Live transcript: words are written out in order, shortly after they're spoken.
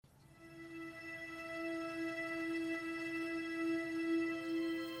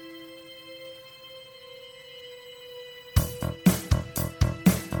Land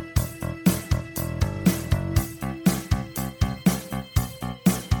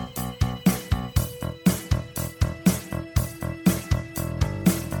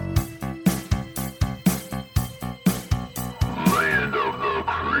of the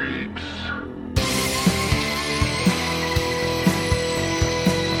Creeps.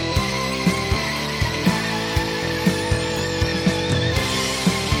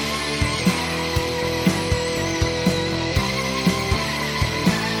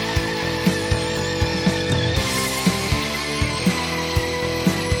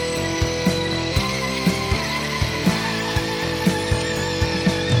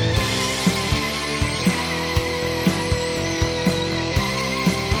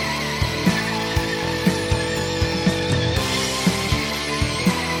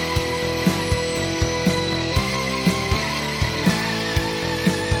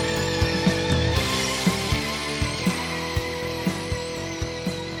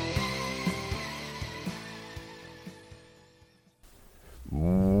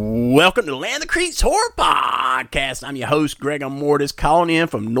 Welcome to the Land of the Creeps Horror Podcast. I'm your host, Greg Mortis, calling in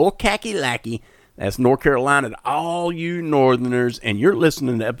from Norcacky-Lacky. That's North Carolina to all you Northerners, and you're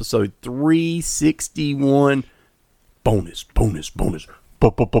listening to episode 361. Bonus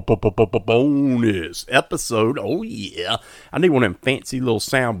episode. Oh, yeah. I need one of them fancy little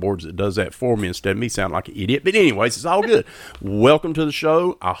soundboards that does that for me instead of me sounding like an idiot. But anyways, it's all good. Welcome to the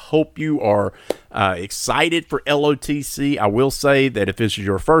show. I hope you are excited for LOTC. I will say that if this is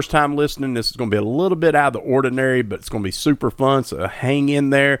your first time listening, this is going to be a little bit out of the ordinary, but it's going to be super fun. So hang in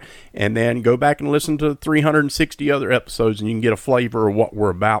there and then go back and listen to 360 other episodes and you can get a flavor of what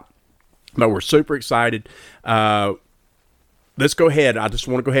we're about. But we're super excited. Let's go ahead. I just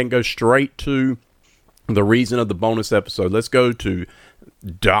want to go ahead and go straight to the reason of the bonus episode. Let's go to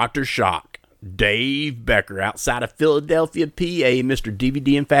Dr. Shock, Dave Becker, outside of Philadelphia, PA, Mr.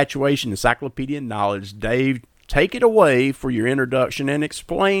 DVD Infatuation, Encyclopedia Knowledge. Dave, take it away for your introduction and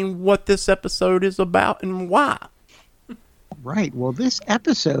explain what this episode is about and why. Right. Well, this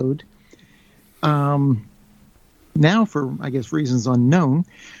episode, now for, I guess, reasons unknown,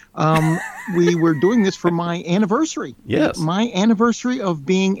 we were doing this for my anniversary. Yes. My anniversary of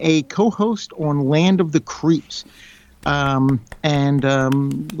being a co-host on Land of the Creeps. There'll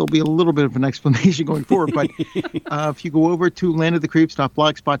be a little bit of an explanation going forward, but if you go over to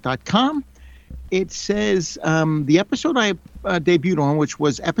landofthecreeps.blogspot.com, it says the episode I debuted on, which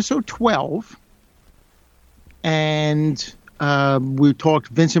was episode 12, and we talked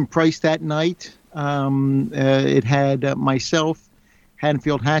Vincent Price that night. It had myself,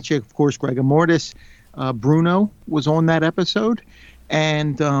 Haddonfield Hatchet, of course, Greg Mortis, Bruno was on that episode.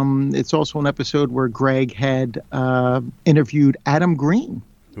 And it's also an episode where Greg had interviewed Adam Green.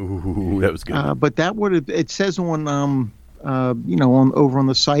 Ooh, that was good. But that would have, it says on, over on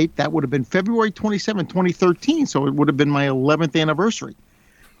the site, that would have been February 27, 2013. So it would have been my 11th anniversary.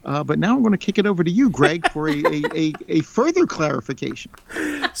 But now I'm going to kick it over to you, Greg, for a further clarification.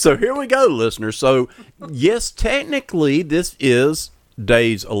 So here we go, listeners. So, yes, technically, this is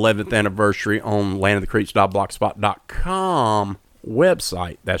Dave's 11th anniversary on landofthecreeps.blogspot.com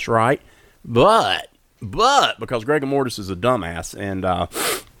website. That's right. But because Greg Mortis is a dumbass, and I'm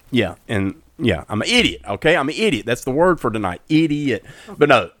an idiot, okay? I'm an idiot. That's the word for tonight, idiot. But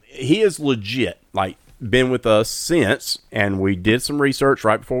no, he is legit, like, been with us since, and we did some research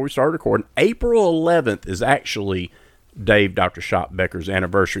right before we started recording. April 11th is actually Dave Dr. Shock Becker's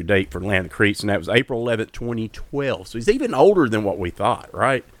anniversary date for Land of the Creeps, and that was April 11th, 2012. So he's even older than what we thought,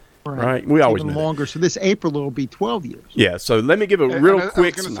 right? Right. We always even knew longer. that. So this April will be 12 years. Yeah, so let me give a real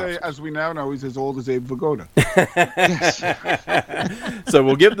quick I was going to say, as we now know, he's as old as Abe Vigoda. So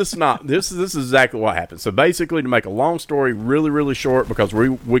we'll give the synopsis. This is exactly what happened. So basically, to make a long story really, really short, because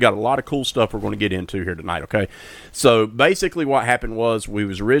we got a lot of cool stuff we're going to get into here tonight, okay? So basically what happened was we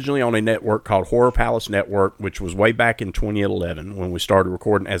was originally on a network called Horror Palace Network, which was way back in 2011 when we started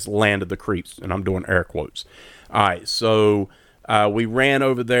recording as Land of the Creeps, and I'm doing air quotes. All right, so we ran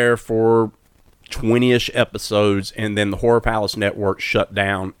over there for 20-ish episodes, and then the Horror Palace Network shut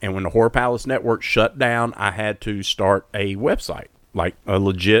down. And when the Horror Palace Network shut down, I had to start a website, like a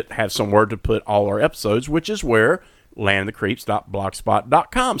legit, have somewhere to put all our episodes, which is where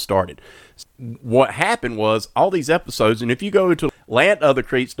landofthecreeps.blogspot.com started. What happened was all these episodes, and if you go to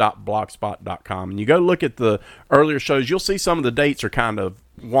landofthecreeps.blogspot.com and you go look at the earlier shows, you'll see some of the dates are kind of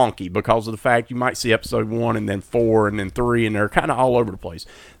wonky because of the fact you might see episode 1 and then 4 and then 3, and they're kind of all over the place.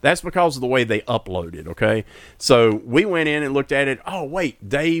 That's because of the way they uploaded, okay? So we went in and looked at it. Oh, wait,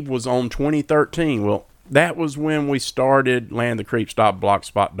 Dave was on 2013. Well, that was when we started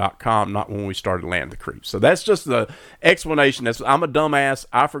landofthecreeps.blogspot.com, not when we started Land of the Creeps. So that's just the explanation. I'm a dumbass.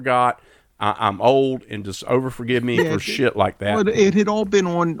 I forgot. I'm old, and just forgive me for shit like that. Well, it had all been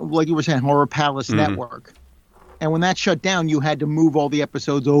on, like you were saying, Horror Palace Network. And when that shut down, you had to move all the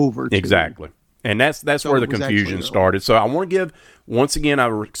episodes over. Exactly. And that's where the confusion started. So I want to give, once again,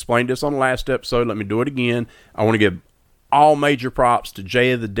 I explained this on the last episode. Let me do it again. I want to give all major props to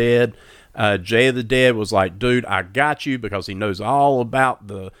Jay of the Dead. Jay of the Dead was like, dude, I got you, because he knows all about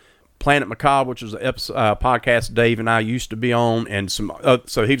the Planet Macabre, which was an podcast Dave and I used to be on, and some.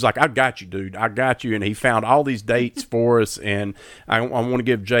 So he was like, "I got you, dude. I got you," and he found all these dates for us. And I want to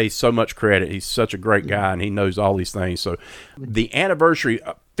give Jay so much credit. He's such a great guy, and he knows all these things. So the anniversary,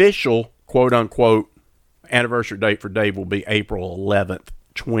 official quote unquote anniversary date for Dave will be April 11th,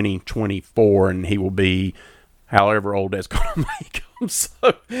 2024, and he will be however old that's going to make him.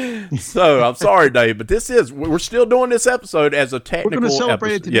 So I'm sorry, Dave, but we're still doing this episode as a technical episode. We're going to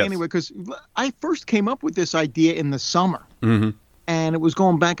celebrate it today anyway, because I first came up with this idea in the summer, and it was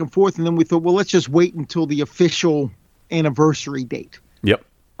going back and forth, and then we thought, well, let's just wait until the official anniversary date. Yep.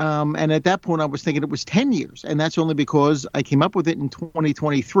 And at that point, I was thinking it was 10 years, and that's only because I came up with it in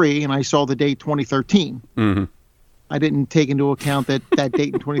 2023, and I saw the date 2013. Mm-hmm. I didn't take into account that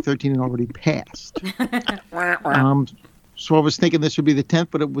date in 2013 had already passed. So I was thinking this would be the 10th,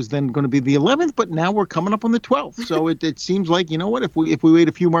 but it was then going to be the 11th. But now we're coming up on the 12th. So it seems like, you know what, if we wait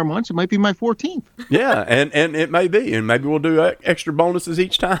a few more months, it might be my 14th. Yeah, and it may be. And maybe we'll do extra bonuses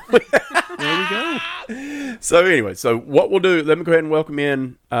each time. There we go. So anyway, what we'll do, let me go ahead and welcome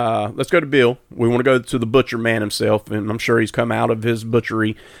in. Let's go to Bill. We want to go to the butcher man himself, and I'm sure he's come out of his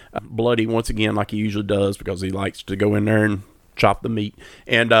butchery bloody once again, like he usually does, because he likes to go in there and chop the meat.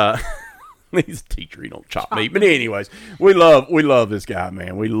 And he's a teacher, he don't chop meat. But anyways, we love this guy,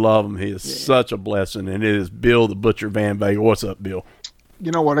 man. We love him. He is such a blessing, and it is Bill the Butcher Van Bagel. What's up, Bill?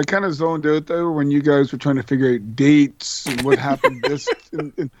 You know what? I kind of zoned out there when you guys were trying to figure out dates and what happened.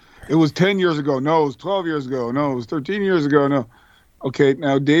 It was 10 years ago. No, it was 12 years ago. No, it was 13 years ago. No. Okay,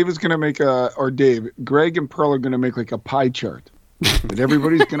 now Greg and Pearl are going to make like a pie chart that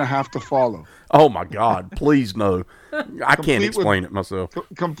everybody's going to have to follow. Oh, my God. Please, no. I can't explain it myself.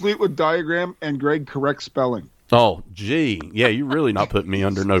 Complete with diagram and Greg correct spelling. Oh, gee. Yeah, you're really not putting me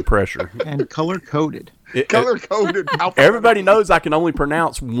under no pressure. And color-coded. Color-coded. Everybody knows I can only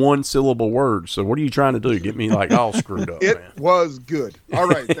pronounce one-syllable words, so what are you trying to do? Get me, like, all screwed up, It man. was good. All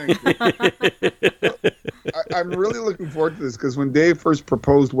right, thank you. I'm really looking forward to this, because when Dave first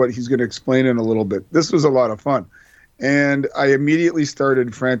proposed what he's going to explain in a little bit, this was a lot of fun. And I immediately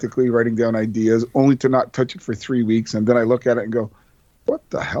started frantically writing down ideas, only to not touch it for 3 weeks. And then I look at it and go, what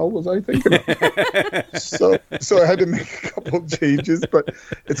the hell was I thinking of? So I had to make a couple of changes, but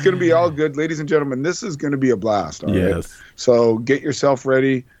it's going to be all good. Ladies and gentlemen, this is going to be a blast. All right? So get yourself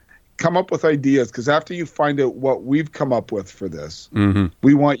ready. Come up with ideas, because after you find out what we've come up with for this,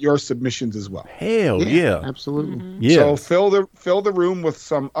 we want your submissions as well. Hell yeah. Absolutely. Yeah. So fill the room with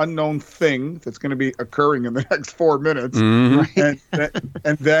some unknown thing that's going to be occurring in the next 4 minutes,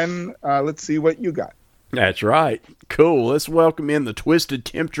 and then let's see what you got. That's right. Cool. Let's welcome in the Twisted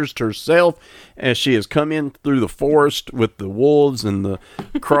Temptress herself, as she has come in through the forest with the wolves and the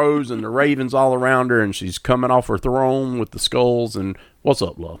crows and the ravens all around her, and she's coming off her throne with the skulls. And what's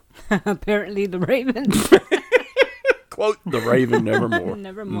up, love? Apparently the ravens. Quote the raven, nevermore.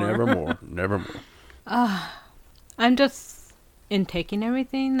 Nevermore. Nevermore. I'm just intaking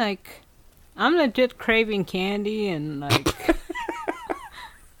everything. Like, I'm legit craving candy, and like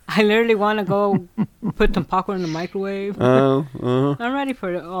I literally want to go put some popcorn in the microwave. I'm ready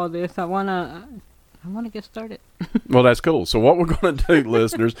for all this. I wanna get started. Well, that's cool. So what we're going to do,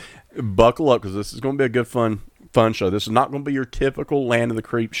 listeners, buckle up, because this is going to be a good fun show. This is not going to be your typical Land of the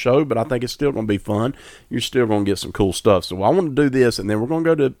Creeps show, but I think it's still going to be fun. You're still going to get some cool stuff. So I want to do this, and then we're going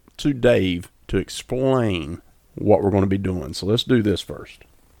to go to Dave to explain what we're going to be doing. So let's do this first.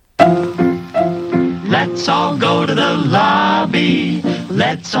 Let's all go to the lobby.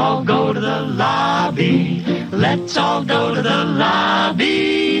 Let's all go to the lobby. Let's all go to the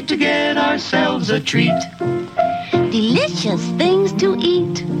lobby to get ourselves a treat. Delicious things to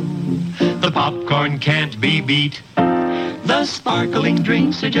eat. The popcorn can't be beat. The sparkling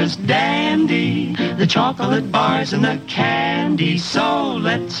drinks are just dandy. The chocolate bars and the candy. So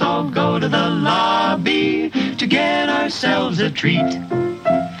let's all go to the lobby to get ourselves a treat.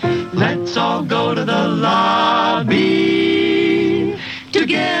 Let's all go to the lobby to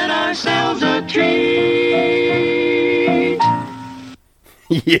get ourselves a treat.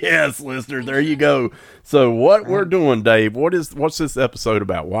 Yes, listeners, there you go. So what we're doing, Dave, what's this episode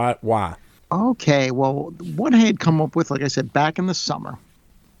about? Why? Okay, well, what I had come up with, like I said, back in the summer,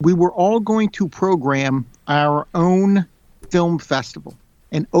 we were all going to program our own film festival.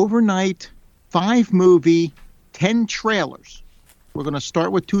 An overnight 5-movie, 10 trailers. We're going to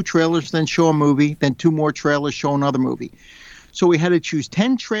start with 2 trailers, then show a movie, then 2 more trailers, show another movie. So we had to choose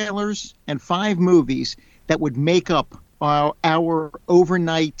 10 trailers and 5 movies that would make up our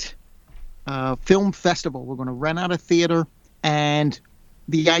overnight film festival. We're going to rent out a theater, and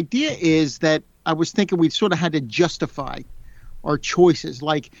the idea is that I was thinking we sort of had to justify our choices.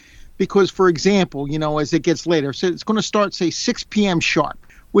 Like, because, for example, you know, as it gets later, so it's going to start, say, 6 p.m. sharp,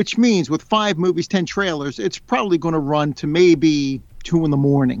 which means with 5 movies, 10 trailers, it's probably going to run to maybe 2 in the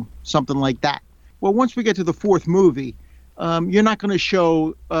morning, something like that. Well, once we get to the 4th movie, you're not going to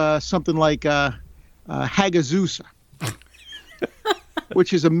show something like Hagazusa,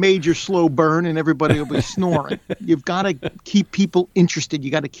 which is a major slow burn, and everybody will be snoring. You've got to keep people interested.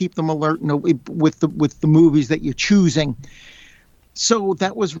 You got to keep them alert, you know, with the movies that you're choosing. So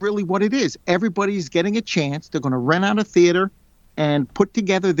that was really what it is. Everybody's getting a chance. They're going to rent out a theater and put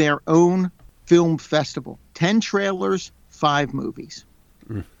together their own film festival. 10 trailers, 5 movies.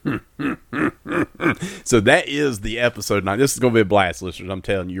 So that is the episode. Now, this is going to be a blast, listeners. I'm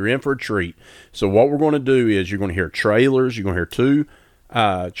telling you, you're in for a treat. So what we're going to do is you're going to hear trailers. You're going to hear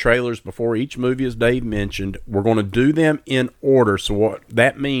 2 trailers before each movie, as Dave mentioned. We're going to do them in order. So what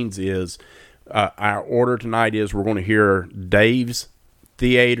that means is our order tonight is we're going to hear Dave's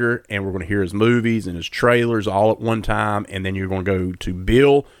theater, and we're going to hear his movies and his trailers all at one time, and then you're going to go to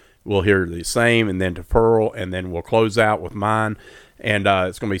Bill. We'll hear the same, and then to Pearl, and then we'll close out with mine. And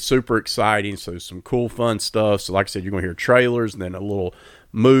it's going to be super exciting. So some cool, fun stuff. So like I said, you're going to hear trailers and then a little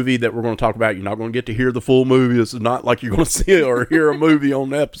movie that we're going to talk about. You're not going to get to hear the full movie. This is not like you're going to see or hear a movie on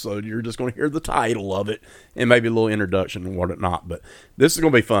the episode. You're just going to hear the title of it and maybe a little introduction and whatnot. But this is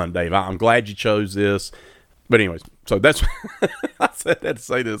going to be fun, Dave. I'm glad you chose this. But anyways, so that's I said that to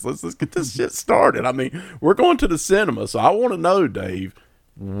say this. Let's get this shit started. I mean, we're going to the cinema. So I want to know, Dave,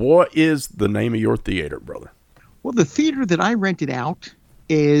 what is the name of your theater, brother? Well, the theater that I rented out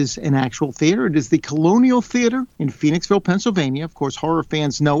is an actual theater. It is the Colonial Theater in Phoenixville, Pennsylvania. Of course, horror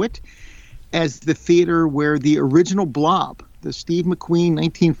fans know it as the theater where the original Blob, the Steve McQueen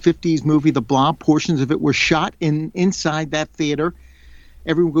 1950s movie, The Blob, portions of it were shot inside that theater.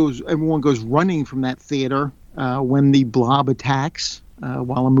 Everyone goes running from that theater when the Blob attacks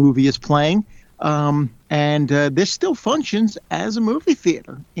while a movie is playing. And this still functions as a movie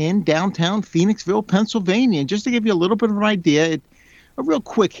theater in downtown Phoenixville, Pennsylvania. Just to give you a little bit of an idea, a real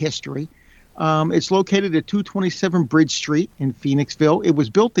quick history. It's located at 227 Bridge Street in Phoenixville. It was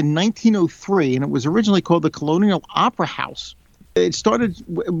built in 1903, and it was originally called the Colonial Opera House. It started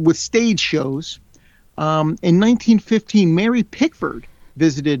with stage shows. In 1915, Mary Pickford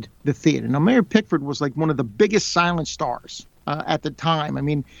visited the theater. Now, Mary Pickford was like one of the biggest silent stars at the time. I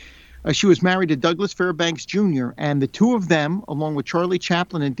mean, she was married to Douglas Fairbanks Jr., and the two of them, along with Charlie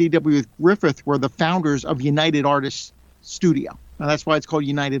Chaplin and D.W. Griffith, were the founders of United Artists Studio. Now, that's why it's called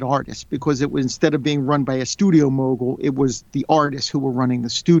United Artists, because it was, instead of being run by a studio mogul, it was the artists who were running the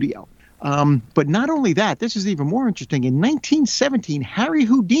studio. But not only that, this is even more interesting. In 1917, Harry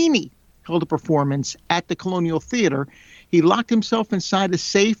Houdini held a performance at the Colonial Theater. He locked himself inside a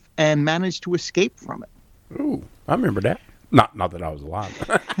safe and managed to escape from it. Ooh, I remember that. Not that I was alive.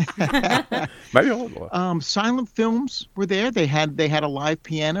 Maybe I was alive. Silent films were there. They had a live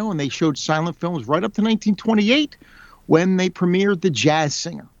piano, and they showed silent films right up to 1928 when they premiered The Jazz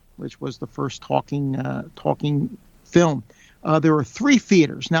Singer, which was the first talking film. There were 3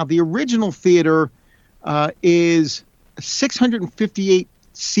 theaters. Now, the original theater is a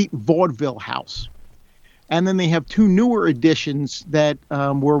 658-seat vaudeville house. And then they have 2 newer additions that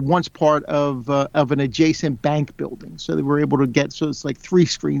were once part of an adjacent bank building. So they were able to get, so it's like 3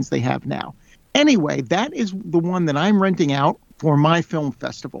 screens they have now. Anyway, that is the one that I'm renting out for my film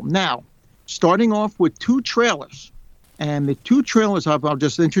festival. Now, starting off with 2 trailers. And the 2 trailers, I'll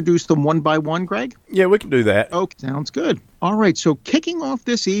just introduce them one by one, Greg. Yeah, we can do that. Okay, sounds good. All right, so kicking off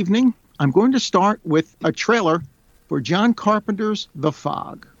this evening, I'm going to start with a trailer for John Carpenter's The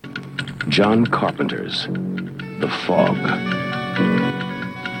Fog. John Carpenter's The Fog.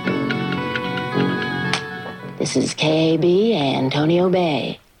 This is KAB, Antonio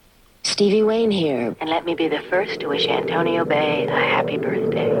Bay. Stevie Wayne here, and let me be the first to wish Antonio Bay a happy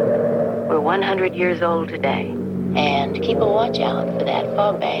birthday. We're 100 years old today, and keep a watch out for that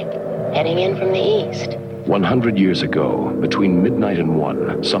fog bank heading in from the east. 100 years ago, between midnight and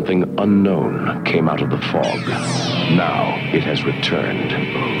 1, something unknown came out of the fog. Now it has returned.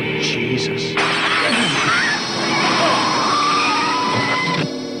 Oh, Jesus.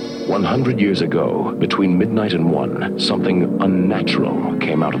 100 years ago, between midnight and 1, something unnatural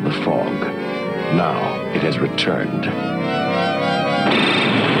came out of the fog. Now it has returned.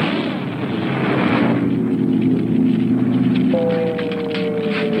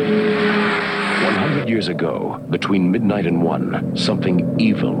 100 years ago, between midnight and 1, something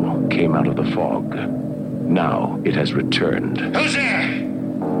evil came out of the fog. Now it has returned. Who's there?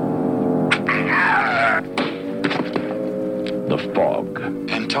 The fog.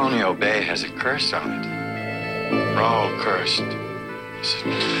 Antonio Bay has a curse on it. We're all cursed.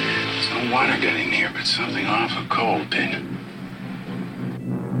 There's no water getting here, but something awful cold, Dana.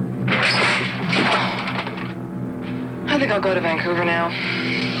 I think I'll go to Vancouver now.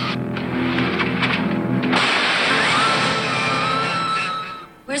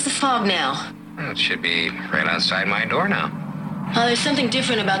 Where's the fog now? Well, it should be right outside my door now. Oh, there's something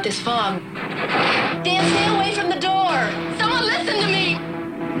different about this fog. Dan, stay away from the door! Someone listen to me!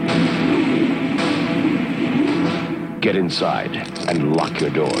 Get inside and lock your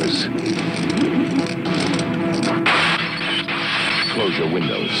doors. Close your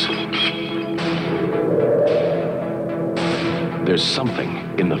windows. There's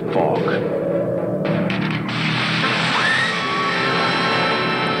something in the fog.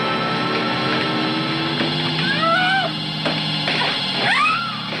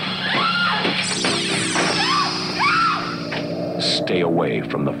 Stay away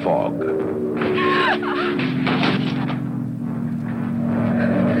from the fog.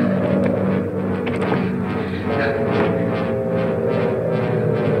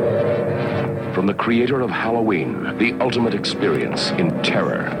 From the creator of Halloween, the ultimate experience in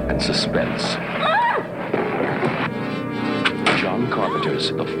terror and suspense. John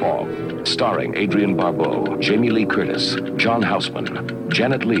Carpenter's The Fog, starring Adrienne Barbeau, Jamie Lee Curtis, John Houseman,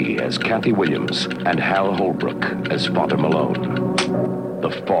 Janet Leigh as Kathy Williams, and Hal Holbrook as Father Malone. The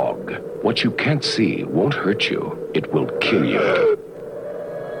Fog. What you can't see won't hurt you. It will kill you.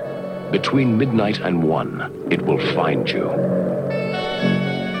 Between midnight and 1, it will find you.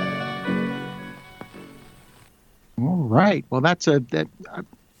 All right. Well, I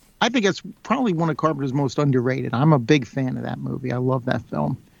think it's probably one of Carpenter's most underrated. I'm a big fan of that movie. I love that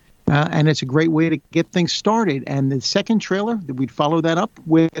film. And it's a great way to get things started. And the second trailer, we'd follow that up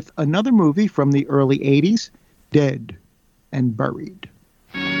with another movie from the early 80s, Dead and Buried.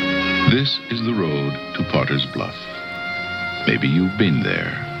 This is the road to Potter's Bluff. Maybe you've been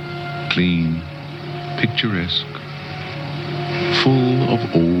there. Clean, picturesque, full of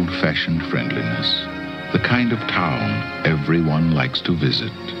old-fashioned friendliness. The kind of town everyone likes to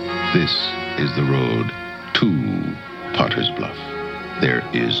visit. This is the road to Potter's Bluff. There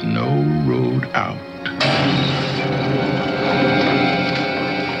is no road out.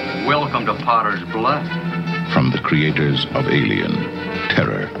 Welcome to Potter's Bluff. From the creators of Alien,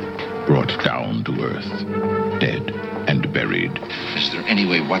 terror brought down to Earth, dead and buried. Is there any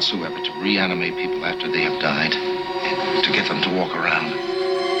way whatsoever to reanimate people after they have died and to get them to walk around?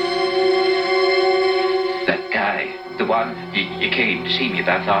 That guy, the one you came to see me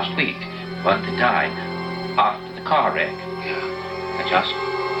about last week, one that died after the car wreck. Yeah. I just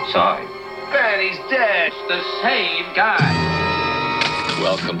saw him. Man, he's dead. The same guy.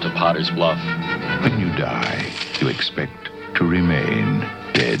 Welcome to Potter's Bluff. When you die, you expect to remain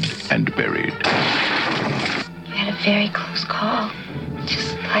dead and buried. You had a very close call.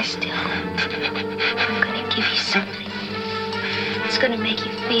 Just lie still. I'm gonna give you something. It's gonna make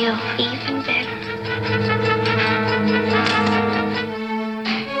you feel even better.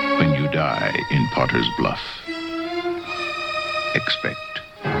 When you die in Potter's Bluff, expect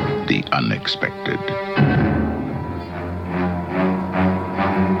the unexpected.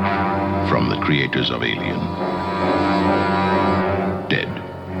 From the creators of Alien, dead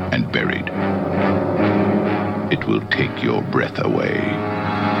and buried. It will take your breath away.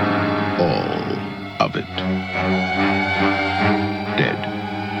 All of it. Dead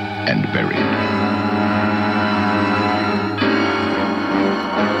and buried.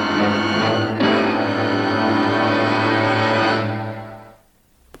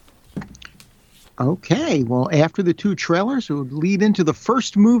 Okay, well, after the two trailers, it would lead into the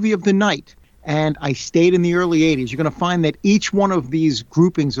first movie of the night. And I stayed in the early 80s. You're going to find that each one of these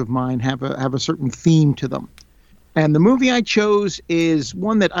groupings of mine have a certain theme to them. And the movie I chose is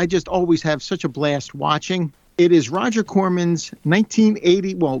one that I just always have such a blast watching. It is Roger Corman's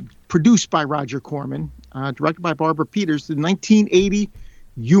 1980, well, produced by Roger Corman, directed by Barbara Peters, the 1980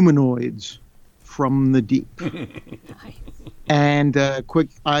 Humanoids from the Deep. And quick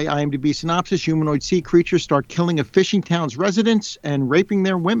IMDb synopsis: humanoid sea creatures start killing a fishing town's residents and raping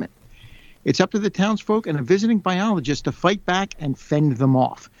their women. It's up to the townsfolk and a visiting biologist to fight back and fend them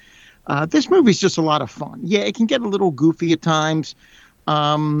off. This movie's just a lot of fun. Yeah, it can get a little goofy at times.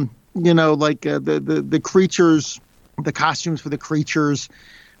 Like the creatures, the costumes for the creatures.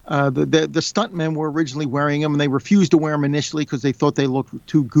 The stuntmen were originally wearing them, and they refused to wear them initially because they thought they looked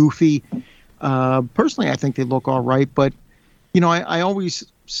too goofy. Personally, I think they look all right, but I always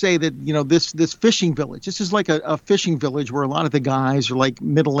say that this fishing village. This is like a fishing village where a lot of the guys are like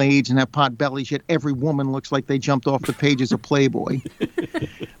middle aged and have pot bellies. Yet every woman looks like they jumped off the pages of Playboy.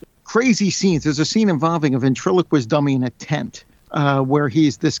 Crazy scenes. There's a scene involving a ventriloquist dummy in a tent. Where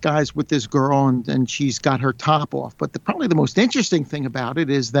this guy's with this girl and she's got her top off. But probably the most interesting thing about it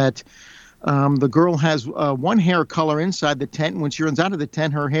is that the girl has one hair color inside the tent. And when she runs out of the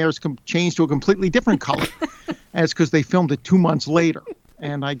tent, her hair's changed to a completely different color. And it's because they filmed it 2 months later.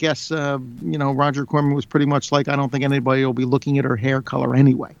 And I guess, Roger Corman was pretty much like, I don't think anybody will be looking at her hair color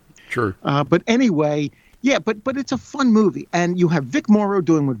anyway. Sure. But anyway... Yeah, but it's a fun movie. And you have Vic Morrow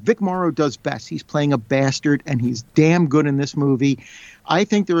doing what Vic Morrow does best. He's playing a bastard, and he's damn good in this movie. I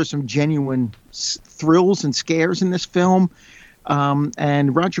think there are some genuine thrills and scares in this film.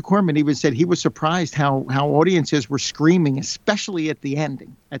 And Roger Corman even said he was surprised how audiences were screaming, especially at the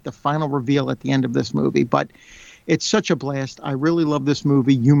ending, at the final reveal at the end of this movie. But it's such a blast. I really love this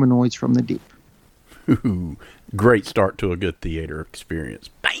movie, Humanoids from the Deep. Great start to a good theater experience.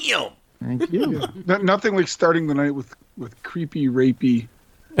 Bam! Thank you. Nothing like starting the night with creepy, rapey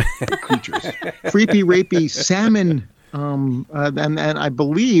creatures. Creepy, rapey salmon. And I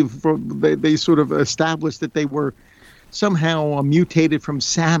believe they sort of established that they were somehow mutated from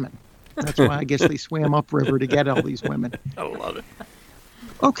salmon. That's why I guess they swam upriver to get all these women. I love it.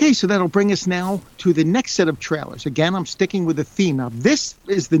 Okay, so that'll bring us now to the next set of trailers. Again, I'm sticking with the theme. Now, this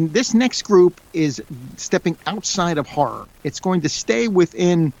next group is stepping outside of horror. It's going to stay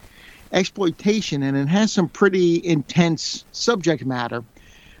within exploitation, and it has some pretty intense subject matter.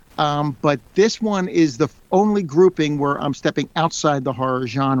 But this one is the only grouping where I'm stepping outside the horror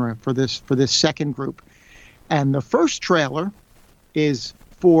genre for this second group. And the first trailer is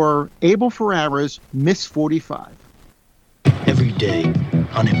for Abel Ferrara's Miss 45. Every day,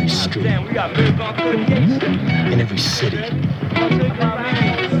 on every street, in every city,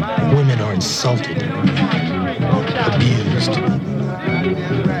 women are insulted, abused,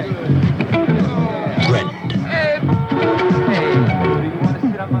 threatened.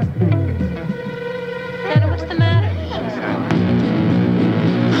 Nana, what's the matter?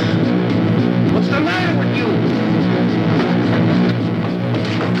 What's the matter with you?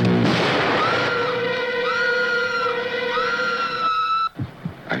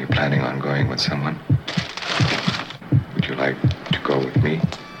 Are you planning on going with someone? Would you like to go with me?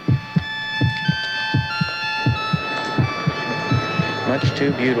 Much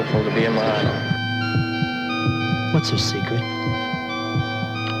too beautiful to be a model. What's her secret?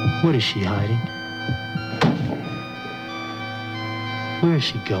 What is she hiding? Where is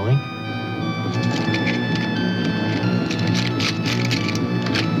she going?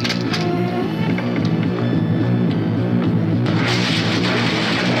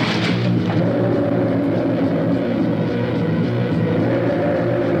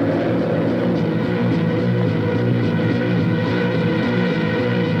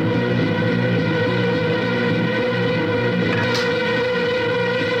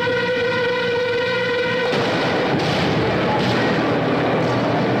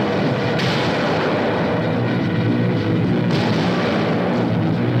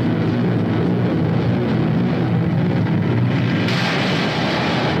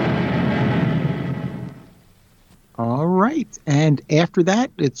 And after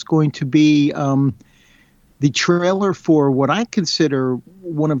that, it's going to be the trailer for what I consider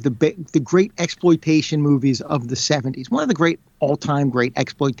one of the great exploitation movies of the 70s. One of the great all-time great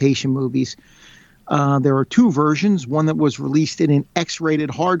exploitation movies. There are two versions. One that was released in an X-rated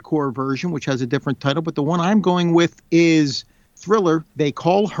hardcore version, which has a different title. But the one I'm going with is Thriller, They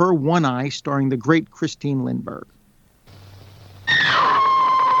Call Her One Eye, starring the great Christine Lindbergh.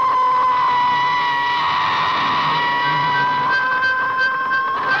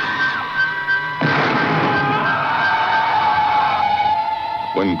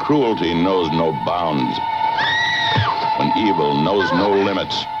 When cruelty knows no bounds, when evil knows no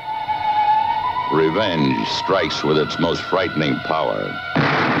limits, revenge strikes with its most frightening power.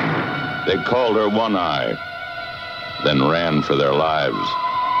 They called her One Eye, then ran for their lives.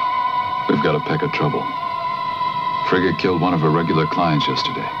 We've got a peck of trouble. Frigga killed one of her regular clients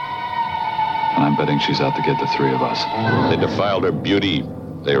yesterday, and I'm betting she's out to get the three of us. They defiled her beauty,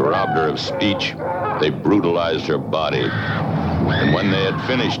 they robbed her of speech, they brutalized her body. And when they had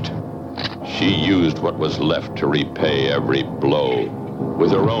finished, she used what was left to repay every blow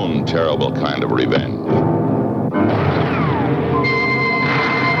with her own terrible kind of revenge.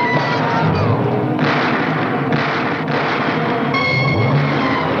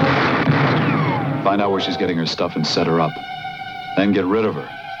 Find out where she's getting her stuff and set her up. Then get rid of her.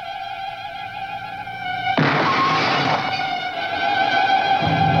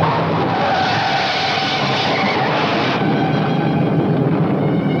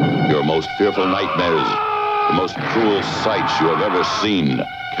 Your most fearful nightmares, the most cruel sights you have ever seen,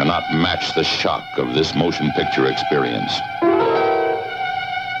 cannot match the shock of this motion picture experience.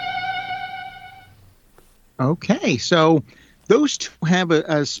 Okay, so those two have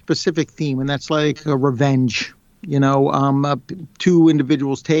a specific theme, and that's like a revenge. You know, two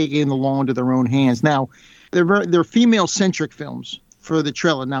individuals taking the law into their own hands. Now, they're female-centric films for the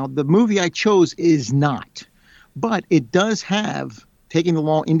trailer. Now, the movie I chose is not, but it does have taking the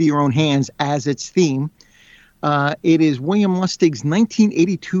law into your own hands as its theme. It is William Lustig's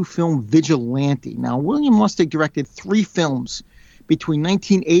 1982 film Vigilante. Now, William Lustig directed 3 films between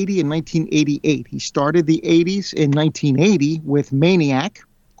 1980 and 1988. He started the 80s in 1980 with Maniac.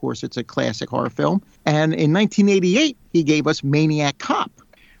 Of course, it's a classic horror film. And in 1988, he gave us Maniac Cop.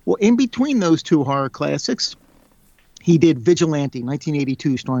 Well, in between those two horror classics, he did Vigilante,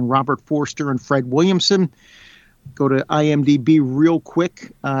 1982, starring Robert Forster and Fred Williamson. Go to IMDb real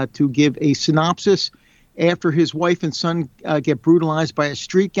quick to give a synopsis. After his wife and son get brutalized by a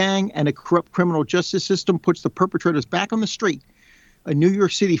street gang and a corrupt criminal justice system puts the perpetrators back on the street, a New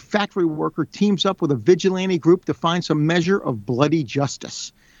York City factory worker teams up with a vigilante group to find some measure of bloody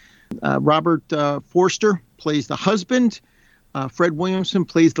justice. Robert Forster plays the husband. Fred Williamson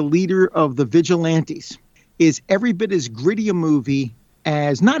plays the leader of the vigilantes. Is every bit as gritty a movie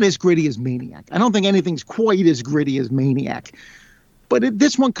as, not as gritty as Maniac. I don't think anything's quite as gritty as Maniac. But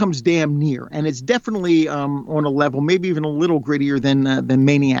this one comes damn near, and it's definitely on a level, maybe even a little grittier than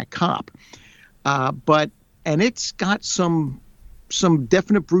Maniac Cop. And it's got some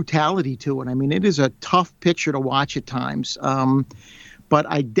definite brutality to it. I mean, it is a tough picture to watch at times. But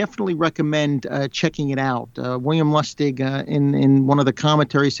I definitely recommend checking it out. William Lustig, in one of the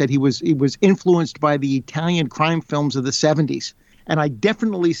commentaries, said he was influenced by the Italian crime films of the 70s. And I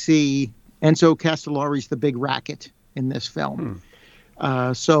definitely see Enzo Castellari's The Big Racket in this film.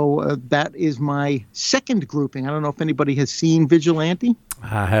 So that is my second grouping. I don't know if anybody has seen Vigilante.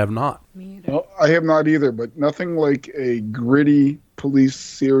 I have not. Well, I have not either, but nothing like a gritty police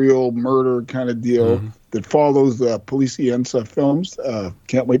serial murder kind of deal that follows the Policienza films.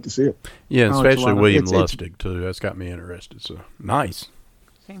 Can't wait to see it. Yeah, especially William Lustig, too. That's got me interested. So nice.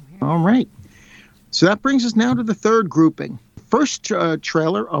 Same here. All right. So that brings us now to the third grouping. First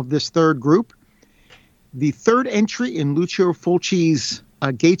trailer of this third group, the third entry in Lucio Fulci's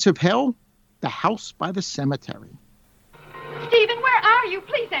Gates of Hell, The House by the Cemetery. Stephen, where are you?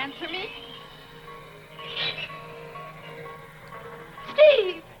 Please answer me.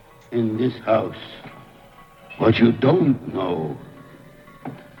 Steve! In this house, what you don't know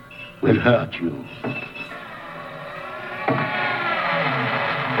will hurt you.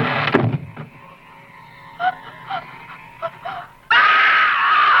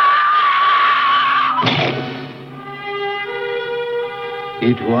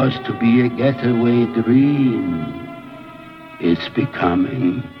 It was to be a getaway dream. It's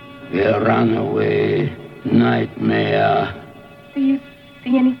becoming a runaway nightmare. Do you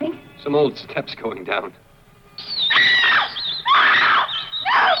see anything? Some old steps going down.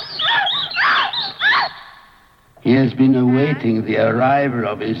 He has been awaiting the arrival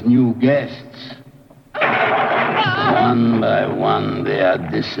of his new guests. One by one, they are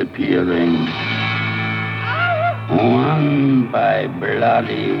disappearing. One by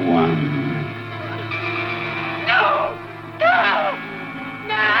bloody one. No! No!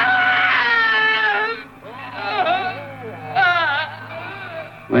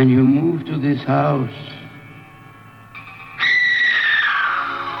 When you move to this house,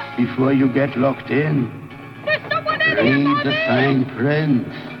 before you get locked in, read the fine print.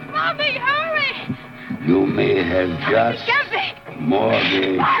 Mommy, hurry! You may have just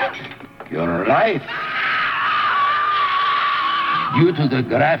mortgaged your life. Due to the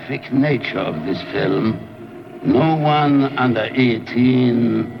graphic nature of this film, no one under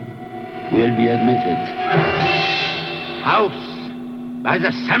 18 will be admitted. House by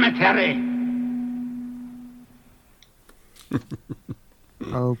the cemetery.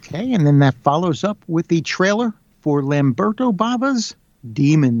 Okay, and then that follows up with the trailer for Lamberto Bava's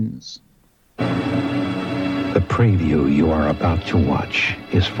Demons. The preview you are about to watch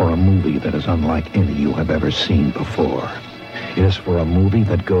is for a movie that is unlike any you have ever seen before. It is for a movie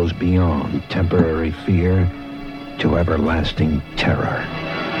that goes beyond temporary fear to everlasting terror.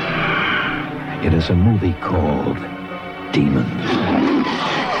 It is a movie called Demons.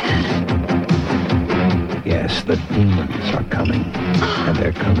 Yes, the demons are coming, and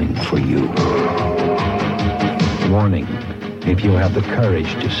they're coming for you. Warning, if you have the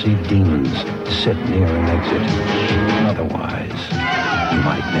courage to see demons, sit near an exit. Otherwise, you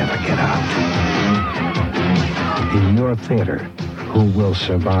might never get out. In your theater, who will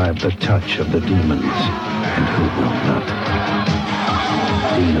survive the touch of the demons and who will not?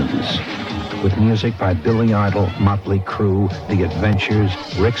 Demons. With music by Billy Idol, Motley Crue, The Adventures,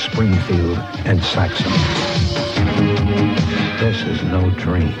 Rick Springfield, and Saxon. This is no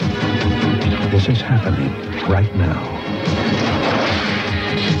dream. This is happening right now.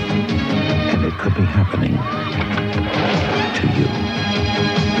 And it could be happening to you.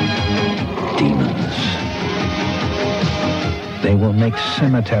 Demons. They will make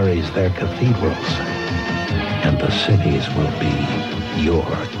cemeteries their cathedrals, and the cities will be your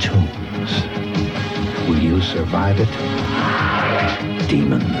tombs. Will you survive it?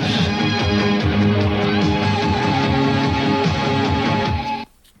 Demons.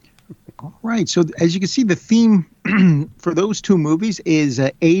 All right. So as you can see, the theme for those two movies is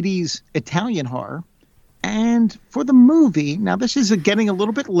 80s Italian horror. And for the movie, now this is getting a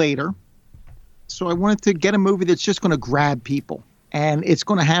little bit later. So I wanted to get a movie that's just going to grab people. And it's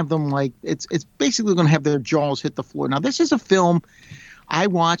going to have them like, it's basically going to have their jaws hit the floor. Now, this is a film I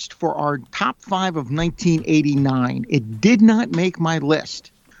watched for our top 5 of 1989. It did not make my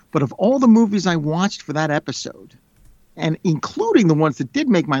list. But of all the movies I watched for that episode, and including the ones that did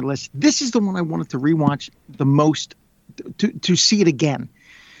make my list, this is the one I wanted to rewatch the most to see it again,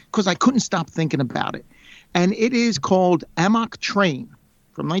 because I couldn't stop thinking about it. And it is called Amok Train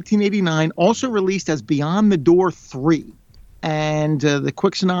from 1989, also released as Beyond the Door 3. And the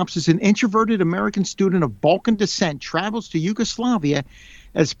quick synopsis: an introverted American student of Balkan descent travels to Yugoslavia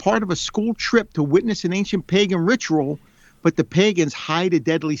as part of a school trip to witness an ancient pagan ritual, but the pagans hide a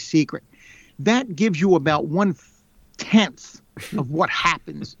deadly secret. That gives you about 1/10 of what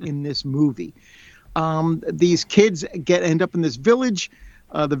happens in this movie. These kids end up in this village.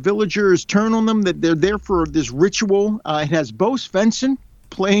 The villagers turn on them that they're there for this ritual. It has Bo Svensson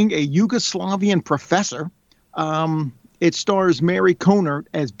playing a Yugoslavian professor. It stars Mary Conert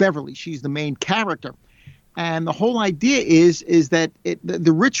as Beverly. She's the main character. And the whole idea is that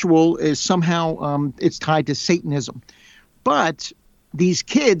the ritual is somehow it's tied to Satanism. But these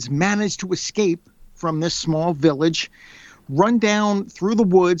kids manage to escape from this small village, run down through the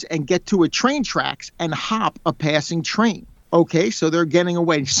woods and get to a train tracks and hop a passing train. Okay, so they're getting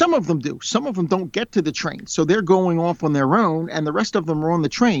away. Some of them do. Some of them don't get to the train. So they're going off on their own, and the rest of them are on the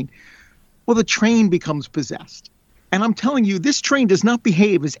train. Well, the train becomes possessed. And I'm telling you, this train does not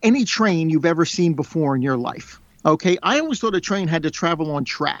behave as any train you've ever seen before in your life. Okay, I always thought a train had to travel on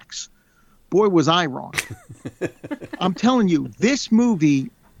tracks. Boy, was I wrong. I'm telling you, this movie,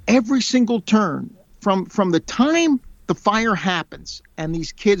 every single turn, from the time the fire happens and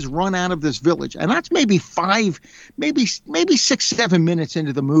these kids run out of this village, and that's maybe 6, 7 minutes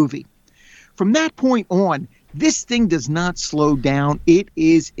into the movie. From that point on, this thing does not slow down. It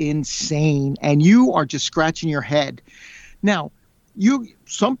is insane, and you are just scratching your head. Now,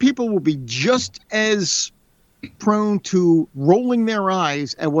 some people will be just as prone to rolling their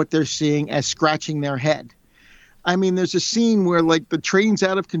eyes at what they're seeing as scratching their head. I mean, there's a scene where, like, the train's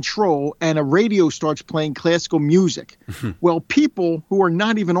out of control and a radio starts playing classical music. Well, people who are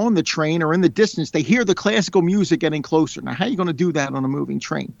not even on the train or in the distance, they hear the classical music getting closer. Now, how are you going to do that on a moving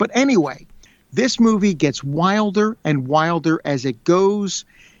train? But anyway, this movie gets wilder and wilder as it goes.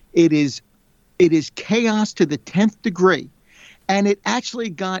 It is chaos to the 10th degree. And it actually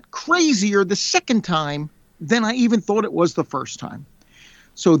got crazier the second time than I even thought it was the first time.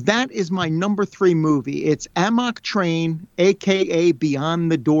 So that is my number 3 movie. It's Amok Train, a.k.a. Beyond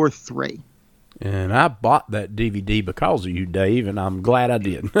the Door 3. And I bought that DVD because of you, Dave, and I'm glad I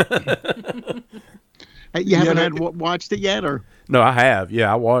did. You haven't watched it yet? Or No, I have.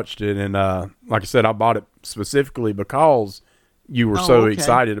 Yeah, I watched it. And like I said, I bought it specifically because you were so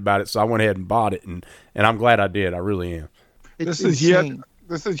excited about it. So I went ahead and bought it, and I'm glad I did. I really am. It's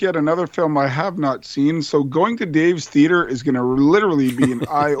This is yet another film I have not seen, so going to Dave's theater is going to literally be an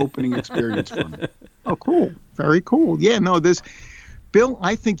eye-opening experience for me. Oh, cool. Very cool. Yeah, no, Bill,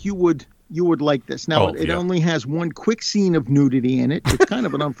 I think you would like this. Now, it only has one quick scene of nudity in it. It's kind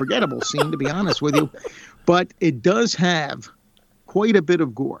of an unforgettable scene, to be honest with you, but it does have quite a bit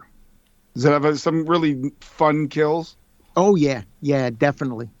of gore. Does it have some really fun kills? Oh, yeah. Yeah,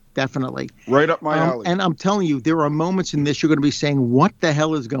 definitely. Definitely. Right up my alley. And I'm telling you, there are moments in this you're going to be saying, what the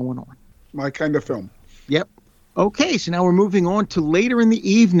hell is going on? My kind of film. Yep. Okay, so now we're moving on to later in the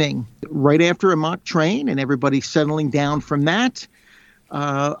evening, right after a mock train and everybody's settling down from that.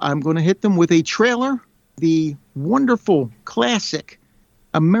 I'm going to hit them with a trailer, the wonderful classic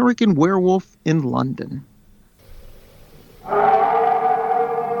American Werewolf in London.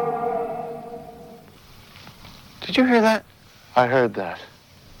 Did you hear that? I heard that.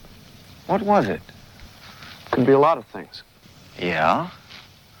 What was it? Could be a lot of things. Yeah?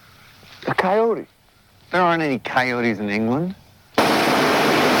 A coyote. There aren't any coyotes in England.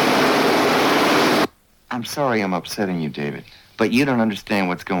 I'm sorry I'm upsetting you, David, but you don't understand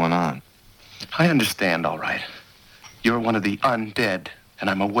what's going on. I understand, all right. You're one of the undead, and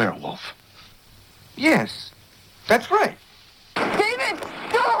I'm a werewolf. Yes, that's right. David,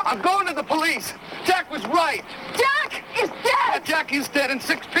 no! I'm going to the police. Jack was right. Jack is dead! Yeah, Jack is dead, and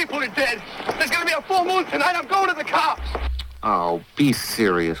 6 people are dead. There's going to be a full moon tonight. I'm going to the cops. Oh, be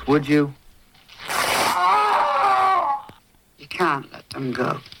serious, would you? You can't let them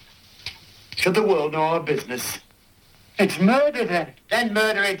go. Should the world know our business? It's murder, then. Then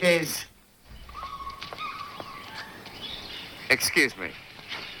murder it is. Excuse me.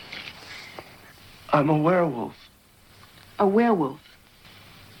 I'm a werewolf. A werewolf.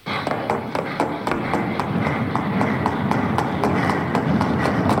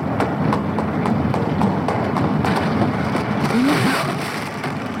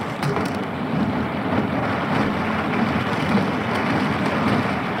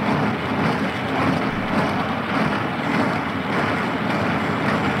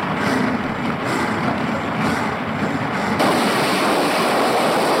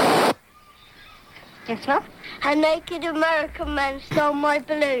 Yes, love? A naked American man stole my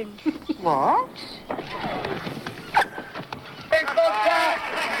balloon. What? It's not Jack!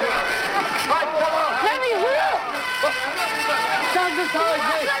 Let me through! Stand aside,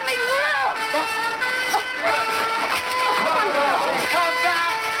 mate! Let me through! Come back!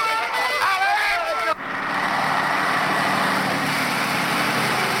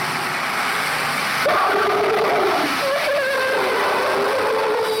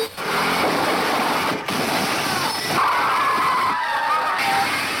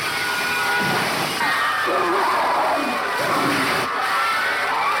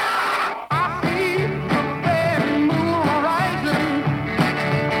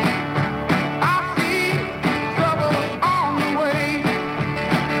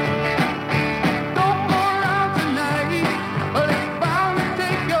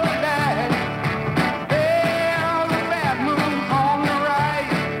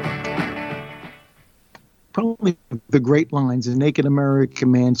 Probably the great lines, a naked American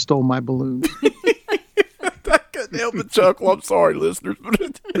man stole my balloon. I couldn't help but chuckle. I'm sorry, listeners. But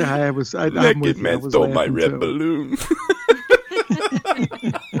naked man stole my red balloon.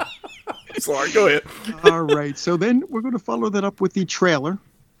 Sorry, go ahead. All right. So then we're going to follow that up with the trailer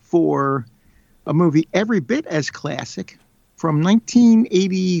for a movie every bit as classic from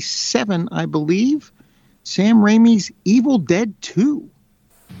 1987, I believe, Sam Raimi's Evil Dead 2.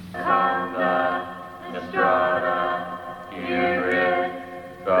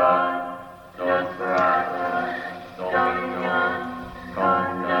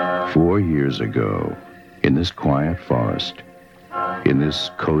 Four years ago, in this quiet forest, in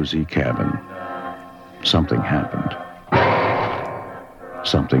this cozy cabin, something happened.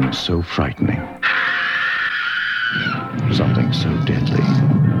 Something so frightening. Something so deadly.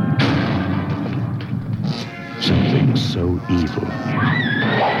 Something so evil.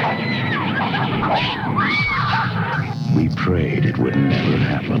 We prayed it would never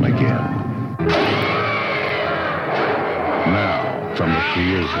happen again. Now, from the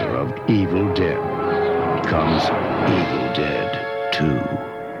creator of Evil Dead comes Evil Dead 2.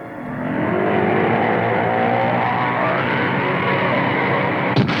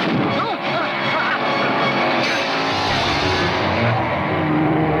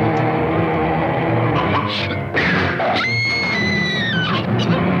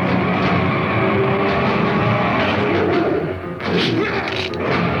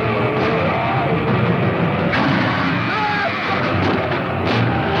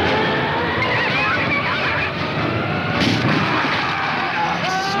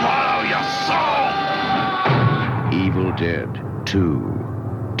 Dead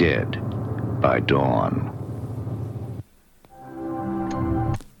 2, Dead by Dawn.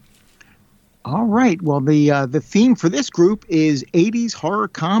 All right. Well, the theme for this group is 80s horror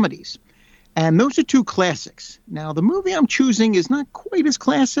comedies. And those are two classics. Now, the movie I'm choosing is not quite as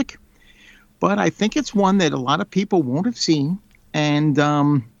classic, but I think it's one that a lot of people won't have seen. And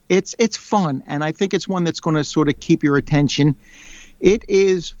it's fun. And I think it's one that's going to sort of keep your attention. It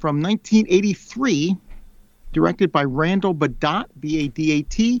is from 1983. directed by Randall Badat,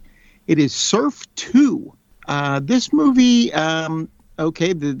 B-A-D-A-T. It is Surf 2. This movie, the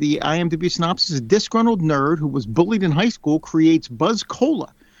IMDb synopsis: a disgruntled nerd who was bullied in high school creates Buzz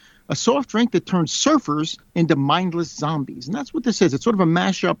Cola, a soft drink that turns surfers into mindless zombies. And that's what this is. It's sort of a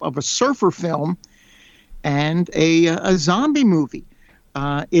mashup of a surfer film and a zombie movie.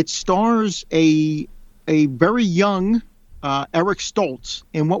 It stars a very young Eric Stoltz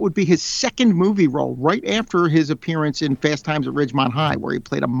in what would be his second movie role, right after his appearance in Fast Times at Ridgemont High, where he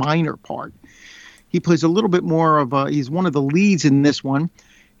played a minor part. He plays a little bit more of he's one of the leads in this one.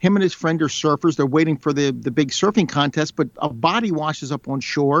 Him and his friend are surfers. They're waiting for the big surfing contest, but a body washes up on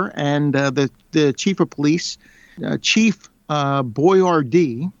shore, and the chief of police, Chief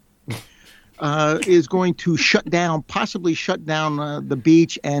Boyardee, is going to possibly shut down the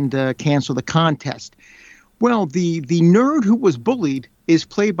beach and cancel the contest. Well, the nerd who was bullied is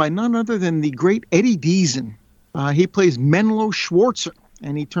played by none other than the great Eddie Deason. He plays Menlo Schwartzer,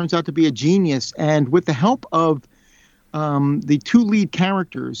 and he turns out to be a genius. And with the help of the two lead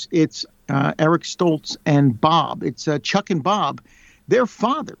characters, it's Eric Stoltz and Bob. It's Chuck and Bob. Their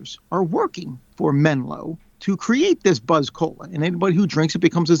fathers are working for Menlo to create this Buzz Cola, and anybody who drinks it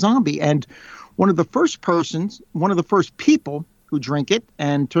becomes a zombie. And one of the first people who drink it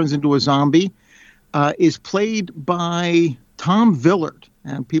and turns into a zombie is played by Tom Villard.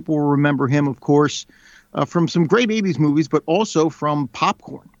 And people will remember him, of course, from some great 80s movies, but also from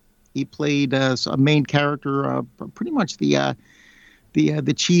Popcorn. He played a main character, pretty much the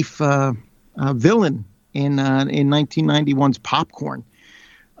chief villain in 1991's Popcorn.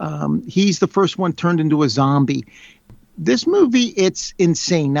 He's the first one turned into a zombie. This movie, it's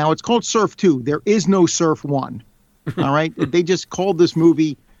insane. Now, it's called Surf 2. There is no Surf 1. All right? They just called this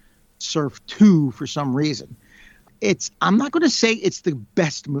movie Surf 2 for some reason. I'm not going to say it's the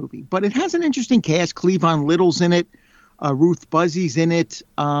best movie, but it has an interesting cast. Cleavon Little's in it. Ruth Buzzy's in it.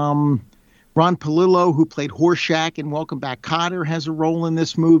 Ron Palillo, who played Horshack in Welcome Back, Kotter, has a role in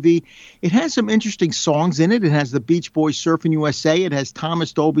this movie. It has some interesting songs in it. It has the Beach Boys Surfing USA. It has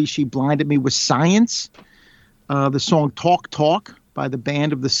Thomas Dolby, She Blinded Me with Science. The song Talk Talk by the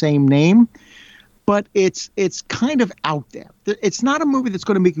band of the same name. But it's kind of out there. It's not a movie that's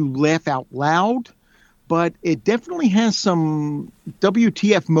going to make you laugh out loud, but it definitely has some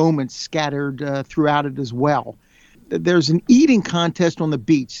WTF moments scattered throughout it as well. There's an eating contest on the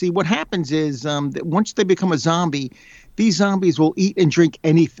beach. See, what happens is that once they become a zombie, these zombies will eat and drink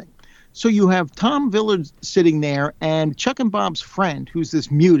anything. So you have Tom Villard sitting there, and Chuck and Bob's friend, who's this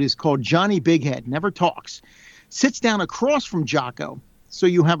mute, is called Johnny Bighead, never talks, sits down across from Jocko. So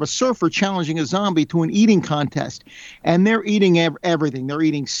you have a surfer challenging a zombie to an eating contest, and they're eating everything. They're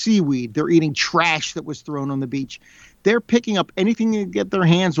eating seaweed. They're eating trash that was thrown on the beach. They're picking up anything they get their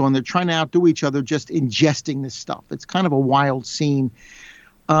hands on. They're trying to outdo each other, just ingesting this stuff. It's kind of a wild scene.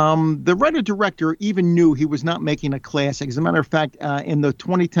 The writer-director even knew he was not making a classic. As a matter of fact, in the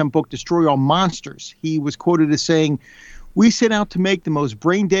 2010 book, Destroy All Monsters, he was quoted as saying, "We set out to make the most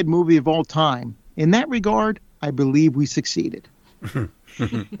brain-dead movie of all time. In that regard, I believe we succeeded."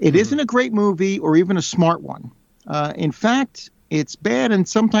 It isn't a great movie or even a smart one. In fact, it's bad and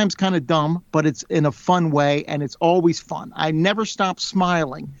sometimes kind of dumb, but it's in a fun way, and it's always fun. I never stopped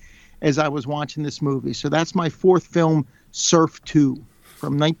smiling as I was watching this movie. So that's my fourth film, Surf 2,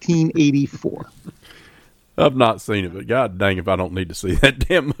 from 1984. I've not seen it, but god dang if I don't need to see that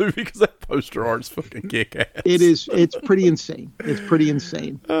damn movie, because that poster art's fucking kick-ass. It's pretty insane. It's pretty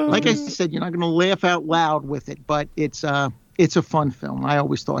insane. Like I said, you're not going to laugh out loud with it, but it's a fun film. I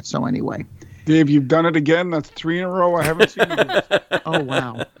always thought so anyway. Dave, you've done it again. That's 3 in a row. I haven't seen it. Oh,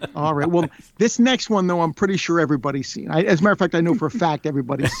 wow. All right. Well, this next one, though, I'm pretty sure everybody's seen. As a matter of fact, I know for a fact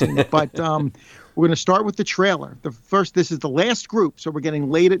everybody's seen it. But we're going to start with the trailer. This is the last group, so we're getting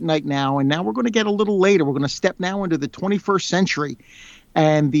late at night now. And now we're going to get a little later. We're going to step now into the 21st century.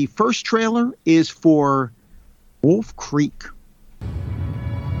 And the first trailer is for Wolf Creek.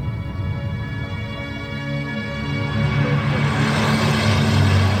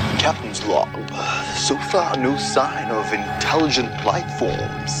 Captain's log. So far, no sign of intelligent life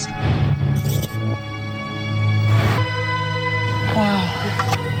forms. Wow.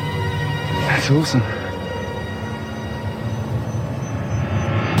 That's awesome.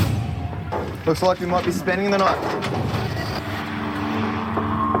 Looks like we might be spending the night.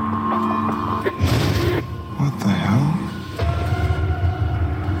 What the hell?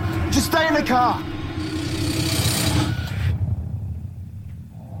 Just stay in the car.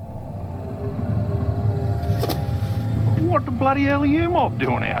 What the bloody hell are you mob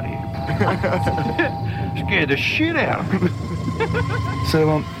doing out here? Scared the shit out of me.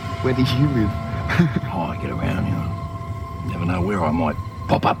 So, where did you live? Oh, get around, you know. Never know where I might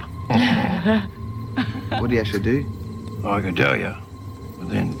pop up. What do you actually do? I can tell you, but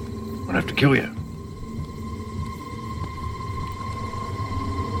then I'd have to kill you.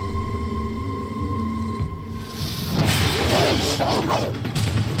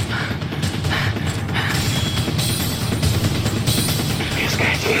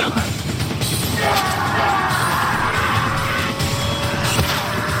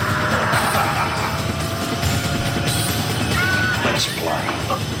 Let's play.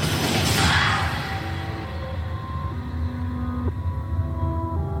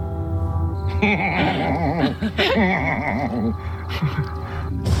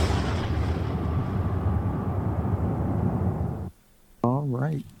 All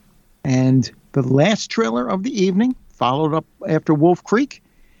right. And the last trailer of the evening, followed up after Wolf Creek,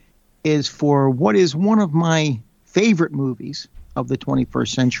 is for what is one of my favorite movies of the 21st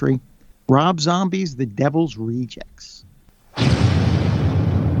century, Rob Zombie's The Devil's Rejects.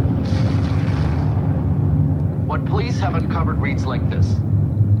 What police have uncovered reads like this.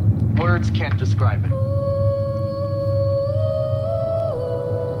 Words can't describe it.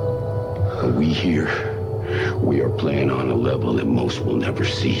 We here, we are playing on a level that most will never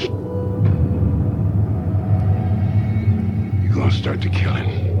see. You're gonna start the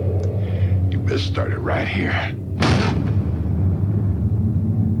killing. You better start it right here.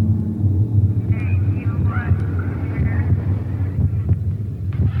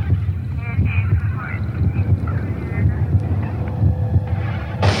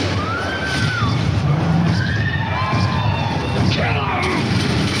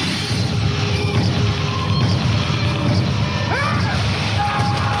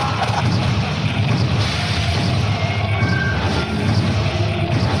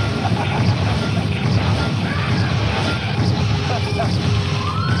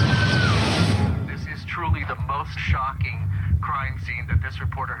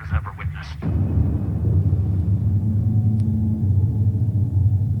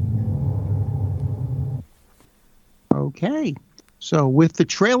 Okay, so with the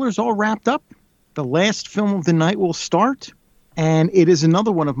trailers all wrapped up, the last film of the night will start, and it is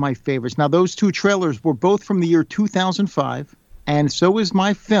another one of my favorites. Now, those two trailers were both from the year 2005, and so is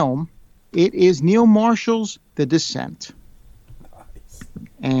my film. It is Neil Marshall's The Descent. Nice.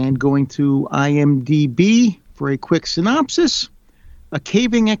 And going to IMDb for a quick synopsis. A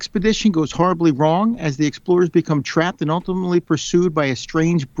caving expedition goes horribly wrong as the explorers become trapped and ultimately pursued by a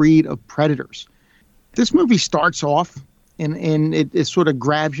strange breed of predators. This movie starts off and it sort of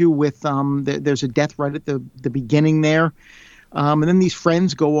grabs you with there's a death right at the beginning there. And then these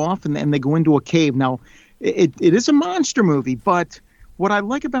friends go off and they go into a cave. Now, it is a monster movie, but what I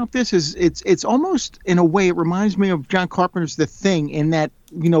like about this is it's almost, in a way, it reminds me of John Carpenter's The Thing, in that,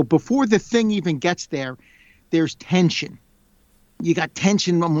 you know, before The Thing even gets there, there's tension. You got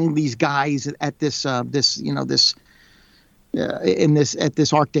tension among these guys at this Arctic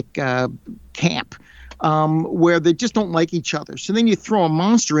camp. Where they just don't like each other. So then you throw a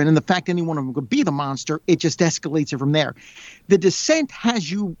monster in, and the fact any one of them could be the monster, it just escalates it from there. The Descent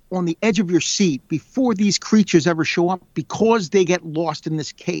has you on the edge of your seat before these creatures ever show up, because they get lost in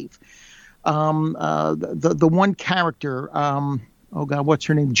this cave. The one character, oh God, what's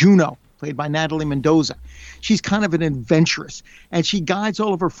her name? Juno, played by Natalie Mendoza. She's kind of an adventurous, and she guides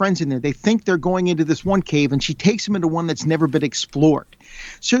all of her friends in there. They think they're going into this one cave, and she takes them into one that's never been explored.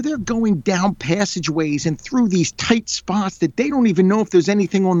 So they're going down passageways and through these tight spots that they don't even know if there's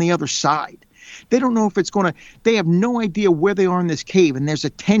anything on the other side. They don't know if it's going to, they have no idea where they are in this cave, and there's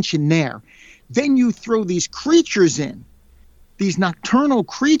a tension there. Then you throw these creatures in, these nocturnal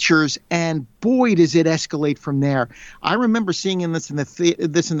creatures, and boy, does it escalate from there. I remember seeing this in the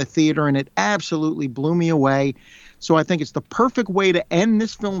theater, and it absolutely blew me away. So I think it's the perfect way to end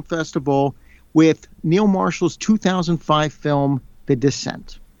this film festival with Neil Marshall's 2005 film, The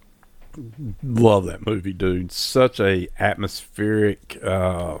Descent. Love that movie, dude. Such a atmospheric,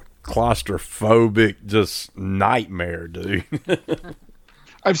 claustrophobic, just nightmare, dude.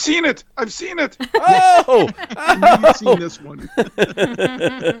 I've seen it. Oh, I've seen this one.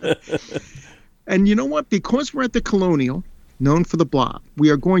 And you know what? Because we're at the Colonial, known for the Blob,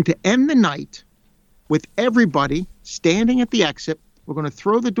 we are going to end the night with everybody standing at the exit. We're going to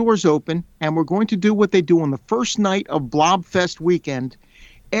throw the doors open, and we're going to do what they do on the first night of Blobfest weekend.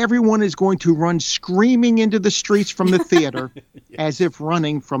 Everyone is going to run screaming into the streets from the theater as if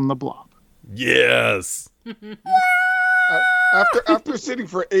running from the Blob. Yes. After sitting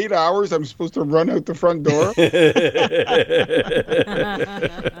for 8 hours, I'm supposed to run out the front door?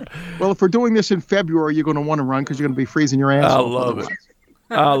 Well, if we're doing this in February, you're going to want to run because you're going to be freezing your ass I off love otherwise.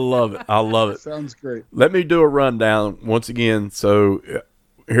 I love it. I love it. Sounds great. Let me do a rundown once again. So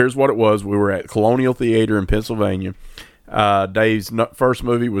here's what it was. We were at Colonial Theater in Pennsylvania. Dave's first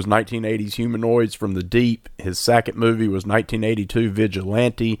movie was 1980's Humanoids from the Deep. His second movie was 1982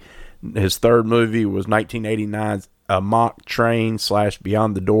 Vigilante. His third movie was 1989's Mock Train /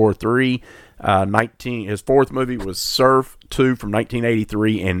 Beyond the Door 3. His fourth movie was Surf 2 from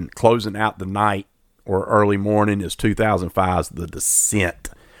 1983, and closing out the night or early morning is 2005's The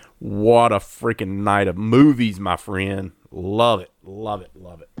Descent. What a freaking night of movies, my friend. Love it. Love it.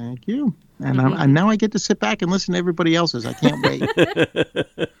 Love it. Thank you. And now I get to sit back and listen to everybody else's. I can't wait.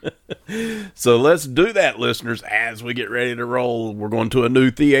 So let's do that, listeners, as we get ready to roll. We're going to a new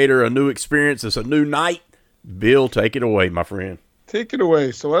theater, a new experience. It's a new night. Bill, take it away, my friend. Take it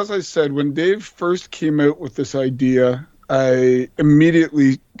away. So as I said, when Dave first came out with this idea, I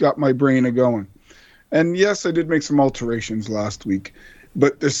immediately got my brain a-going. And yes, I did make some alterations last week,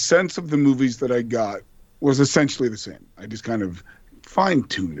 but the sense of the movies that I got was essentially the same. I just kind of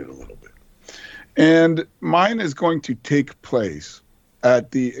fine-tuned it a little bit. And mine is going to take place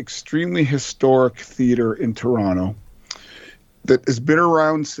at the extremely historic theater in Toronto that has been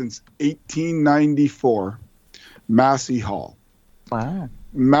around since 1894, Massey Hall. Wow.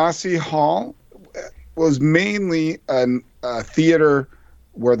 Massey Hall was mainly a theater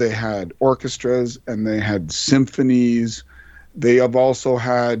where they had orchestras and they had symphonies. They have also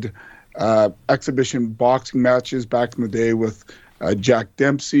had exhibition boxing matches back in the day with Jack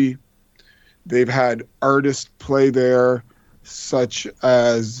Dempsey. They've had artists play there, such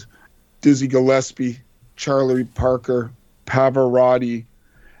as Dizzy Gillespie, Charlie Parker, Pavarotti.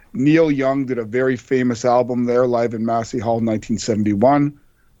 Neil Young did a very famous album there, live in Massey Hall in 1971.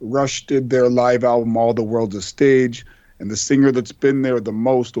 Rush did their live album, All the World's a Stage. And the singer that's been there the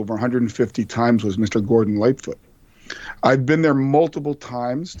most, over 150 times, was Mr. Gordon Lightfoot. I've been there multiple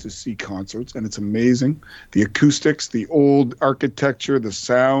times to see concerts, and it's amazing. The acoustics, the old architecture, the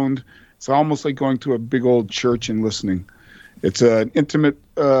sound. It's almost like going to a big old church and listening. It's an intimate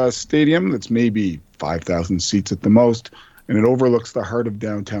stadium that's maybe 5,000 seats at the most, and it overlooks the heart of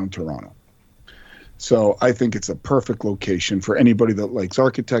downtown Toronto. So I think it's a perfect location for anybody that likes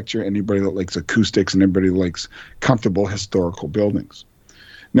architecture, anybody that likes acoustics, and anybody that likes comfortable historical buildings.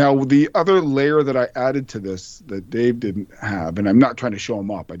 Now, the other layer that I added to this that Dave didn't have, and I'm not trying to show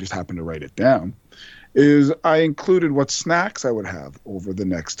him up, I just happened to write it down, is I included what snacks I would have over the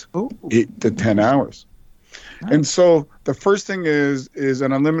next 8 to 10 hours. Nice. And so the first thing is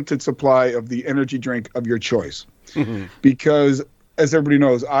an unlimited supply of the energy drink of your choice. Because, as everybody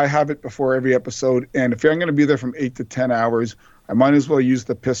knows, I have it before every episode, and if I'm going to be there from 8 to 10 hours, I might as well use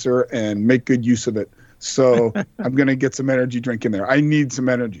the pisser and make good use of it. So I'm going to get some energy drink in there. I need some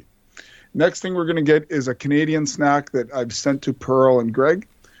energy. Next thing we're going to get is a Canadian snack that I've sent to Pearl and Greg,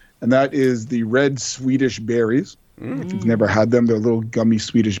 and that is the red Swedish berries. If you've never had them, they're little gummy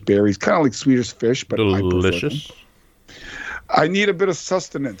Swedish berries, kind of like Swedish fish, but delicious. I need a bit of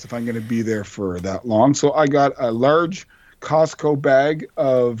sustenance if I'm going to be there for that long. So I got a large Costco bag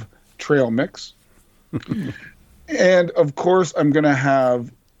of trail mix. And, of course, I'm going to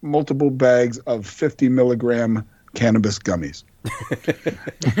have multiple bags of 50 milligram cannabis gummies.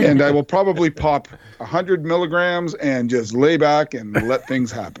 And I will probably pop 100 milligrams and just lay back and let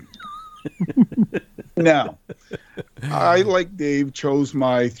things happen. Now, I, like Dave, chose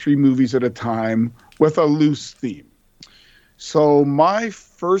my 3 movies at a time with a loose theme. So my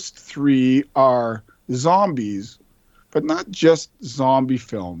first 3 are zombies, but not just zombie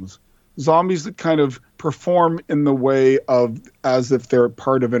films. Zombies that kind of perform in the way of as if they're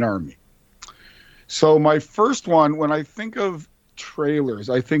part of an army. So my first one, when I think of trailers,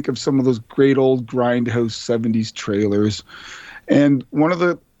 I think of some of those great old grindhouse 70s trailers. And one of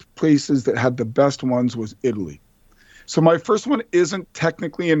the places that had the best ones was Italy. So my first one isn't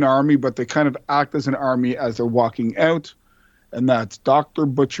technically an army, but they kind of act as an army as they're walking out. And that's Dr.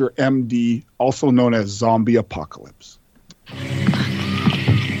 Butcher, MD, also known as Zombie Apocalypse.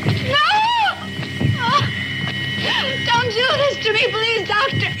 Don't do this to me, please,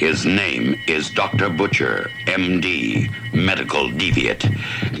 Doctor. His name is Dr. Butcher, MD, medical deviant.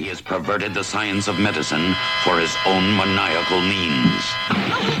 He has perverted the science of medicine for his own maniacal means.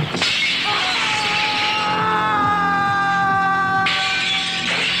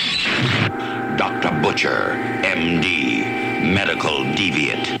 Dr. Butcher, MD, medical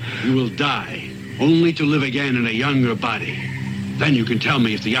deviant. You will die, only to live again in a younger body. Then you can tell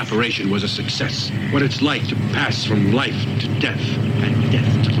me if the operation was a success, what it's like to pass from life to death and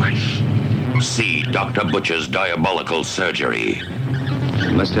death to life. See Dr. Butcher's diabolical surgery.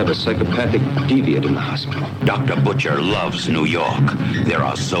 You must have a psychopathic deviant in the hospital. Dr. Butcher loves New York. There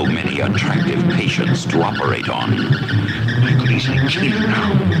are so many attractive patients to operate on. I could easily kill you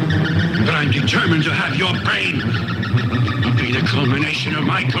now, but I'm determined to have your brain. It'll be the culmination of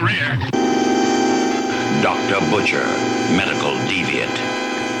my career. Dr. Butcher, medical deviant.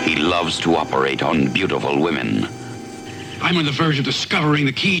 He loves to operate on beautiful women. I'm on the verge of discovering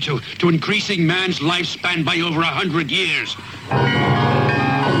the key to increasing man's lifespan by over 100 years.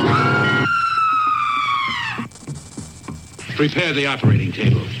 Prepare the operating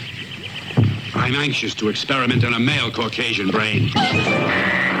table. I'm anxious to experiment on a male Caucasian brain.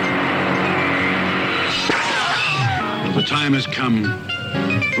 Well, the time has come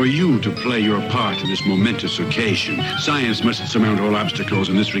for you to play your part in this momentous occasion. Science must surmount all obstacles,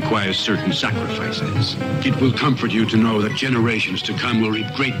 and this requires certain sacrifices. It will comfort you to know that generations to come will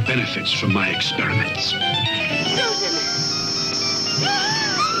reap great benefits from my experiments.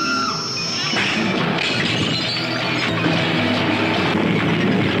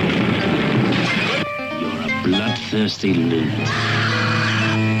 You're a bloodthirsty loon.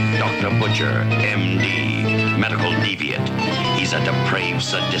 Dr. Butcher, M.D., medical deviant. He's a depraved,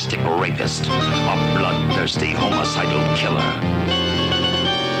 sadistic rapist, a bloodthirsty, homicidal killer.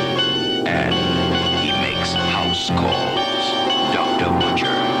 And he makes house calls. Dr.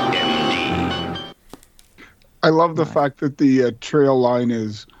 Butcher, M.D. I love the fact that the trail line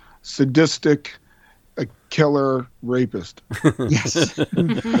is sadistic, a killer, rapist. Yes.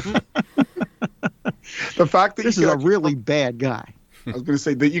 The fact that this is a really bad guy. I was going to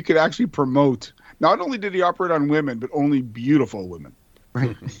say that you could actually promote. Not only did he operate on women, but only beautiful women.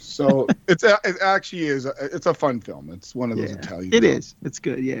 Right. So it actually is. It's a fun film. It's one of those Italian. It films. is. It's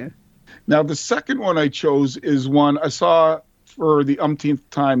good. Yeah. Now the second one I chose is one I saw for the umpteenth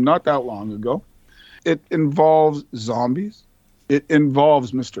time not that long ago. It involves zombies. It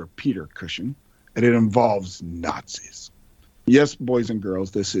involves Mr. Peter Cushing, and it involves Nazis. Yes, boys and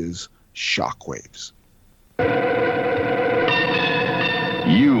girls, this is Shockwaves.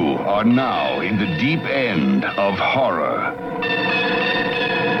 You are now in the deep end of horror.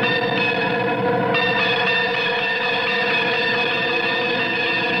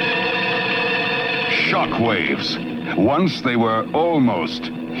 Shockwaves. Once they were almost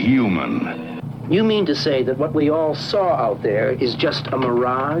human. You mean to say that what we all saw out there is just a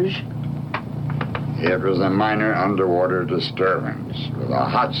mirage? It was a minor underwater disturbance, with a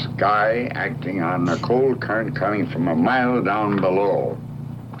hot sky acting on a cold current coming from a mile down below.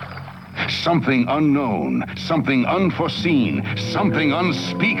 Something unknown, something unforeseen, something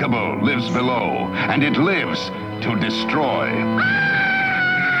unspeakable lives below, and it lives to destroy.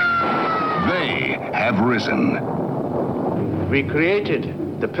 They have risen. We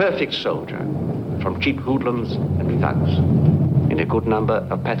created the perfect soldier from cheap hoodlums and thugs, and a good number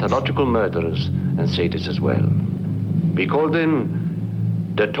of pathological murderers and sadists as well. We called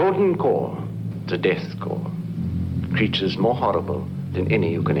them the Toten Corps, the Death Corps. Creatures more horrible than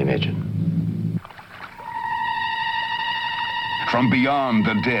any you can imagine. From beyond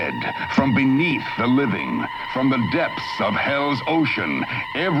the dead, from beneath the living, from the depths of hell's ocean,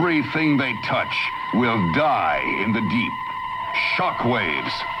 everything they touch will die in the deep.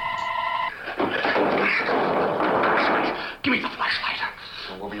 Shockwaves. Give me the flashlight.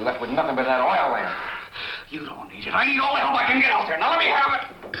 So we'll be left with nothing but that oil lamp. You don't need it. I need all the help I can get out there. Now let me have it.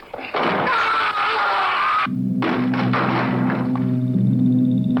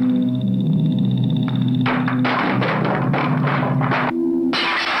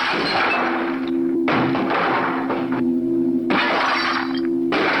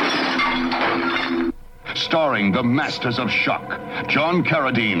 Starring the masters of shock, John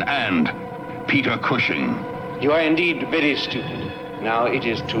Carradine and Peter Cushing. You are indeed very stupid. Now it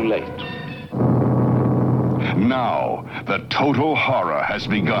is too late. Now, the total horror has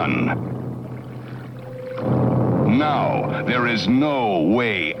begun. Now, there is no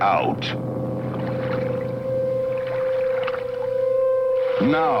way out.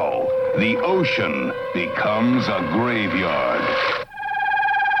 Now, the ocean becomes a graveyard.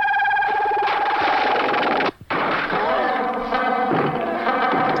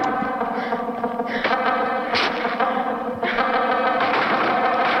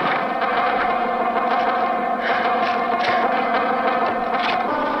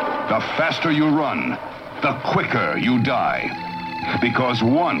 The faster you run, the quicker you die. Because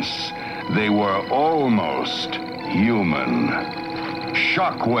once they were almost human.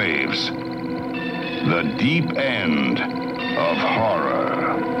 Shockwaves. The deep end of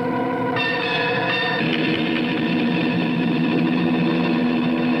horror.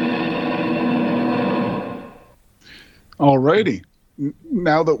 Alrighty.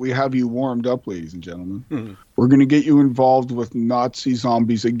 now that we have you warmed up, ladies and gentlemen, we're going to get you involved with Nazi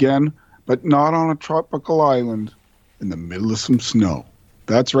zombies again, but not on a tropical island in the middle of some snow.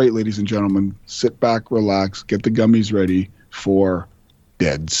 That's right, ladies and gentlemen. Sit back, relax, get the gummies ready for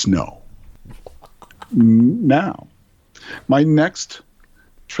Dead Snow. Now, my next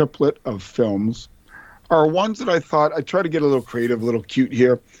triplet of films are ones that I thought I'd try to get a little creative, a little cute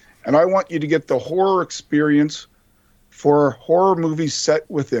here, and I want you to get the horror experience for horror movies set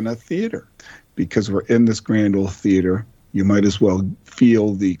within a theater. Because we're in this grand old theater, you might as well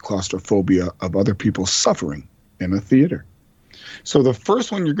feel the claustrophobia of other people suffering in a theater. So the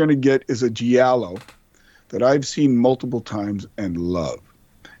first one you're going to get is a giallo that I've seen multiple times and love.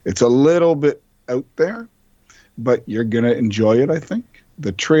 It's a little bit out there, but you're going to enjoy it, I think.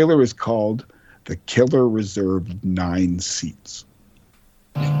 The trailer is called The Killer Reserved 9 Seats.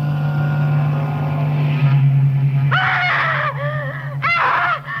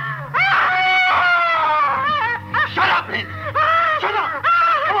 Shut up, Lynn! Shut up!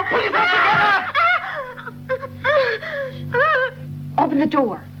 Come on, pull yourself together! Open the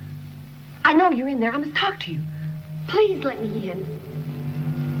door. I know you're in there. I must talk to you. Please let me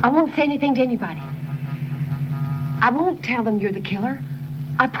in. I won't say anything to anybody. I won't tell them you're the killer.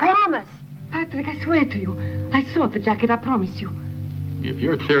 I promise. Patrick, I swear to you. I saw the jacket, I promise you. If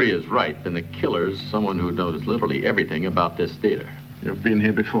your theory is right, then the killer's someone who knows literally everything about this theater. You've been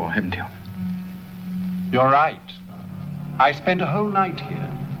here before, haven't you? You're right. I spent a whole night here.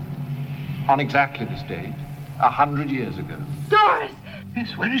 On exactly this date, 100 years ago. Doris!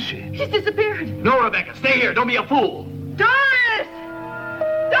 Yes, where is she? She's disappeared. No, Rebecca, stay here. Don't be a fool. Doris!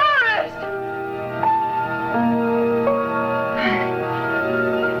 Doris!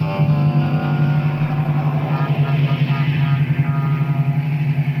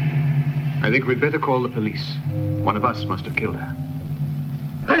 I think we'd better call the police. One of us must have killed her.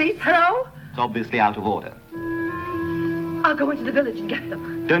 Police, hello? It's obviously out of order. I'll go into the village and get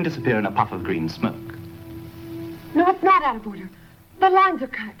them. Don't disappear in a puff of green smoke. No, it's not out of order. The lines are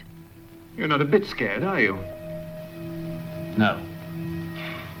cut. You're not a bit scared, are you? No.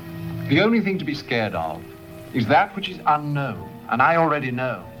 The only thing to be scared of is that which is unknown. And I already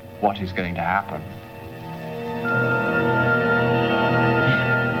know what is going to happen.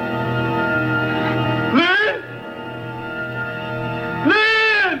 Lynn!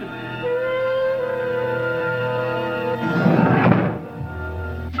 Lynn!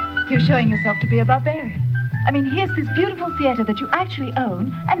 You're showing yourself to be a barbarian. I mean, here's this beautiful theater that you actually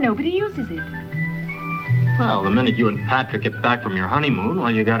own, and nobody uses it. Well, the minute you and Patrick get back from your honeymoon,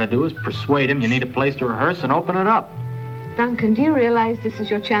 all you gotta do is persuade him you need a place to rehearse and open it up. Duncan, do you realize this is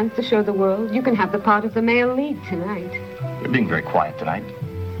your chance to show the world? You can have the part of the male lead tonight. You're being very quiet tonight.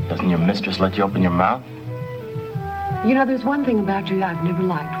 Doesn't your mistress let you open your mouth? You know, there's one thing about you I've never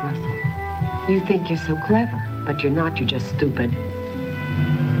liked, Russell. You think you're so clever, but you're not. You're just stupid.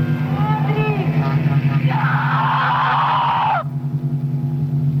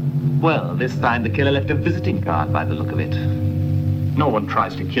 Well, this time the killer left a visiting card by the look of it. No one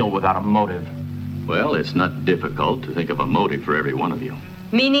tries to kill without a motive. Well, it's not difficult to think of a motive for every one of you.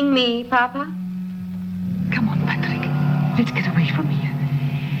 Meaning me, Papa? Come on, Patrick. Let's get away from here.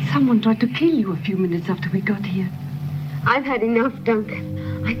 Someone tried to kill you a few minutes after we got here. I've had enough,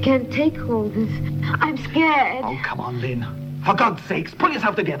 Duncan. I can't take all this. I'm scared. Oh, come on, Lynn. For God's sakes, pull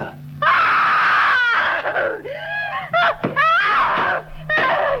yourself together.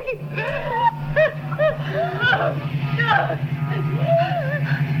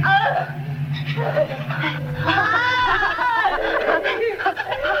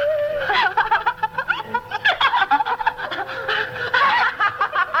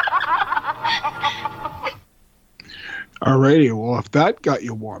 Alrighty, well, if that got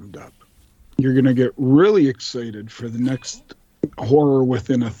you warmed up, you're going to get really excited for the next horror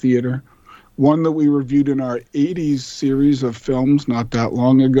within a theater. One that we reviewed in our 80s series of films not that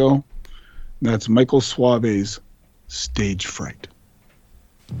long ago. That's Michael Suave's Stage Fright.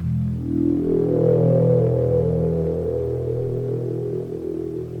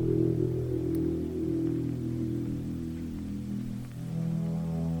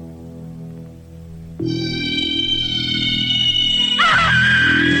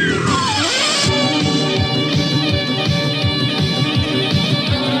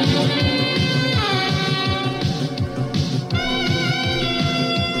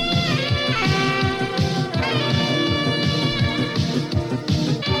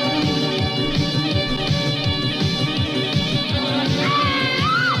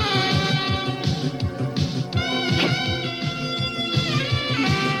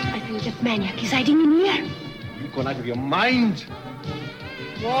 Maniac is hiding in here. You've gone out of your mind.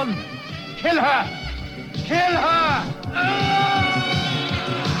 One. Kill her! Kill her!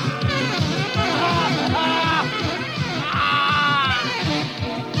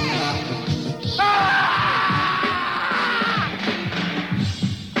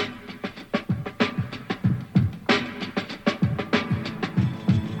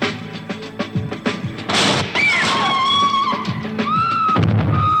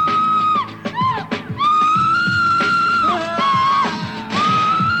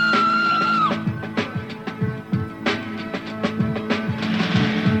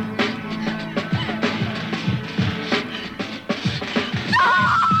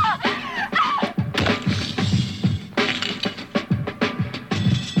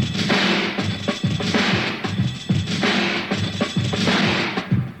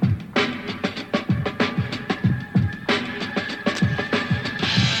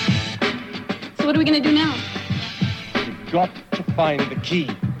 What are we going to do now? You've got to find the key.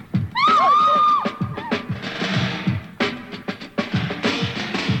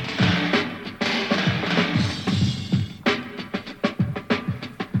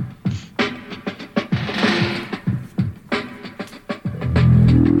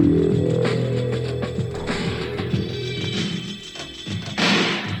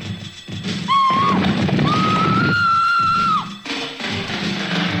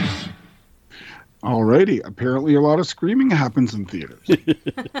 Alrighty. Apparently a lot of screaming happens in theaters.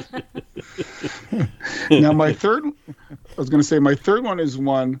 Now my third one is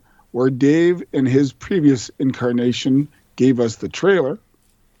one where Dave in his previous incarnation gave us the trailer.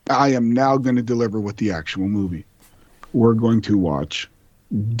 I am now going to deliver with the actual movie. We're going to watch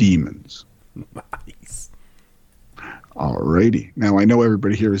Demons. Nice. Alrighty. Now I know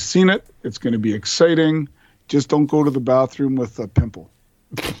everybody here has seen it. It's going to be exciting. Just don't go to the bathroom with a pimple.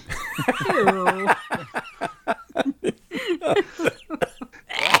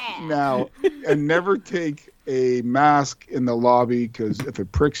 Now, and never take a mask in the lobby, because if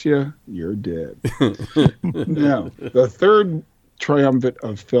it pricks you, you're dead. Now, the third triumvirate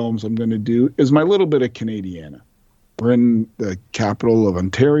of films I'm going to do is my little bit of Canadiana. We're in the capital of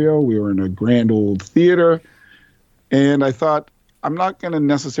Ontario. We were in a grand old theater, and I thought, I'm not going to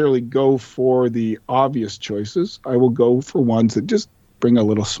necessarily go for the obvious choices. I will go for ones that just bring a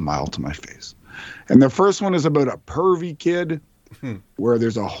little smile to my face. And the first one is about a pervy kid where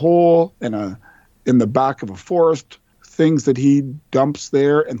there's a hole in the back of a forest, things that he dumps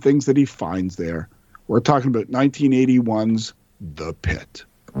there and things that he finds there. We're talking about 1981's The Pit.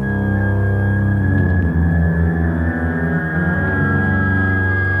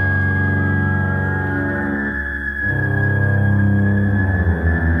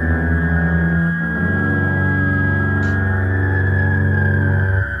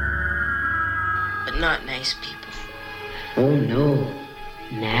 Not nice people. Oh no,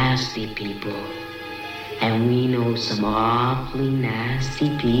 nasty people. And we know some awfully nasty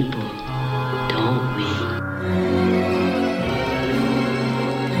people, don't we?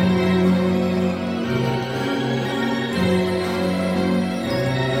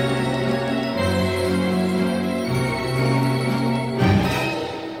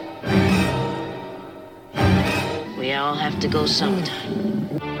 We all have to go sometime.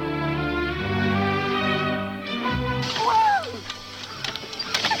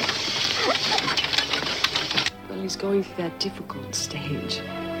 He's going through that difficult stage.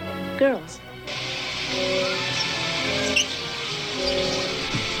 Girls.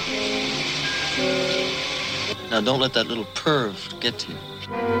 Now don't let that little perv get to you.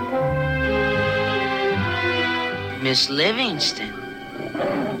 Miss Livingston.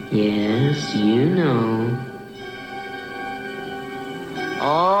 Yes, you know.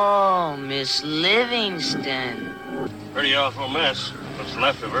 Oh, Miss Livingston. Pretty awful mess. What's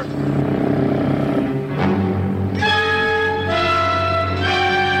left of her.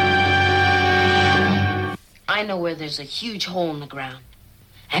 I know where there's a huge hole in the ground.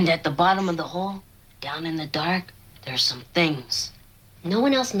 And at the bottom of the hole, down in the dark, there's some things. No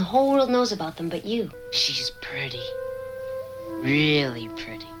one else in the whole world knows about them but you. She's pretty. Really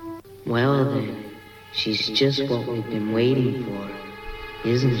pretty. Well then, she's just what we've been waiting for,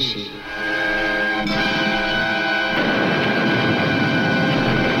 isn't she?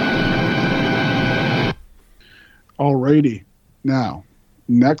 Alrighty. Now,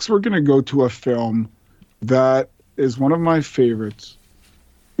 next we're going to go to a film that is one of my favorites.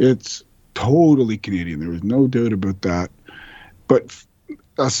 It's totally Canadian. There is no doubt about that. But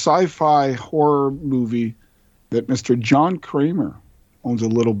a sci-fi horror movie that Mr. John Kramer owns a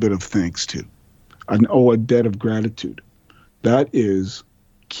little bit of thanks to. A debt of gratitude. That is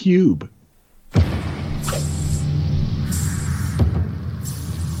Cube.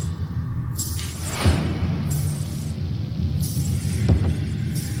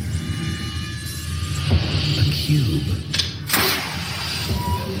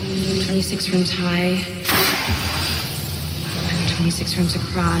 26 rooms high, 26 rooms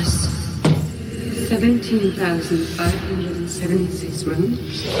across, 17,576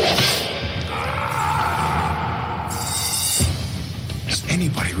 rooms. Does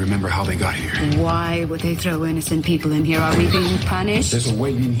anybody remember how they got here? Why would they throw innocent people in here? Are we being punished? There's a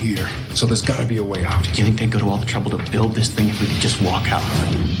way in here, so there's gotta be a way out. Do you think they'd go to all the trouble to build this thing if we could just walk out?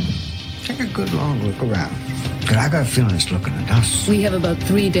 Take a good long look around. But I got a feeling it's looking at us. We have about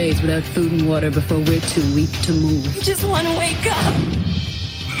 3 days without food and water before we're too weak to move. I just want to wake up.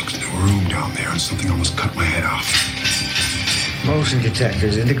 I looked into a room down there and something almost cut my head off. Motion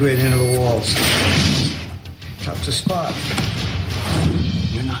detectors integrated into the walls. Tough to spot.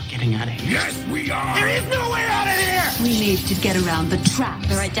 We're not getting out of here. Yes, we are. There is no way out of here. We need to get around the traps.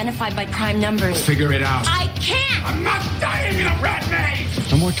 They're identified by prime numbers. Figure it out. I can't! I'm not dying in a rat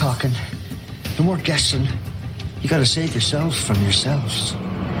maze. No more talking. No more guessing. You gotta save yourselves from yourselves. What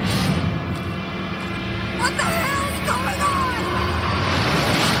the hell's going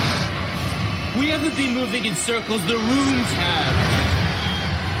on? We haven't been moving in circles, the rooms have.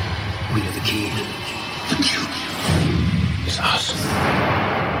 We are the key. The cube is us.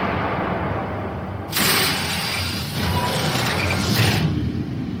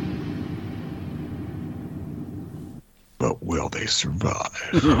 But will they survive?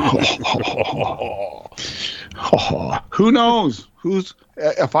 Who knows?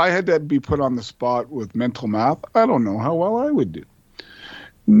 If I had to be put on the spot with mental math, I don't know how well I would do.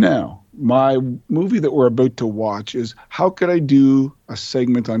 Now, my movie that we're about to watch is how could I do a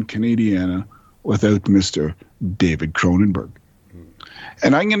segment on Canadiana without Mr. David Cronenberg?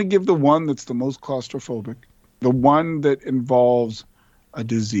 And I'm going to give the one that's the most claustrophobic, the one that involves a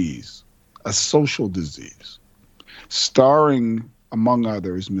disease, a social disease, starring, among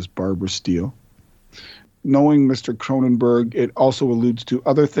others, Miss Barbara Steele. Knowing Mr. Cronenberg, it also alludes to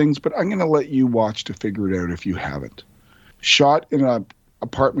other things, but I'm going to let you watch to figure it out if you haven't. Shot in an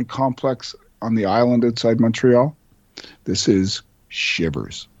apartment complex on the island outside Montreal. This is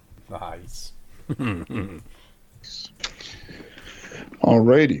Shivers. Nice.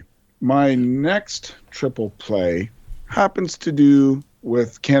 Alrighty. My next triple play happens to do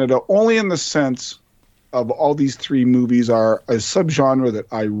with Canada only in the sense of all these three movies are a subgenre that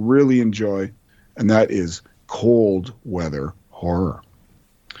I really enjoy, and that is cold weather horror.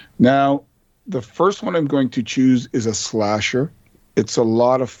 Now, the first one I'm going to choose is a slasher. It's a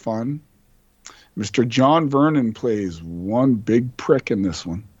lot of fun. Mr. John Vernon plays one big prick in this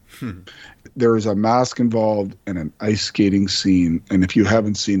one. There is a mask involved and an ice skating scene, and if you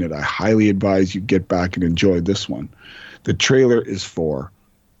haven't seen it, I highly advise you get back and enjoy this one. The trailer is for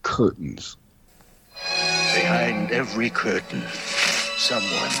Curtains. Behind every curtain,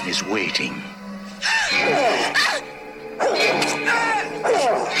 someone is waiting.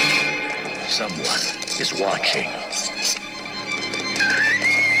 Someone is watching.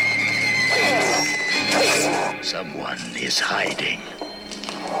 Someone is hiding.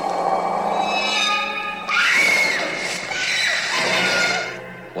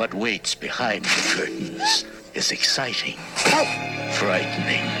 What waits behind the curtains is exciting,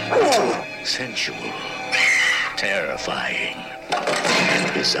 frightening, sensual, terrifying,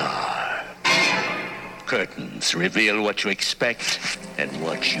 and bizarre. Curtains reveal what you expect and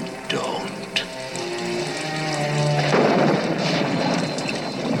what you don't.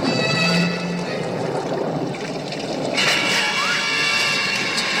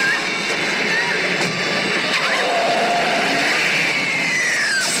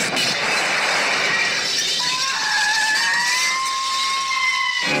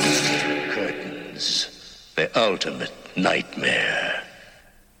 The ultimate nightmare.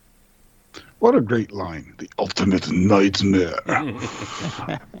 What a great line. The ultimate nightmare.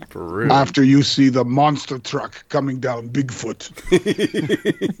 For real. After you see the monster truck coming down Bigfoot.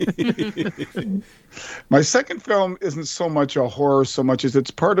 My second film isn't so much a horror so much as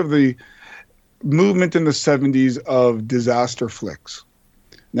it's part of the movement in the 70s of disaster flicks.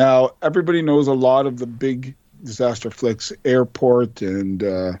 Now, everybody knows a lot of the big disaster flicks, Airport and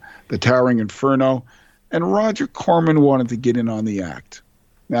The Towering Inferno. And Roger Corman wanted to get in on the act.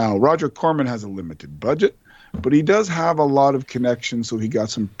 Now, Roger Corman has a limited budget, but he does have a lot of connections, so he got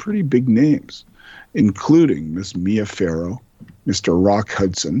some pretty big names, including Miss Mia Farrow, Mr. Rock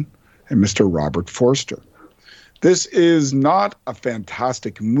Hudson, and Mr. Robert Forster. This is not a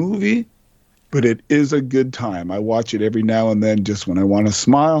fantastic movie, but it is a good time. I watch it every now and then just when I want to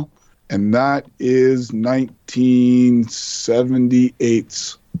smile, and that is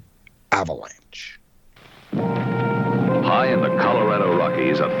 1978's Avalanche. High in the Colorado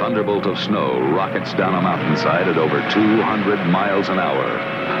Rockies, a thunderbolt of snow rockets down a mountainside at over 200 miles an hour.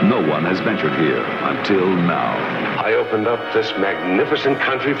 No one has ventured here until now. I opened up this magnificent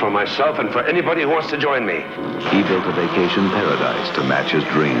country for myself and for anybody who wants to join me. He built a vacation paradise to match his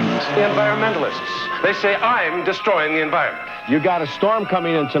dreams. The environmentalists. They say I'm destroying the environment. You got a storm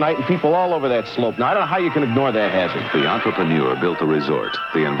coming in tonight and people all over that slope. Now, I don't know how you can ignore that hazard. The entrepreneur built a resort.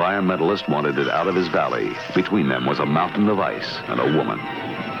 The environmentalist wanted it out of his valley. Between them was a mountain of ice and a woman.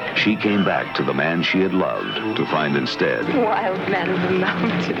 She came back to the man she had loved to find instead Wild man of the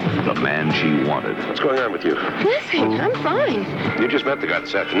mountain. the man she wanted. What's going on with you? Nothing. I'm fine. You just met the guy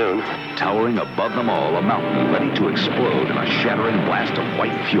this afternoon. Towering above them all, a mountain ready to explode in a shattering blast of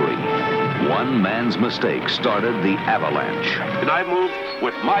white fury. One man's mistake started the avalanche. And I move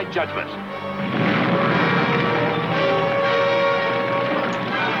with my judgment.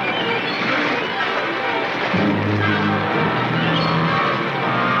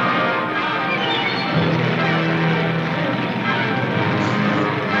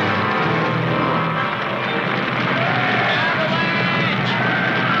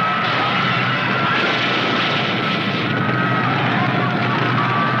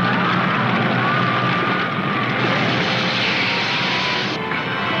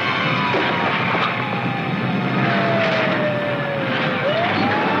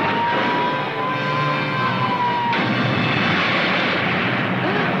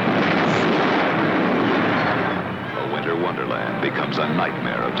 Becomes a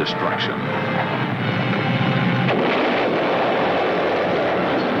nightmare of destruction.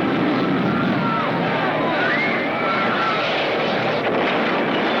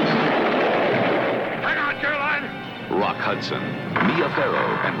 Hang on, Caroline! Rock Hudson, Mia Farrow,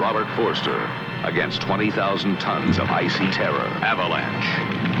 and Robert Forster against 20,000 tons of icy terror. Avalanche.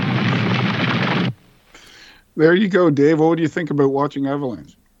 There you go, Dave. What do you think about watching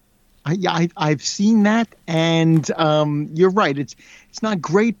Avalanche? I've seen that, and you're right. It's not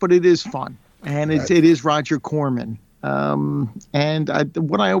great, but it is fun, and it is Roger Corman. And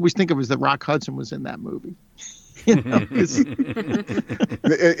what I always think of is that Rock Hudson was in that movie. If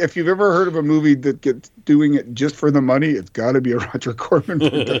you've ever heard of a movie that gets doing it just for the money, it's got to be a Roger Corman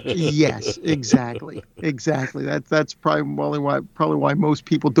production. Yes, exactly. That's probably why most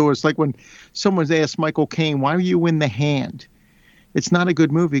people do it. It's like when someone's asked Michael Caine, "Why are you in The Hand?" It's not a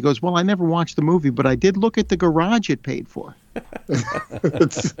good movie. He goes, "Well, I never watched the movie, but I did look at the garage it paid for."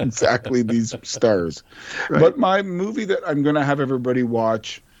 It's exactly these stars. Right. But my movie that I'm going to have everybody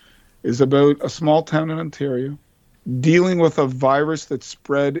watch is about a small town in Ontario dealing with a virus that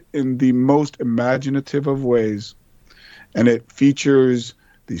spread in the most imaginative of ways. And it features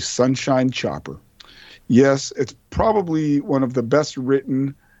the Sunshine Chopper. Yes, it's probably one of the best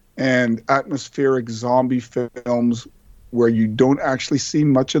written and atmospheric zombie films where you don't actually see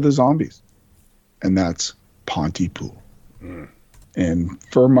much of the zombies. And that's Pontypool. Mm. And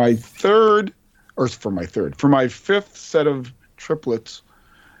for my fifth set of triplets,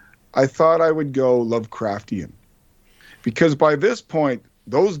 I thought I would go Lovecraftian. Because by this point,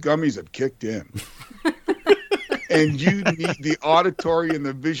 those gummies have kicked in. And you need the auditory and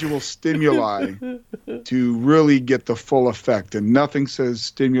the visual stimuli to really get the full effect. And nothing says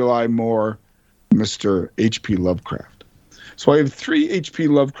stimuli more, Mr. H.P. Lovecraft. So I have 3 H.P.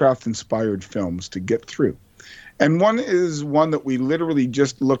 Lovecraft-inspired films to get through. And one is one that we literally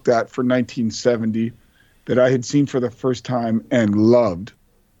just looked at for 1970 that I had seen for the first time and loved.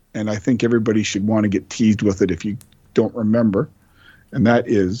 And I think everybody should want to get teased with it if you don't remember. And that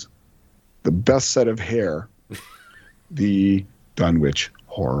is The Best Set of Hair, the Dunwich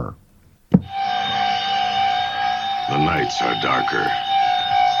Horror. The nights are darker.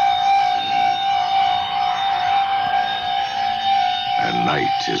 And night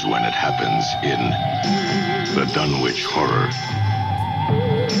is when it happens in the Dunwich Horror.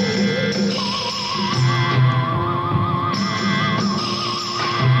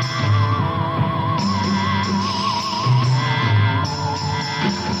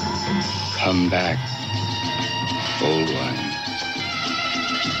 Come back, old one.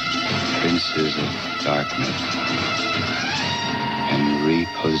 Princes of darkness, and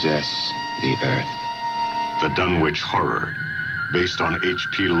repossess the earth. The Dunwich Horror, based on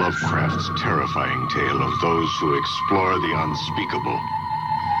H.P. Lovecraft's terrifying tale of those who explore the unspeakable.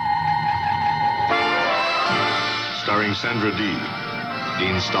 Starring Sandra Dee,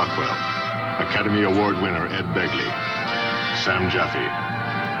 Dean Stockwell, Academy Award winner Ed Begley, Sam Jaffe.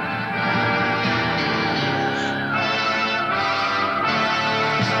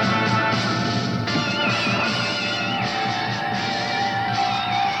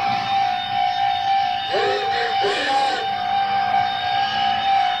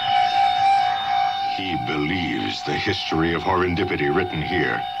 The history history of horrendipity written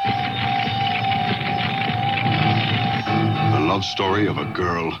here. The love story of a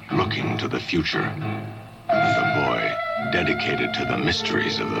girl looking to the future. And a boy dedicated to the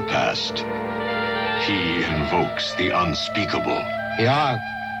mysteries of the past. He invokes the unspeakable. Yeah.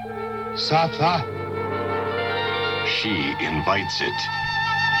 Sata. She invites it.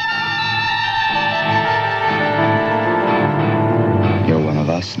 You're one of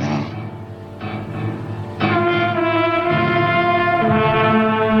us now.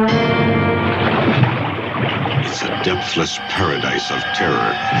 It's a depthless paradise of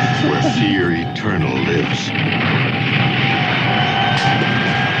terror where fear eternal lives.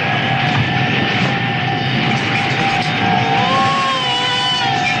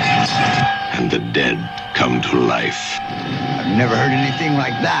 And the dead come to life. I've never heard anything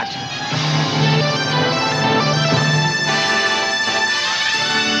like that.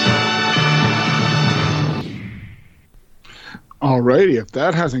 Alrighty, if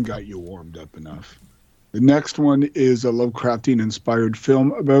that hasn't got you warmed up enough. The next one is a Lovecraftian-inspired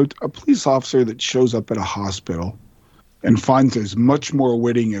film about a police officer that shows up at a hospital and finds there's much more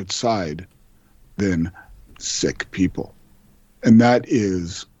waiting outside than sick people. And that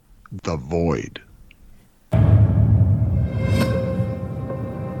is The Void.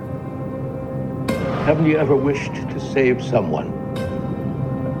 Haven't you ever wished to save someone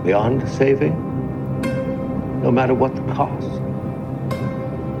beyond saving? No matter what the cost.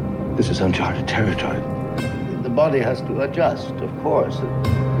 This is uncharted territory. The body has to adjust, of course.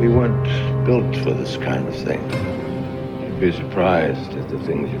 We weren't built for this kind of thing. You'd be surprised at the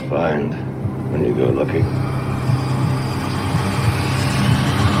things you find when you go looking.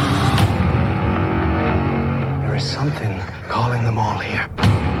 There is something calling them all here.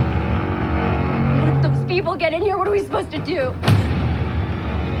 What if those people get in here? What are we supposed to do?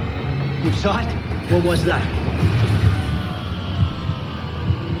 You saw it? What was that?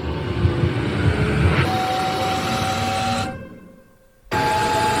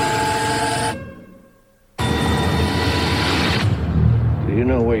 Do you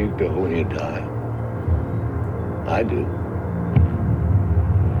know where you go when you die? I do.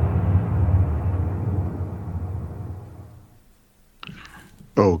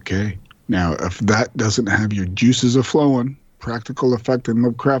 Okay. Now, if that doesn't have your juices a-flowing, practical effect and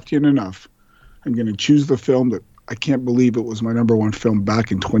Lovecraftian enough, I'm going to choose the film that I can't believe it was my number one film back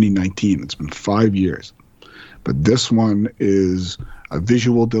in 2019. It's been 5 years. But this one is a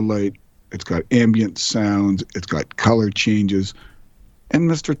visual delight. It's got ambient sounds. It's got color changes. And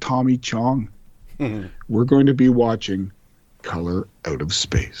Mr. Tommy Chong. We're going to be watching Color Out of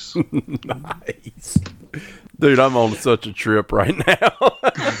Space. Nice. Dude, I'm on such a trip right now.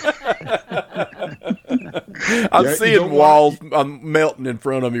 I'm seeing walls melting in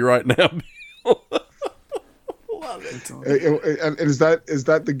front of me right now. Love it. And is that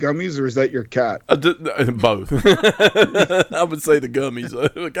the gummies or is that your cat? Both. I would say the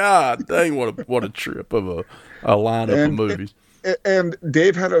gummies. God dang, what a trip of a lineup of movies. And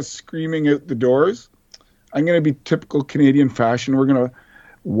Dave had us screaming out the doors. I'm going to be typical Canadian fashion. We're going to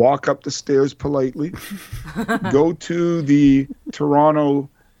walk up the stairs politely, go to the Toronto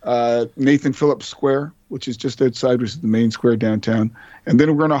Nathan Phillips Square, which is just outside, which is the main square downtown. And then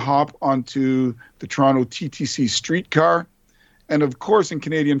we're going to hop onto the Toronto TTC streetcar. And of course, in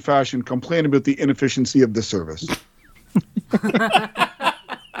Canadian fashion, complain about the inefficiency of the service.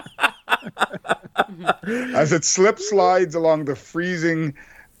 As it slides along the freezing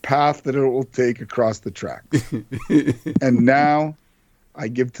path that it will take across the tracks. And now I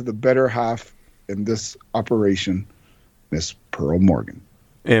give to the better half in this operation, Miss Pearl Morgan.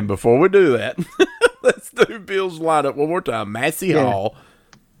 And before we do that, let's do Bill's lineup one more time. Massey Hall,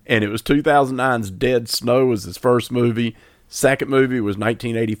 and it was 2009's Dead Snow was his first movie. Second movie was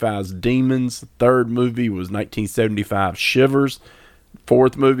 1985's Demons. Third movie was 1975's Shivers.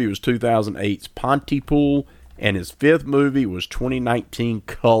 Fourth movie was 2008's Pontypool. And his fifth movie was 2019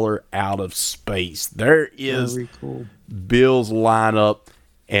 Color Out of Space. There is Bill's lineup.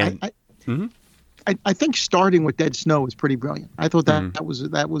 And I think starting with Dead Snow was pretty brilliant. I thought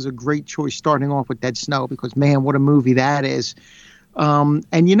that was a great choice, starting off with Dead Snow, because man, what a movie that is.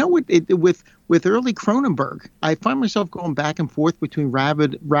 And you know what? With early Cronenberg, I find myself going back and forth between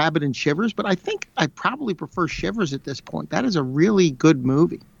Rabbit and Shivers, but I think I probably prefer Shivers at this point. That is a really good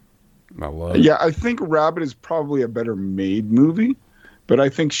movie. I love it. Yeah, I think Rabbit is probably a better made movie, but I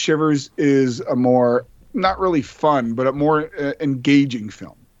think Shivers is a more, not really fun, but a more engaging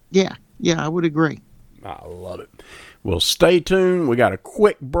film. Yeah, I would agree. I love it. Well, stay tuned. We got a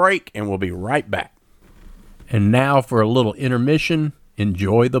quick break, and we'll be right back. And now for a little intermission.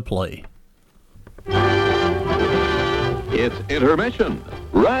 Enjoy the play. It's intermission.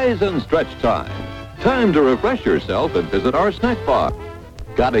 Rise and stretch time. Time to refresh yourself and visit our snack bar.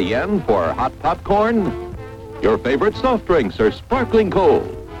 Got a yen for hot popcorn? Your favorite soft drinks are sparkling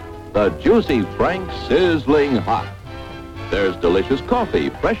cold. The juicy Frank sizzling hot. There's delicious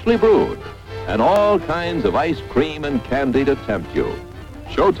coffee, freshly brewed, and all kinds of ice cream and candy to tempt you.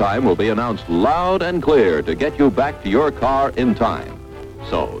 Showtime will be announced loud and clear to get you back to your car in time.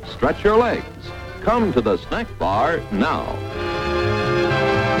 So stretch your legs. Come to the snack bar now.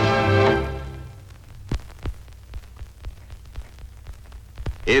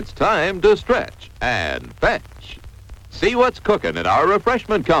 It's time to stretch and fetch. See what's cooking at our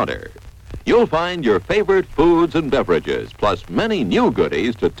refreshment counter. You'll find your favorite foods and beverages, plus many new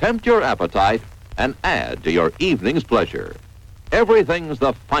goodies to tempt your appetite and add to your evening's pleasure. Everything's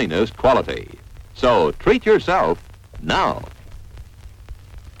the finest quality. So treat yourself now.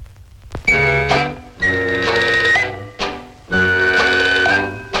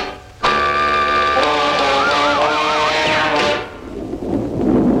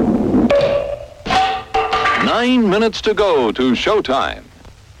 Nine minutes to go to showtime.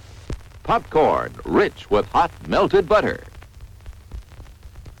 Popcorn, rich with hot melted butter.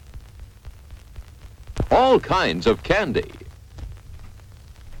 All kinds of candy.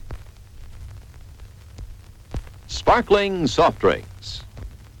 Sparkling soft drinks.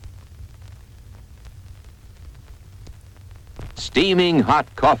 Steaming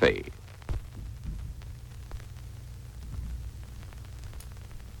hot coffee.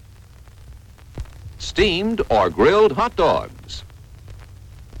 Steamed or grilled hot dogs.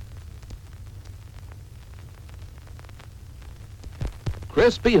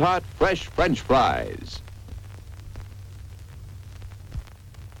 Crispy hot fresh French fries.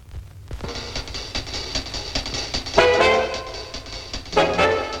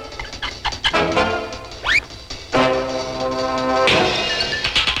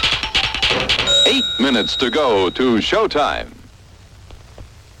 Minutes to go to showtime.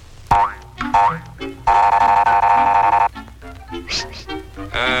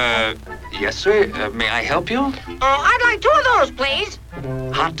 Yes, sir. May I help you? I'd like 2 of those, please.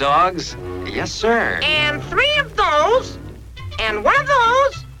 Hot dogs? Yes, sir. And 3 of those, and 1 of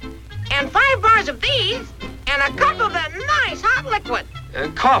those, and 5 bars of these, and a cup of that nice hot liquid.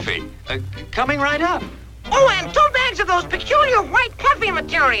 Coffee. Coming right up. Oh, and 2 bags of those peculiar white puffy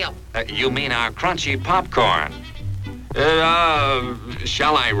material. You mean our crunchy popcorn?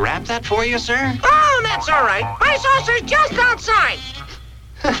 Shall I wrap that for you, sir? Oh, that's all right. My saucer's just outside.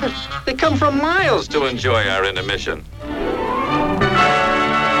 They come from miles to enjoy our intermission.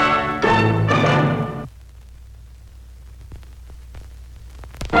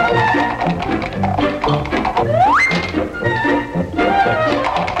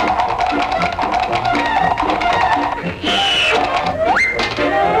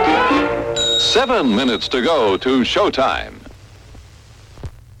 Seven minutes to go to showtime.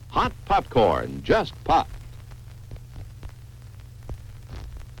 Hot popcorn, just popped.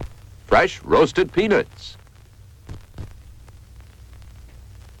 Fresh roasted peanuts.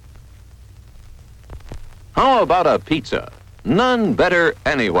 How about a pizza? None better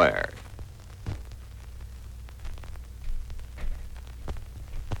anywhere.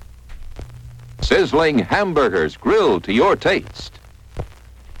 Sizzling hamburgers grilled to your taste.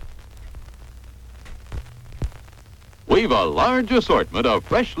 We've a large assortment of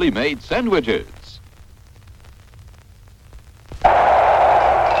freshly made sandwiches.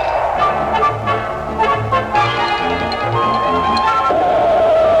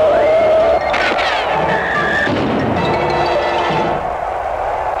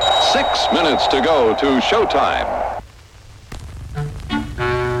 Minutes to go to showtime.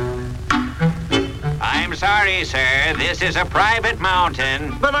 I'm sorry, sir. This is a private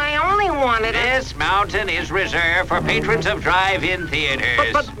mountain. But I only wanted it. This mountain is reserved for patrons of drive-in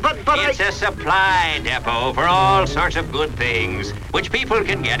theaters. But it's a supply depot for all sorts of good things, which people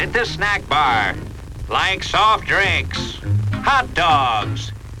can get at the snack bar, like soft drinks, hot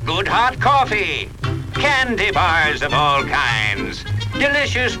dogs, good hot coffee, candy bars of all kinds,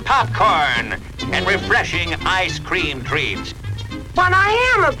 delicious popcorn, and refreshing ice cream treats. But I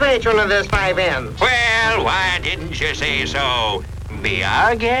am a patron of this 5N. Well, why didn't you say so? Be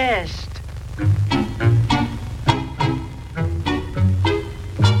our guest.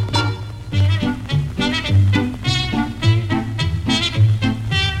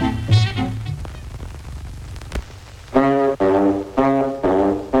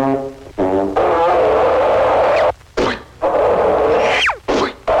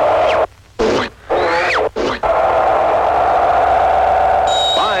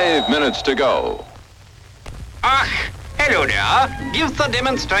 To go. Hello gives the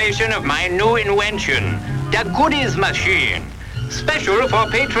demonstration of my new invention, the Goodies Machine. Special for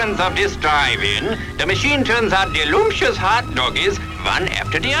patrons of this drive-in, the machine turns out delicious hot doggies one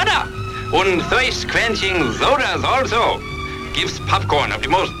after the other. And thirst-quenching sodas also. Gives popcorn of the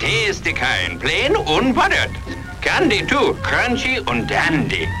most tasty kind, plain unbuttered. Candy too, crunchy and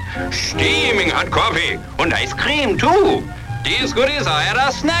dandy. Steaming hot coffee and ice cream too. These goodies are at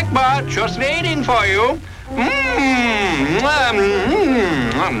a snack bar just waiting for you.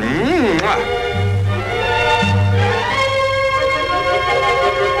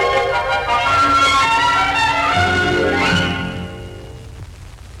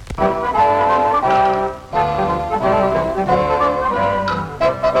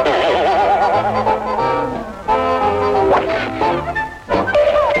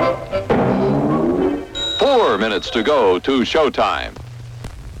 Minutes to go to showtime.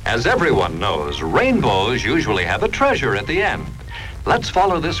 As everyone knows, rainbows usually have a treasure at the end. Let's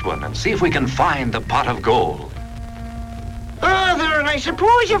follow this one and see if we can find the pot of gold. Arthur, and I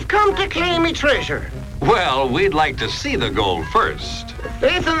suppose you've come to claim me treasure. Well, we'd like to see the gold first.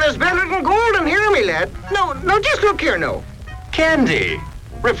 Faith in there's better than gold in here, me lad. No, just look here, no. Candy,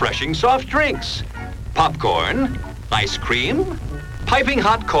 refreshing soft drinks, popcorn, ice cream, piping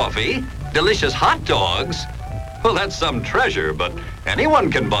hot coffee, delicious hot dogs. Well, that's some treasure, but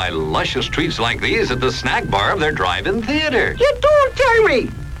anyone can buy luscious treats like these at the snack bar of their drive-in theater. You don't tell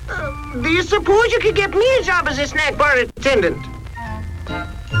me! Do you suppose you could get me a job as a snack bar attendant?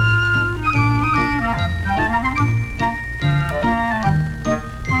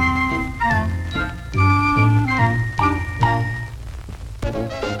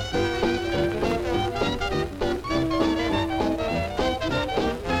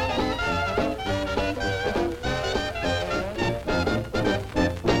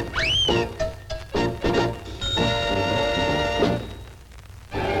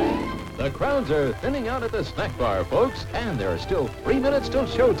 The crowds are thinning out at the snack bar, folks, and there are still 3 minutes till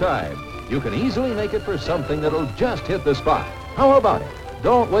showtime. You can easily make it for something that'll just hit the spot. How about it?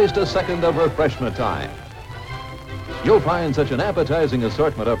 Don't waste a second of refreshment time. You'll find such an appetizing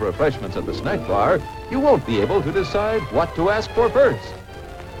assortment of refreshments at the snack bar, you won't be able to decide what to ask for first.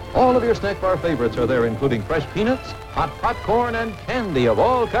 All of your snack bar favorites are there, including fresh peanuts, hot popcorn, and candy of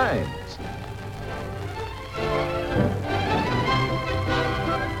all kinds.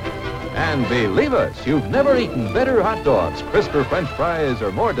 And believe us, you've never eaten better hot dogs, crisper French fries,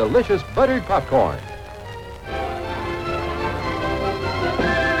 or more delicious buttered popcorn.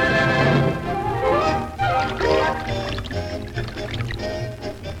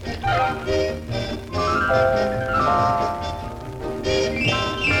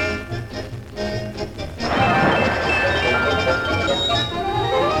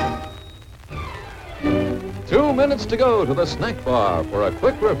 Minutes to go to the snack bar for a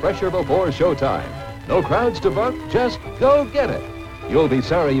quick refresher before showtime. No crowds to buck, just go get it. You'll be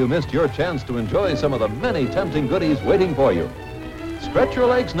sorry you missed your chance to enjoy some of the many tempting goodies waiting for you. Stretch your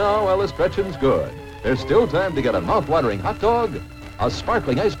legs now while the stretching's good. There's still time to get a mouth-watering hot dog, a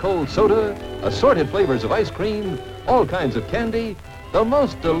sparkling ice-cold soda, assorted flavors of ice cream, all kinds of candy, the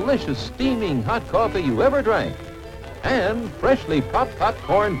most delicious steaming hot coffee you ever drank, and freshly popped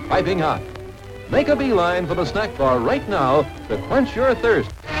popcorn piping hot. Make a beeline for the snack bar right now to quench your thirst.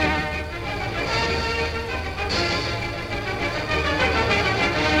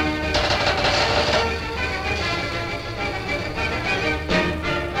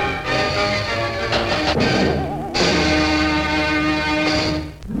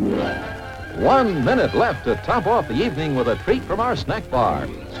 One minute left to top off the evening with a treat from our snack bar.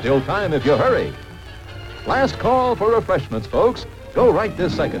 Still time if you hurry. Last call for refreshments, folks. Go right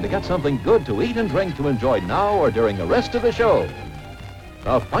this second to get something good to eat and drink to enjoy now or during the rest of the show.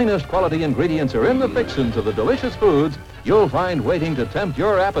 The finest quality ingredients are in the fixins of the delicious foods you'll find waiting to tempt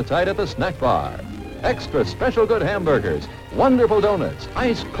your appetite at the snack bar. Extra special good hamburgers, wonderful donuts,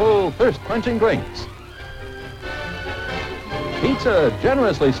 ice-cold thirst-quenching drinks. Pizza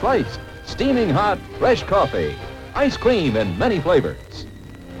generously sliced, steaming hot, fresh coffee, ice cream in many flavors.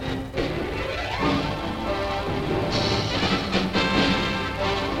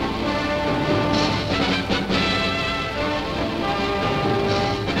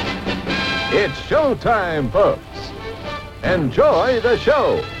 It's showtime, folks. Enjoy the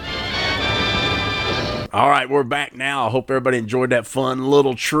show. All right, we're back now. I hope everybody enjoyed that fun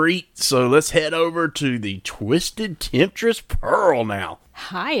little treat. So let's head over to the Twisted Temptress Pearl now.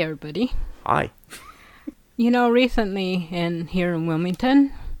 Hi, everybody. Hi. You know, recently here in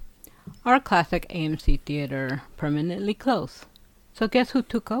Wilmington, our classic AMC theater permanently closed. So guess who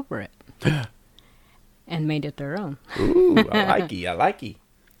took over it? and made it their own. Ooh, I like it. I like it.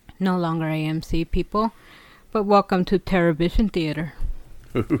 No longer AMC people, but welcome to TerrorVision Theater.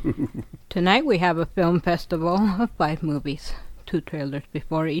 Tonight we have a film festival of 5 movies, 2 trailers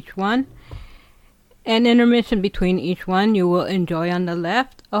before each one. An intermission between each one. You will enjoy on the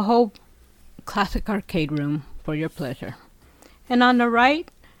left a whole classic arcade room for your pleasure. And on the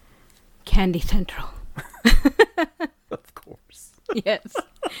right, Candy Central. Of course. Yes.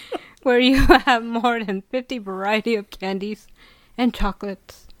 Where you have more than 50 variety of candies and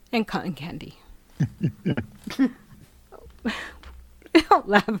chocolates and cotton candy. Don't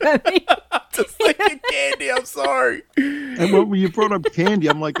laugh at me. Just thinking candy, I'm sorry. And when you brought up candy,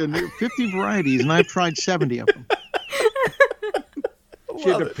 I'm like, 50 varieties, and I've tried 70 of them. She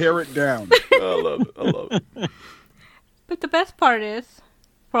had to pare it down. I love it. I love it. But the best part is,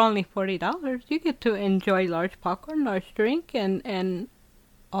 for only $40, you get to enjoy large popcorn, large drink, and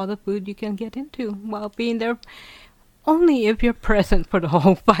all the food you can get into while being there. Only if you're present for the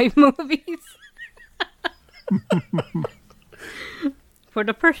whole 5 movies. For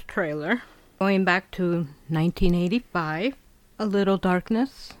the first trailer, going back to 1985, a little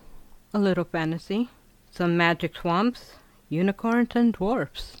darkness, a little fantasy, some magic swamps, unicorns and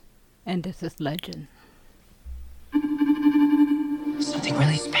dwarfs, and this is Legend. Something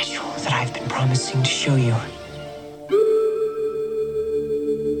really special that I've been promising to show you.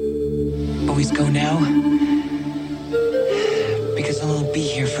 Always go now, because I'll only be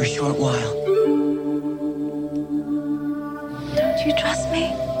here for a short while. Don't you trust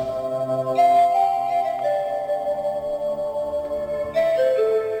me?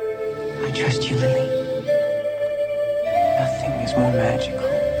 I trust you, Lily. Nothing is more magical.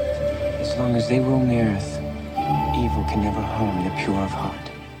 As long as they roam the earth, evil can never harm the pure of heart.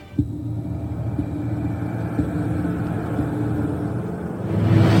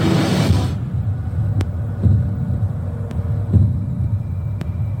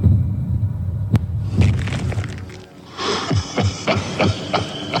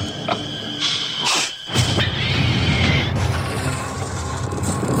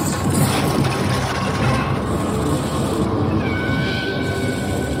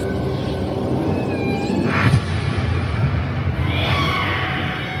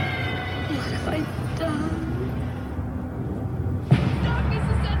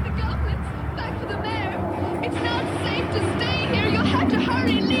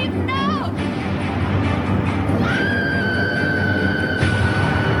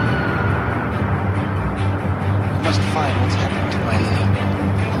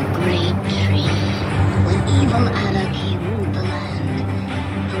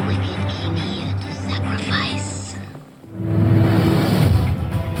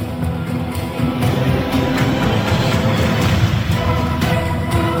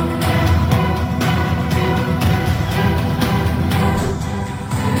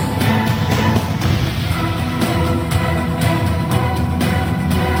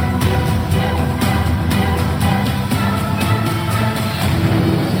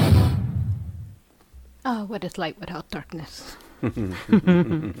 What is light without darkness?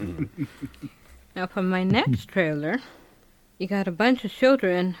 Now for my next trailer, you got a bunch of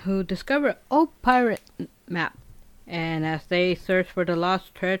children who discover an old pirate map. And as they search for the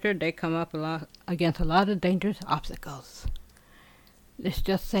lost treasure, they come up against a lot of dangerous obstacles. Let's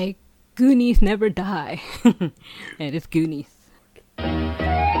just say Goonies never die. And it's Goonies. Wait a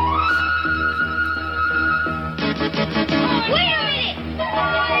minute!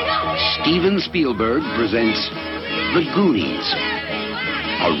 Steven Spielberg presents The Goonies,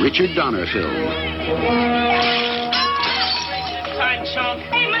 a Richard Donner film. Hi, Chunk.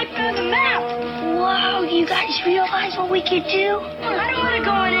 Hey, Mike found the map. Whoa, do you guys realize what we could do? I don't want to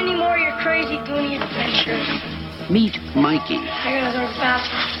go on any more of your crazy Goonie adventures. Meet Mikey, I gotta go to the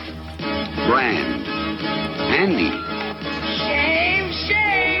bathroom. Brand, Andy, Shame.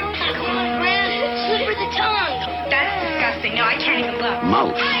 Come on, Brand. Slip her the tongue. That's disgusting. No, I can't even look.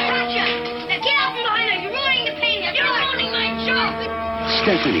 Mouse, Gotcha. Now get out from behind her. You're ruining the painting. You're ruining my job.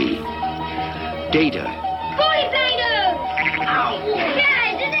 Stephanie, Data, Goonie Bangers. Oh,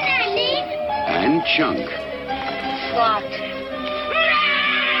 guys, isn't that neat? and Chunk. Locked.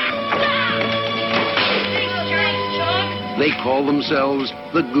 They call themselves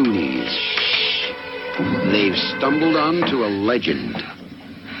the Goonies. They've stumbled onto a legend,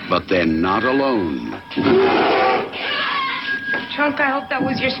 but they're not alone. Chunk, I hope that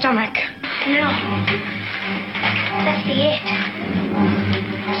was your stomach. No. That's the it.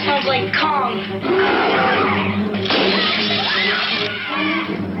 Sounds like Kong.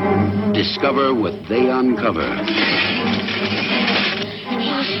 Discover what they uncover.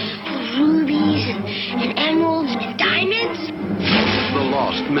 Rubies and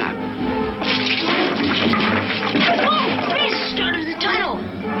map. Oh, he started the tunnel.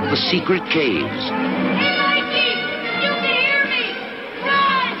 The secret caves. Hey, Mikey! You can hear me!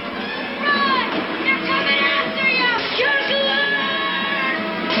 Run! Run! They're coming after you! Killer!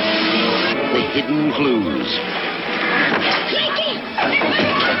 The hidden clues. Mikey!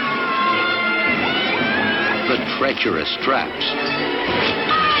 The treacherous traps.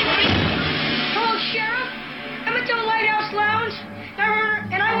 Hello, Sheriff. I'm at the Lighthouse Lounge,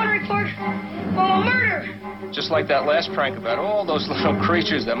 and I want to report a murder. Just like that last prank about all those little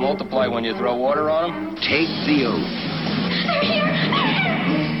creatures that multiply when you throw water on them. Take the oath. They're here!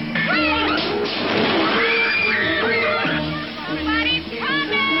 Somebody's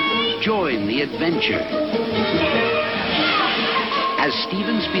coming! Join the adventure. As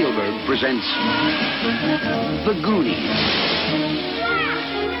Steven Spielberg presents The Goonies,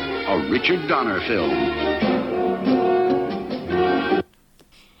 a Richard Donner film.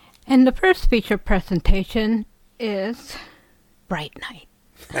 And the first feature presentation is Bright Night.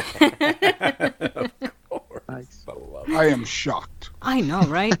 Of course. I am shocked. I know,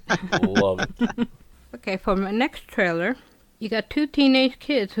 right? Love it. Okay, for my next trailer, you got two teenage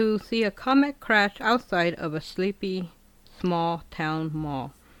kids who see a comet crash outside of a sleepy small town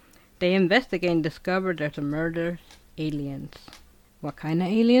mall. They investigate and discover there's a murderous aliens. What kind of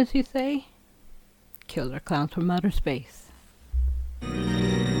aliens, you say? Killer clowns from outer space.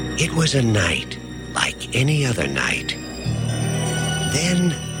 It was a night like any other night.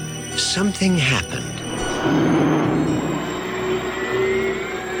 Then something happened.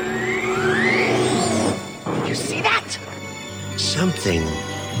 You see that? Something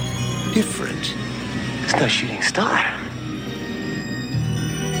different. It's no shooting star.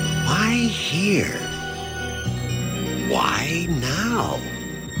 Why here? Why now?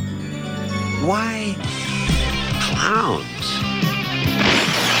 Why clowns?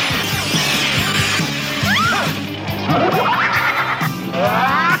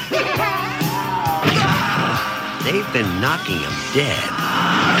 They've been knocking them dead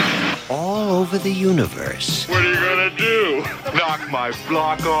all over the universe. What are you gonna do? Knock my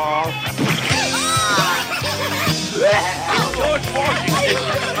block off?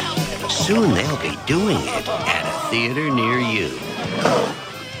 Soon they'll be doing it at a theater near you.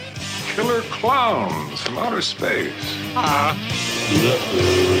 Killer clowns from outer space.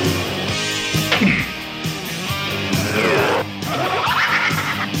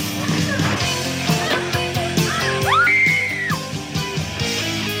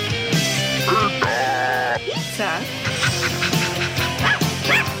 Pizza?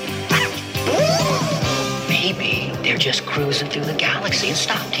 Maybe they're just cruising through the galaxy and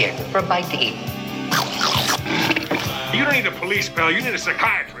stopped here for a bite to eat. You don't need a police pal, you need a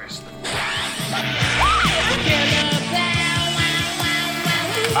psychiatrist.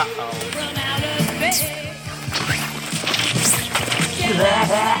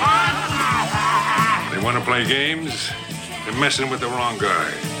 They want to play games? They're messing with the wrong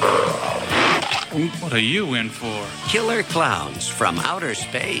guy. What are you in for? Killer clowns from outer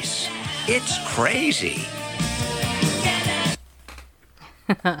space. It's crazy.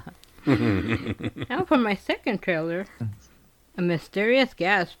 Now for my second trailer. A mysterious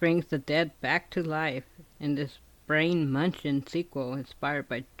gas brings the dead back to life in this brain-munching sequel inspired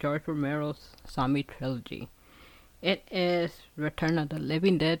by George Romero's zombie trilogy. It is Return of the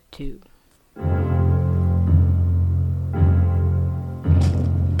Living Dead 2.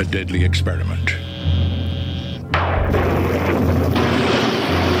 A deadly experiment.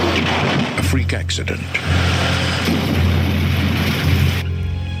 A freak accident.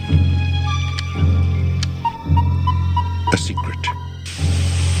 A secret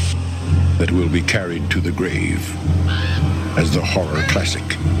that will be carried to the grave as the horror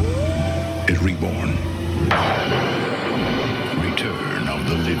classic is reborn. Return of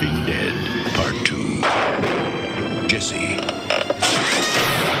the Living Dead, Part 2. Jesse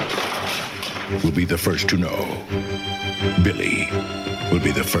will be the first to know. Billy will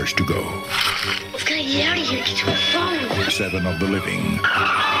be the first to go. We've got to get out of here, get to a phone. 7 of the living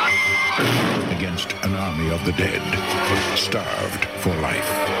against an army of the dead, starved for life.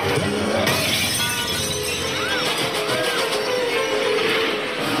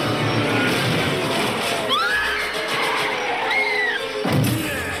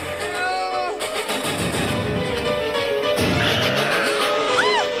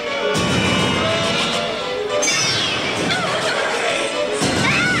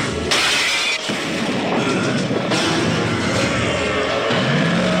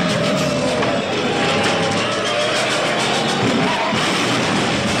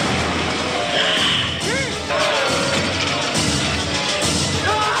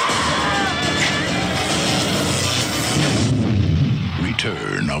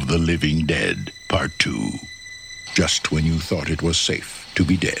 Return of the Living Dead, Part 2. Just when you thought it was safe to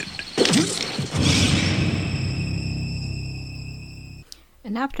be dead.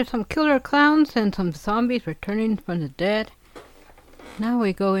 And after some killer clowns and some zombies returning from the dead, now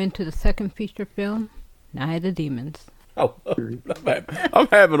we go into the second feature film, Night of the Demons. Oh, I'm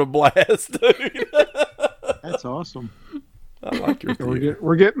having a blast, dude. That's awesome. I like your theater.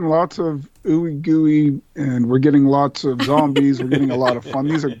 We're getting lots of ooey gooey, and we're getting lots of zombies. We're getting a lot of fun.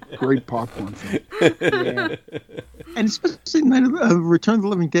 These are great popcorn films. Yeah. And especially Return of the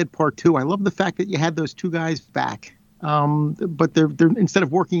Living Dead Part 2. I love the fact that you had those two guys back. But they're instead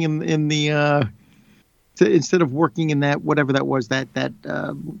of working in the instead of working in that whatever that was that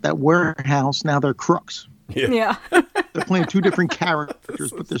warehouse, now they're crooks. Yeah. They're playing two different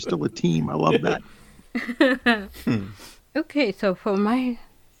characters, but they're still a team. I love that. Okay, so for my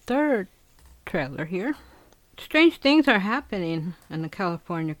third trailer here, strange things are happening on the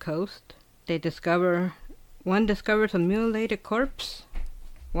California coast. One discovers a mutilated corpse,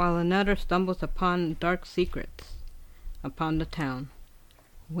 while another stumbles upon dark secrets upon the town.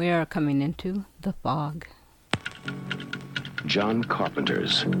 We are coming into The Fog. John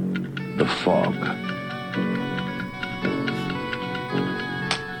Carpenter's The Fog.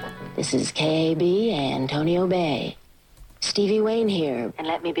 This is KB Antonio Bay. Stevie Wayne here, and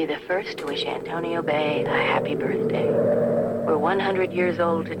let me be the first to wish Antonio Bay a happy birthday. We're 100 years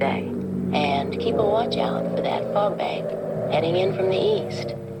old today, and keep a watch out for that fog bank heading in from the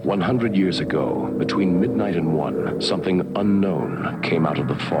east. 100 years ago, between midnight and 1, something unknown came out of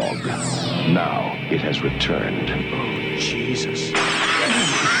the fog. Now it has returned. Oh, Jesus.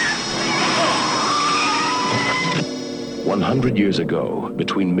 100 years ago,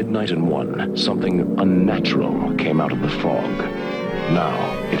 between midnight and 1, something unnatural came out of the fog. Now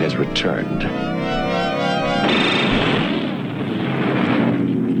it has returned.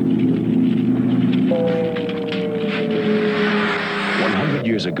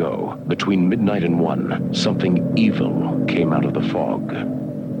 Years ago, between midnight and 1, something evil came out of the fog.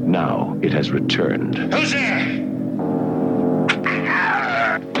 Now it has returned. Who's there?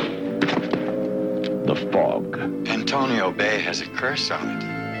 The fog. Antonio Bay has a curse on it.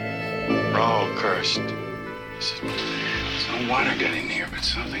 We're all cursed. There's no water getting here, but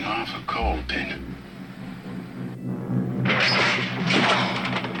something awful cold did.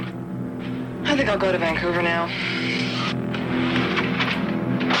 I think I'll go to Vancouver now.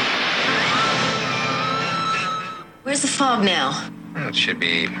 Where's the fog now? Well, it should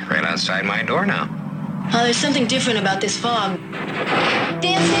be right outside my door now. Oh, there's something different about this fog.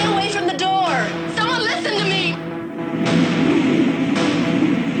 Dan, stay away from the door! Someone listen to me!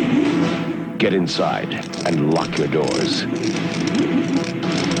 Get inside and lock your doors.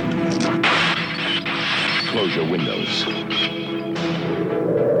 Close your windows.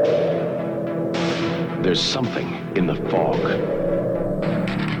 There's something in the fog.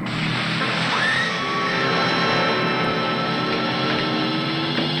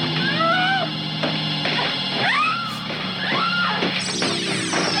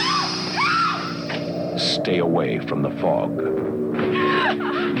 Stay away from the fog.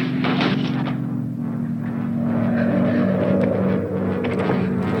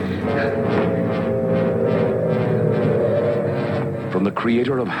 From the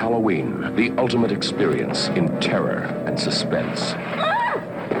creator of Halloween, the ultimate experience in terror and suspense.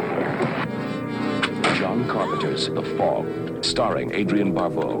 John Carpenter's The Fog, starring Adrienne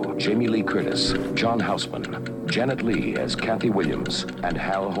Barbeau, Jamie Lee Curtis, John Houseman, Janet Leigh as Kathy Williams, and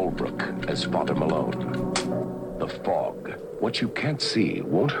Hal Holbrook as Father Malone. The Fog. What you can't see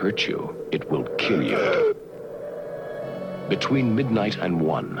won't hurt you. It will kill you. Between midnight and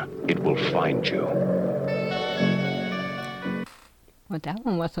 1, it will find you. Well, that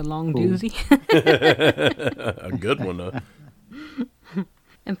one was a long doozy. A good one, though.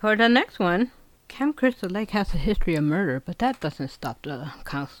 And for the next one, Camp Crystal Lake has a history of murder, but that doesn't stop the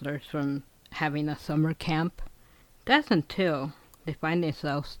counselors from having a summer camp. That's until they find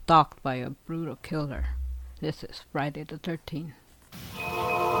themselves stalked by a brutal killer. This is Friday the 13th.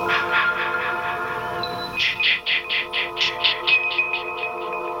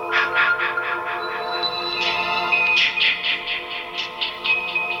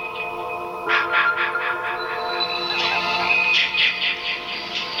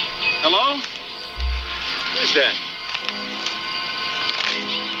 Hello? Who's that?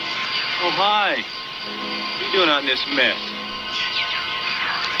 Oh, hi. What are you doing out in this mess?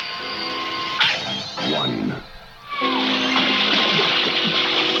 1,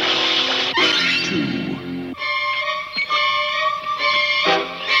 2,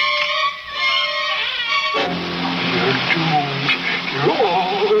 'You're doomed. You're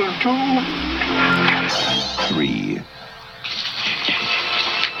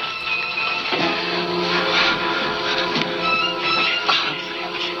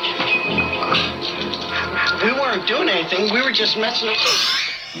anything. We were just messing up.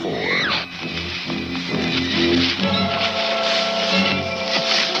 4.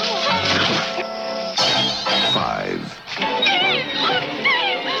 5.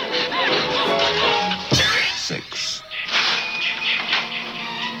 6.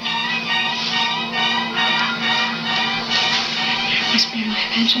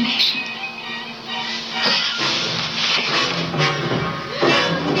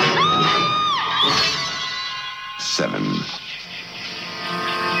 7.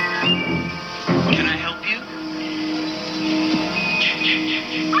 Can I help you?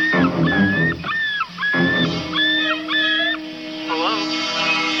 Hello?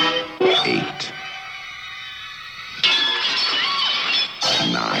 8.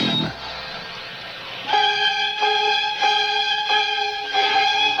 9.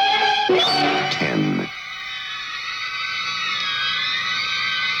 10.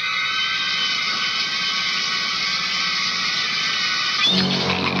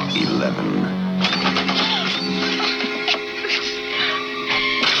 11.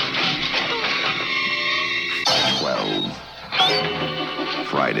 12.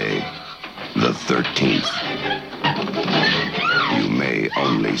 Friday, the 13th. You may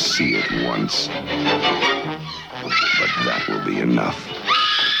only see it once, but that will be enough.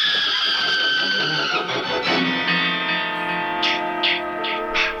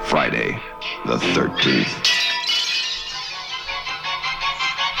 Friday, the 13th.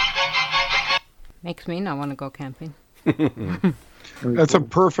 Makes me not want to go camping. That's a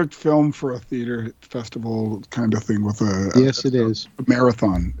perfect film for a theater festival kind of thing with a Yes, it is.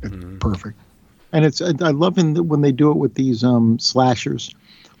 marathon. It's perfect. And I love when they do it with these slashers,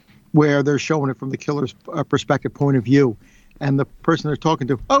 where they're showing it from the killer's perspective point of view, and the person they're talking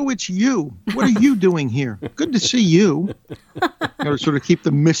to, oh, it's you. What are you doing here? Good to see you. Sort of keep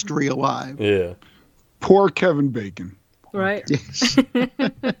the mystery alive. Yeah. Poor Kevin Bacon. Right. Yes.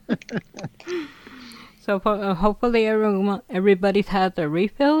 So hopefully everybody's had their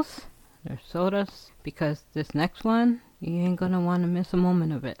refills, their sodas, because this next one, you ain't going to want to miss a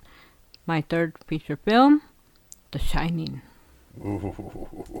moment of it. My third feature film, The Shining. Ooh,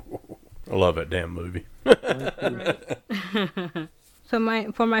 I love that damn movie. So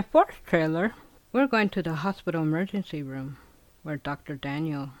for my fourth trailer, we're going to the hospital emergency room, where Dr.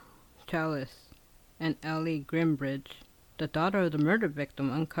 Daniel Chalice and Ellie Grimbridge, the daughter of the murder victim,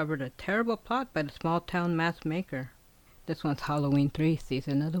 uncovered a terrible plot by the small-town mask maker. This one's Halloween 3,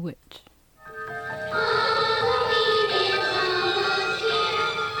 Season of the Witch.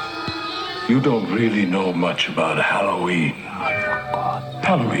 You don't really know much about Halloween.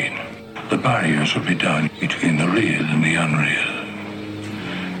 Halloween. The barriers will be down between the real and the unreal.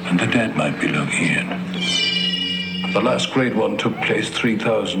 And the dead might be looking in. The last great one took place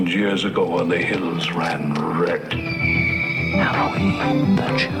 3,000 years ago when the hills ran red. Halloween,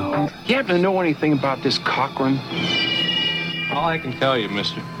 the chill. You happen to know anything about this Cochran? All I can tell you,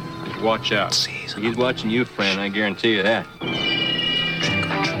 mister, is watch out. He's watching you, friend, I guarantee you that.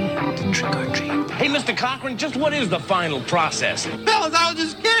 Trick or treat. Hey, Mr. Cochran, just what is the final process? Fellas, I was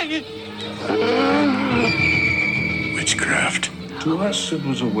just kidding. Witchcraft. To us, it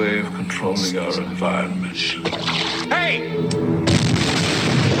was a way of controlling our environment. Hey!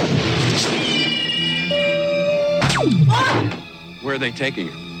 Where are they taking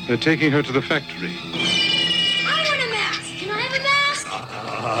her? They're taking her to the factory. I want a mask. Can I have a mask?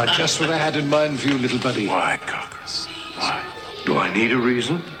 Just what I had in mind for you, little buddy. Why, Cochran? Why? Do I need a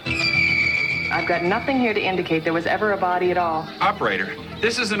reason? I've got nothing here to indicate there was ever a body at all. Operator,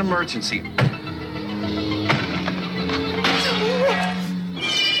 this is an emergency.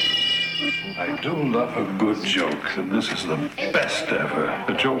 I do love a good joke, and this is the best ever.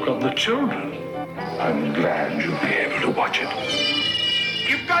 A joke on the children. I'm glad you'll be able to watch it.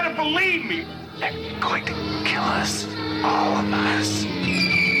 You've got to believe me. They're going to kill us. All of us.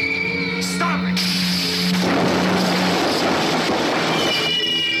 Stop it!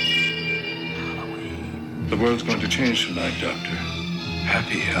 The world's going to change tonight, Doctor.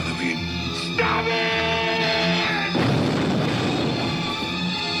 Happy Halloween. Stop it!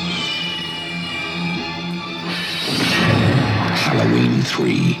 Halloween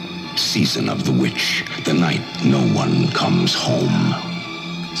 3, Season of the Witch, the night no one comes home.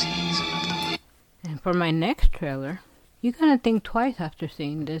 And for my next trailer, you're going to think twice after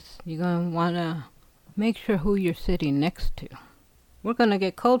seeing this. You're going to want to make sure who you're sitting next to. We're going to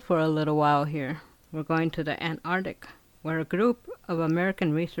get cold for a little while here. We're going to the Antarctic, where a group of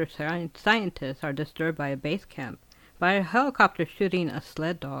American research scientists are disturbed by a base camp, by a helicopter shooting a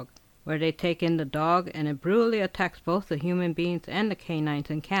sled dog, where they take in the dog and it brutally attacks both the human beings and the canines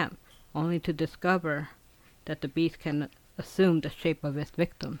in camp, only to discover that the beast can assume the shape of its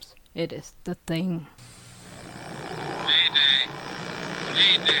victims. It is the Thing. Mayday.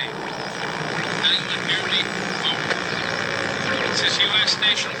 Mayday. Anyone hear me? Over. This is U.S.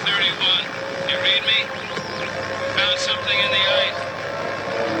 Station 31. You read me? Found something in the ice.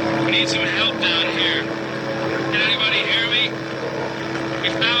 We need some help down here. Can anybody hear me? We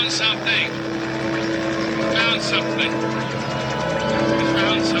found something. We found something. We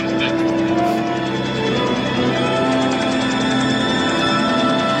found something.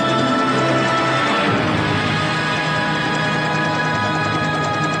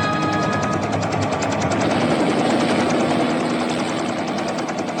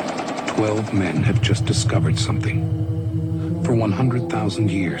 12 men have just discovered something. For 100,000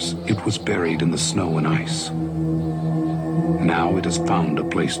 years, it was buried in the snow and ice. Now it has found a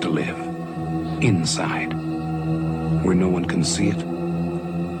place to live. Inside. Where no one can see it,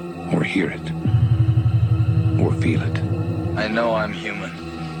 or hear it, or feel it. I know I'm human.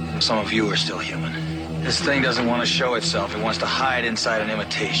 Some of you are still human. This thing doesn't want to show itself. It wants to hide inside an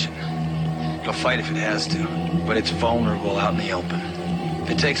imitation. It'll fight if it has to, but it's vulnerable out in the open. If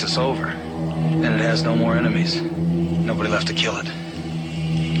it takes us over, then it has no more enemies. Nobody left to kill it.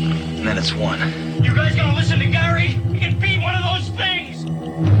 And then it's won. You guys gonna listen to Gary? He can beat one of those things!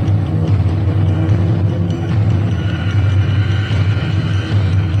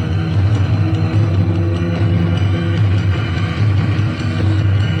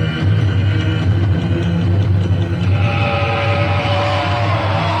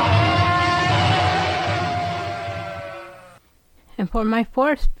 And for my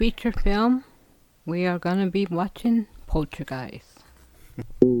fourth feature film, we are going to be watching Poltergeist.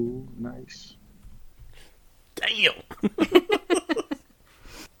 Ooh, nice. Damn!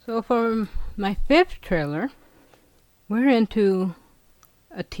 So for my fifth trailer, we're into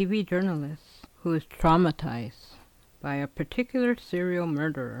a TV journalist who is traumatized by a particular serial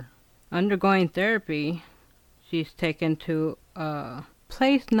murderer. Undergoing therapy, she's taken to a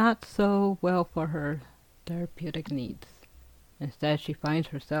place not so well for her therapeutic needs. Instead, she finds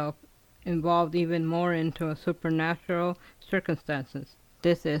herself involved even more into a supernatural circumstances.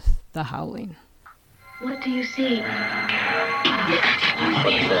 This is The Howling. What do you see?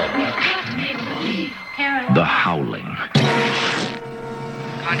 The Howling.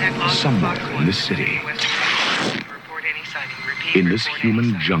 Somewhere in this city, in this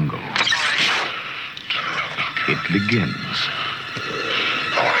human jungle, it begins.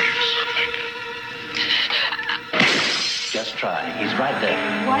 Just try. He's right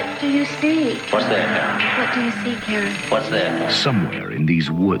there. What do you see? What's there, Karen? What do you see, Karen? What's there? Somewhere in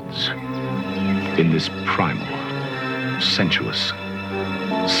these woods, in this primal, sensuous,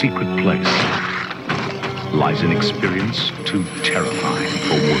 secret place, lies an experience too terrifying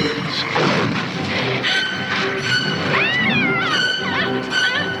for words.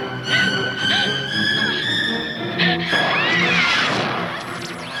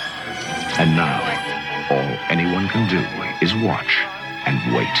 And now, all anyone can do is watch and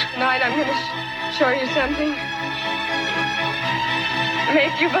wait. Tonight I'm going to show you something.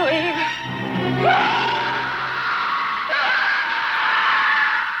 Make you believe.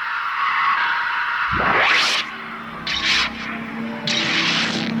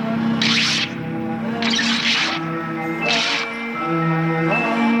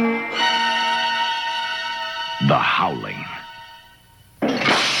 The Howling.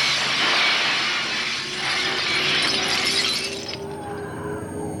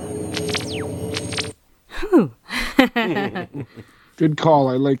 Good call.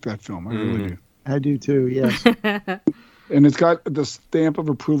 I like that film. I really do. I do too. Yes. And it's got the stamp of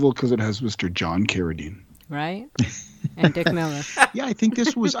approval because it has Mr. John Carradine. Right? And Dick Miller. Yeah, I think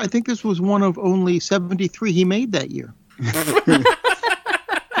this was one of only 73 he made that year.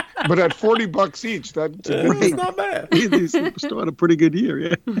 But at $40 each, that's not bad. They still had a pretty good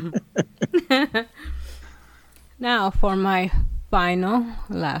year, yeah. Now for my final,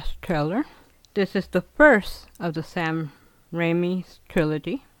 last trailer. This is the first of the Sam Raimi's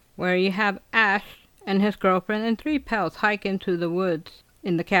trilogy, where you have Ash and his girlfriend and 3 pals hike into the woods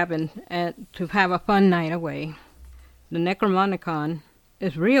in the cabin to have a fun night away. The Necromonicon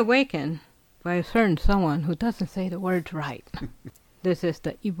is reawakened by a certain someone who doesn't say the words right. This is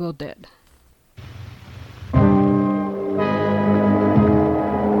the Evil Dead.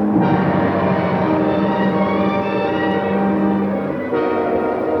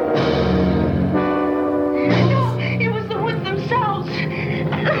 It was the woods themselves.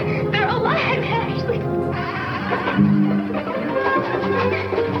 They're alive, Ashley.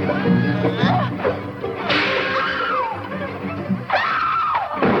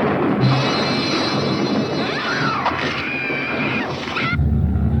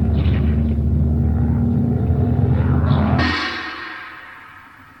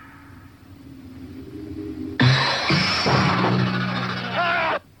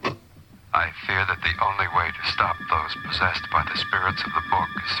 I fear that the only way to stop those possessed by the spirits of the book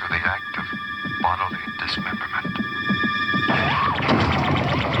is through the act of bodily dismemberment.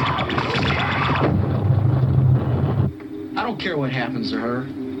 I don't care what happens to her.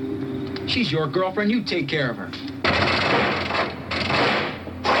 She's your girlfriend. You take care of her.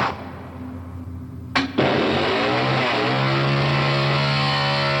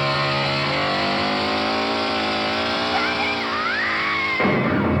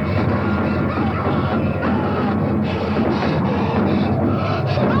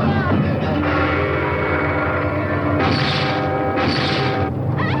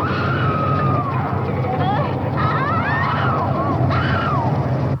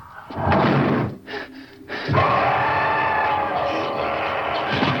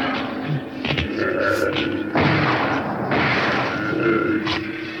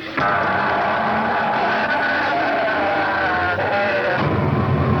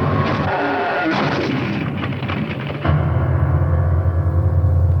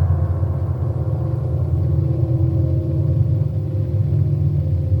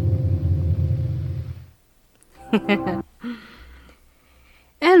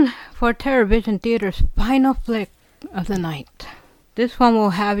 And for Terrorvision Theater's final flick of the night, this one will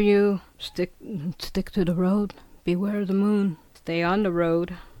have you stick to the road, beware of the moon, stay on the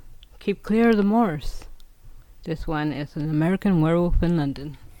road, keep clear of the moors. This one is An American Werewolf in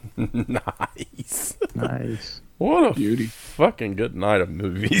London. Nice. Nice. What a beauty. Fucking good night of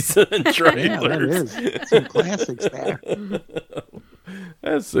movies and trailers. Yeah, that is. Some classics there.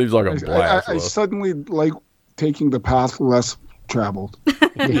 That seems like a blast. I suddenly like taking the path less traveled.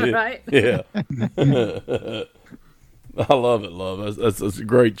 Right? Yeah. I love it, love. That's a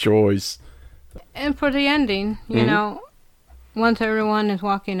great choice. And for the ending, you know, once everyone is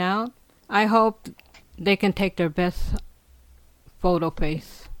walking out, I hope they can take their best photo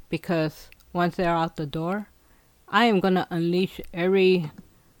face, because once they're out the door, I am going to unleash every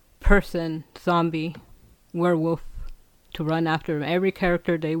person, zombie, werewolf, to run after them. Every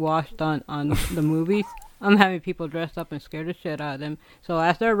character they watched on the movies, I'm having people dressed up and scare the shit out of them. So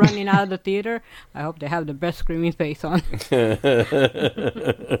as they're running out of the theater, I hope they have the best screaming face on. Here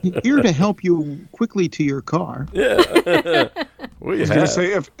to help you quickly to your car. Yeah. I was going to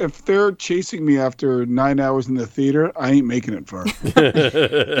say, if they're chasing me after 9 hours in the theater, I ain't making it far.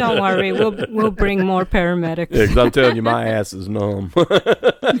 Don't worry, we'll bring more paramedics. Yeah, because I'm telling you, my ass is numb.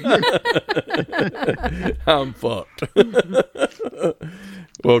 I'm fucked.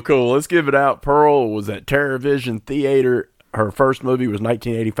 Well, cool. Let's give it out. Pearl was at Terrorvision Theater. Her first movie was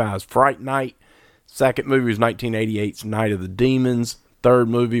 1985's Fright Night. Second movie was 1988's Night of the Demons. Third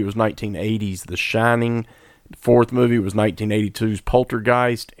movie was 1980's The Shining. Fourth movie was 1982's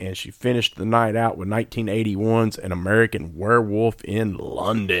Poltergeist. And she finished the night out with 1981's An American Werewolf in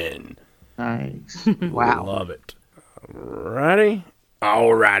London. Nice. Wow. Love it. Alrighty.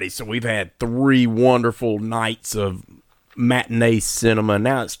 So we've had 3 wonderful nights of matinee cinema.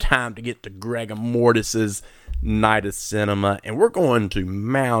 Now it's time to get to Gregor Mortis's Night of Cinema, and we're going to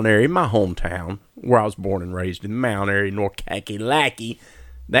Mount Airy, my hometown, where I was born and raised in Mount Airy, North Kakalaki.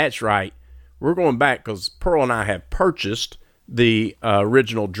 That's right. We're going back because Pearl and I have purchased the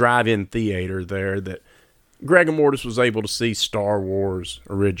original drive-in theater there that Gregor Mortis was able to see Star Wars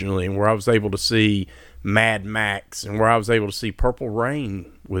originally, and where I was able to see Mad Max, and where I was able to see Purple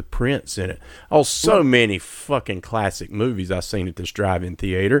Rain with Prince in it. Oh, so many fucking classic movies I've seen at this drive-in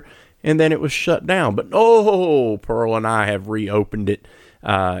theater, and then it was shut down. But Pearl and I have reopened it,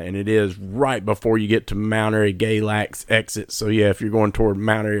 and it is right before you get to Mount Airy Galax exit. So yeah, if you're going toward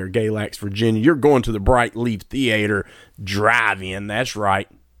Mount Airy or Galax, Virginia, you're going to the Bright Leaf Theater drive-in. That's right.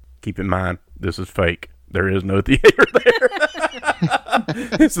 Keep in mind, this is fake. There is no theater there.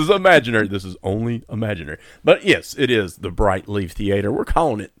 This is imaginary. This is only imaginary. But yes, it is the Bright Leaf Theater. We're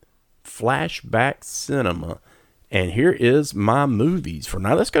calling it Flashback Cinema. And here is my movies for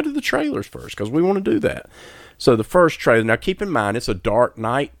now. Let's go to the trailers first, because we want to do that. So the first trailer. Now keep in mind, it's a dark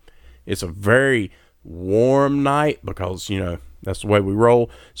night. It's a very warm night because, you know, that's the way we roll.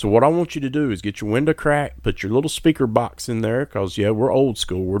 So what I want you to do is get your window cracked, put your little speaker box in there, because, yeah, we're old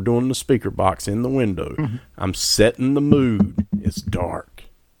school. We're doing the speaker box in the window. Mm-hmm. I'm setting the mood. It's dark.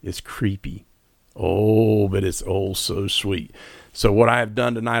 It's creepy. Oh, but it's so sweet. So what I have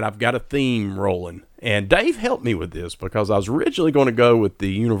done tonight, I've got a theme rolling. And Dave helped me with this because I was originally going to go with the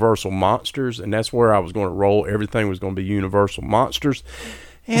Universal Monsters, and that's where I was going to roll. Everything was going to be Universal Monsters.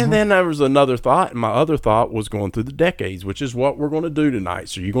 And then there was another thought, and my other thought was going through the decades, which is what we're going to do tonight.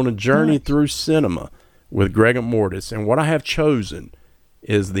 So you're going to journey through cinema with Gregor Mortis, and what I have chosen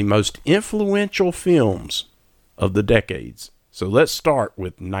is the most influential films of the decades So let's start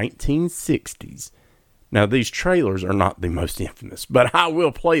with 1960s. Now, these trailers are not the most infamous, but I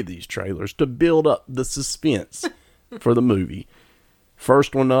will play these trailers to build up the suspense for the movie.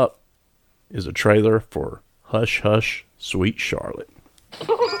 First one up is a trailer for Hush Hush, Sweet Charlotte.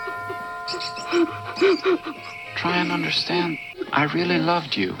 Try and understand. I really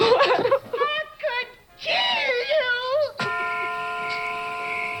loved you.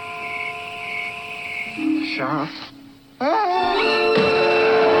 Charlotte.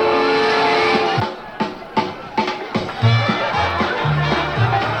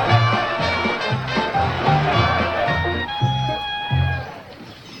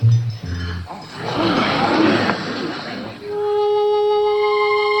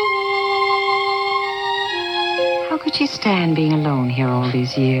 How could she stand being alone here all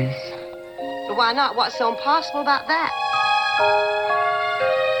these years? But why not? What's so impossible about that?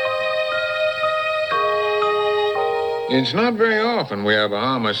 It's not very often we have a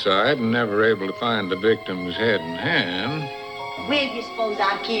homicide and never able to find the victim's head and hand. Where do you suppose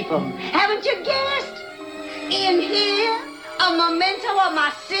I keep them? Haven't you guessed? In here, a memento of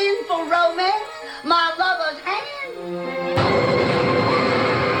my sinful romance, my lover's hand.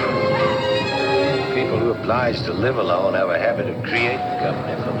 People who are obliged to live alone have a habit of creating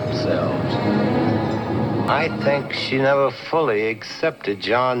company for themselves. I think she never fully accepted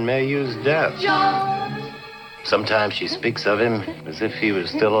John Mayhew's death. John! Sometimes she speaks of him as if he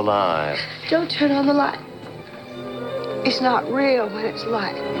was still alive. Don't turn on the light. It's not real when it's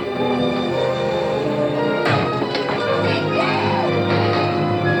light.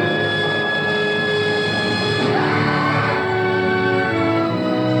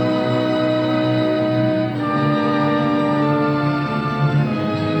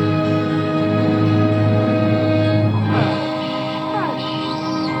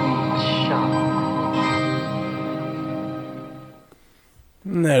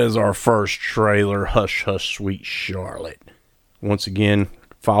 And that is our first trailer, Hush Hush Sweet Charlotte. Once again,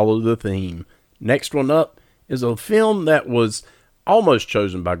 follow the theme. Next one up is a film that was almost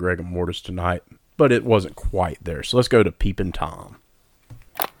chosen by Greg and Mortis tonight, but it wasn't quite there. So let's go to Peepin' Tom.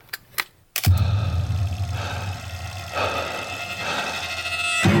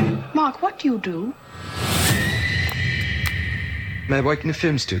 Mark, what do you do? I work in a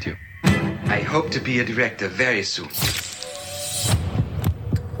film studio. I hope to be a director very soon.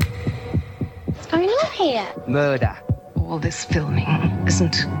 What's going on here? Murder. All this filming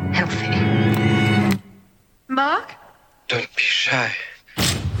isn't healthy. Mark? Don't be shy.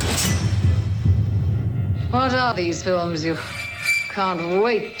 What are these films you can't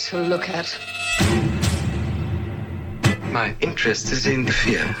wait to look at? My interest is in the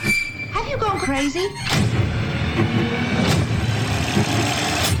fear. Have you gone crazy?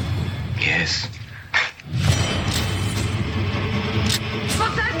 Yes.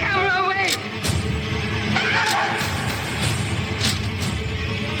 Put that camera away!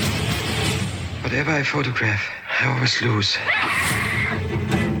 Whatever I photograph, I always lose.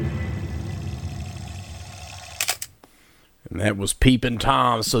 And that was Peepin'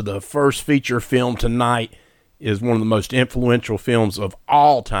 Tom. So the first feature film tonight is one of the most influential films of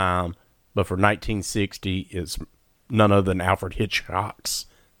all time, but for 1960 is none other than Alfred Hitchcock's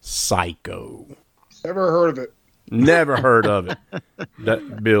Psycho. Never heard of it. Never heard of it.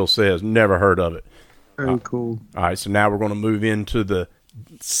 That Bill says, never heard of it. Very cool. All right, so now we're going to move into the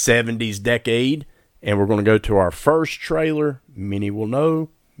 70s decade, and we're going to go to our first trailer. Many will know,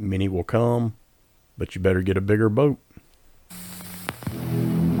 many will come, but you better get a bigger boat.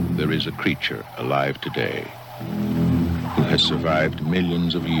 There is a creature alive today who has survived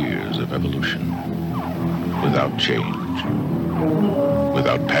millions of years of evolution without change,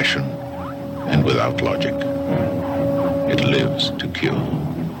 without passion, and without logic. It lives to kill.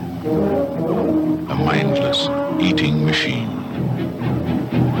 A mindless eating machine.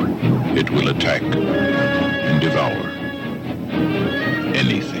 It will attack and devour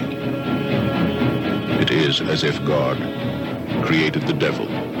anything. It is as if God created the devil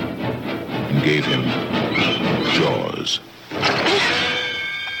and gave him jaws.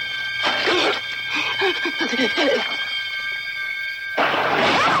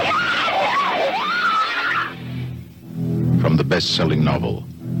 From the best-selling novel,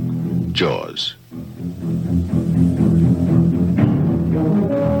 Jaws.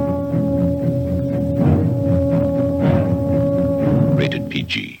 Rated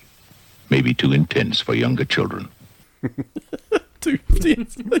PG. Maybe too intense for younger children. Too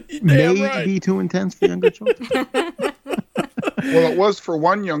intense. Maybe too intense for younger children. Well, it was for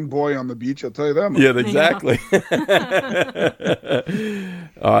one young boy on the beach, I'll tell you that much. Yeah, exactly.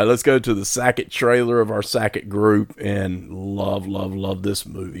 All right, let's go to the Sackett trailer of our Sackett group and love this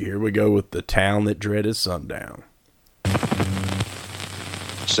movie. Here we go with The Town That Dreaded Sundown.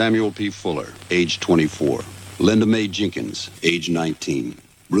 Samuel P. Fuller, age 24. Linda Mae Jenkins, age 19.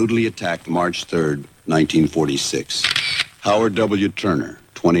 Brutally attacked March 3rd, 1946. Howard W. Turner,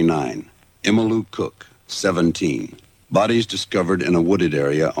 29. Emma Lou Cook, 17. Bodies discovered in a wooded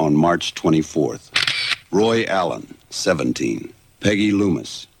area on March 24th. Roy Allen, 17. Peggy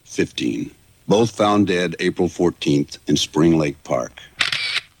Loomis, 15. Both found dead April 14th in Spring Lake Park.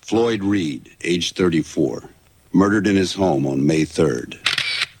 Floyd Reed, age 34. Murdered in his home on May 3rd.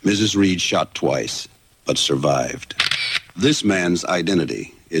 Mrs. Reed shot twice, but survived. This man's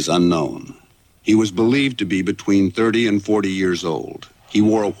identity is unknown. He was believed to be between 30 and 40 years old. He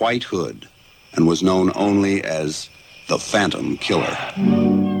wore a white hood and was known only as the Phantom Killer.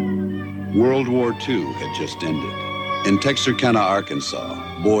 World War II had just ended. In Texarkana,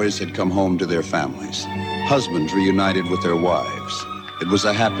 Arkansas, boys had come home to their families. Husbands reunited with their wives. It was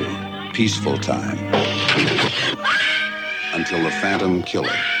a happy, peaceful time. Until the Phantom Killer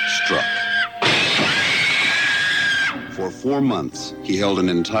struck. For 4 months, he held an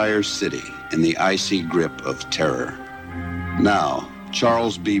entire city in the icy grip of terror. Now,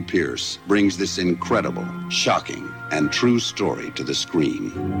 Charles B. Pierce brings this incredible, shocking, and true story to the screen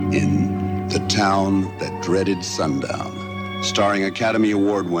in The Town That Dreaded Sundown, starring Academy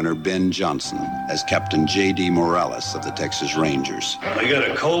Award winner Ben Johnson as Captain J.D. Morales of the Texas Rangers. We got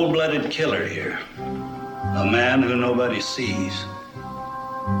a cold-blooded killer here. A man who nobody sees.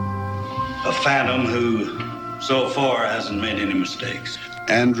 A phantom who, so far, hasn't made any mistakes.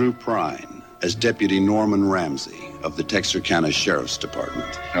 Andrew Prine as Deputy Norman Ramsey of the Texarkana Sheriff's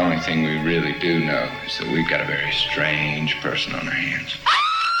Department. The only thing we really do know is that we've got a very strange person on our hands.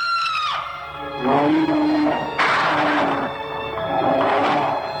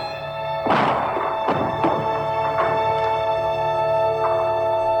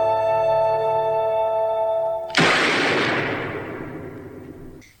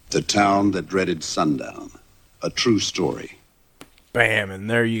 The Town That Dreaded Sundown, a true story. Bam, and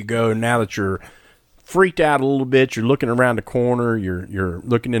there you go. Now that you're freaked out a little bit, you're looking around the corner, you're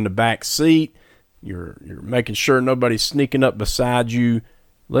looking in the back seat, you're making sure nobody's sneaking up beside you.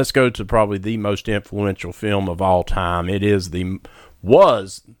 Let's go to probably the most influential film of all time. It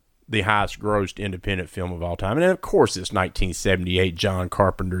was the highest grossed independent film of all time. And of course it's 1978 John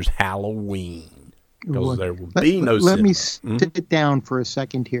Carpenter's Halloween. Because there will be no Let me cinema. sit down for a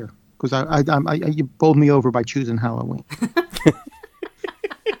second here, because you bowled me over by choosing Halloween.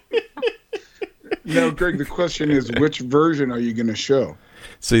 No, Greg, the question is, which version are you going to show?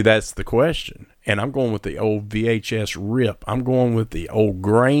 See, that's the question. And I'm going with the old VHS rip. I'm going with the old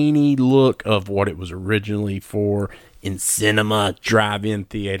grainy look of what it was originally for in cinema, drive-in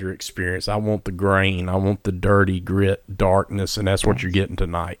theater experience. I want the grain. I want the dirty grit, darkness, and that's what you're getting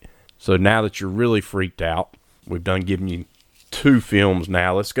tonight. So now that you're really freaked out, we've done giving you 2 films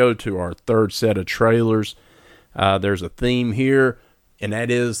now. Let's go to our third set of trailers. There's a theme here, and that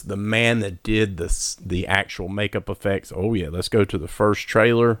is the man that did the actual makeup effects. Oh, yeah, let's go to the first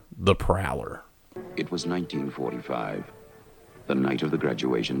trailer, The Prowler. It was 1945, the night of the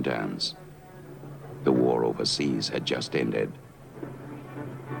graduation dance. The war overseas had just ended.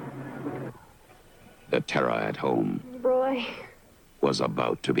 The terror at home Roy. was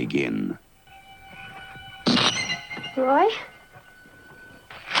about to begin. Roy?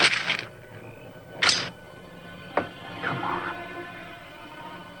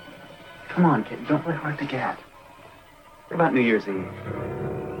 Come on, kid. Don't play hard to get. What about New Year's Eve?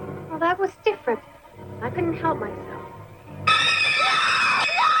 Well, that was different. I couldn't help myself.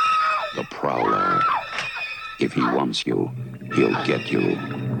 The Prowler. If he wants you, he'll get you.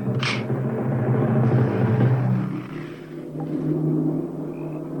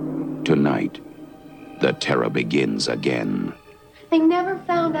 Tonight, the terror begins again. They never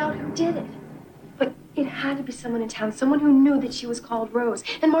found out who did it. But it had to be someone in town, someone who knew that she was called Rose.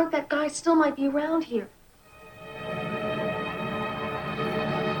 And Mark, that guy still might be around here.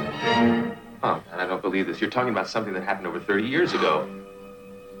 Oh, man, I don't believe this. You're talking about something that happened over 30 years ago.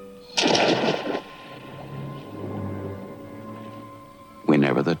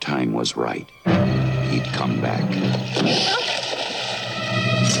 Whenever the time was right, he'd come back.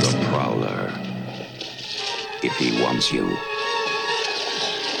 The Prowler. If he wants you,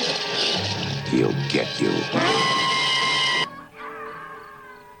 he'll get you.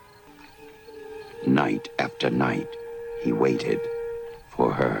 Night after night, he waited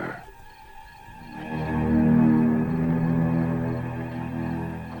for her.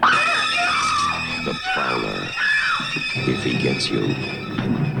 The Prowler. If he gets you,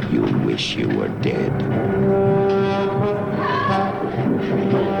 you'll wish you were dead.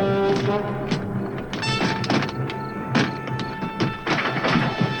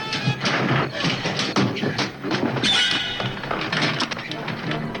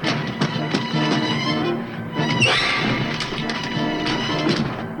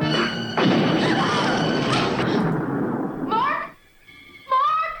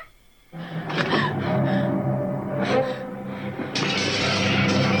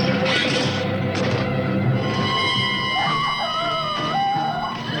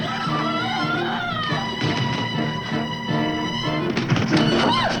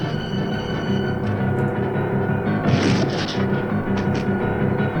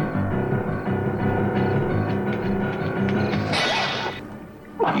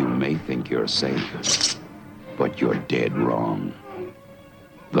 You may think you're safe, but you're dead wrong.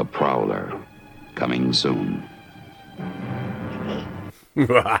 The Prowler, coming soon.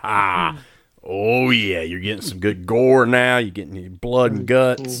 Oh, yeah, you're getting some good gore now. You're getting your blood and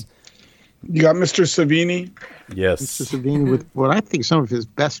guts. You got Mr. Savini? Yes. Mr. Savini with what I think some of his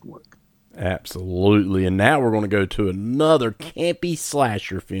best work. Absolutely. And now we're going to go to another campy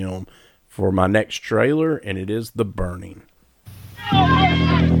slasher film for my next trailer, and it is The Burning.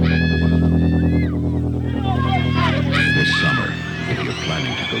 This summer, if you're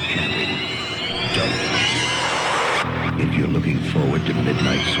planning to go camping, don't. If you're looking forward to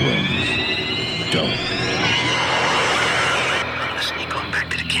midnight swims, don't. Sneak on back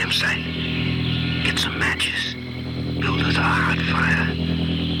to the campsite. Get some matches. Build us a hot fire.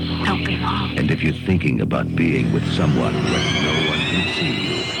 Don't be long. And if you're thinking about being with someone where no one can see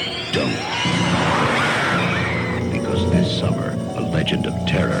you, don't. Because this summer, A Legend of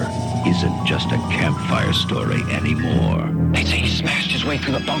Terror isn't just a campfire story anymore. They say he smashed his way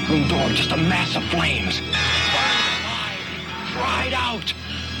through the bunk room door, just a mass of flames. Cried out,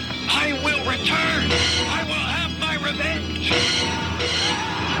 I will return! I will have my revenge!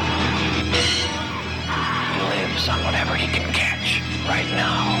 He lives on whatever he can catch. Right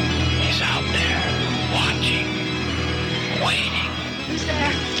now, he's out there, watching, waiting. Who's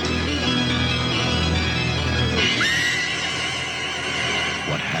there?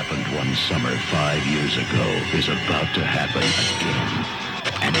 What happened one summer 5 years ago is about to happen again,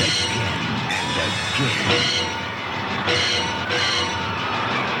 and again, and again.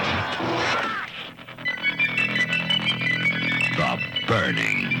 The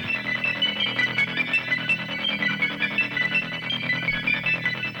Burning.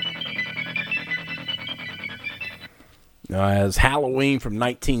 Now, as Halloween from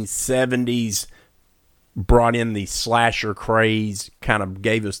 1970s brought in the slasher craze, kind of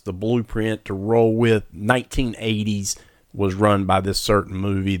gave us the blueprint to roll with, 1980s was run by this certain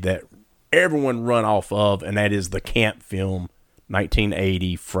movie that everyone run off of, and that is the camp film,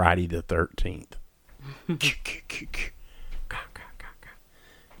 1980, Friday the 13th.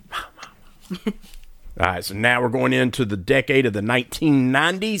 All right, so now we're going into the decade of the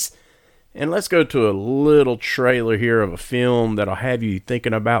 1990s, and let's go to a little trailer here of a film that'll have you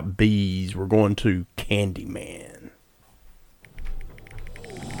thinking about bees. We're going to Candyman.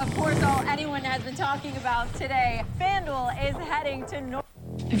 Of course, all anyone has been talking about today, FanDuel is heading to North.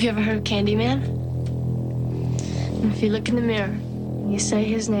 Have you ever heard of Candyman? If you look in the mirror, you say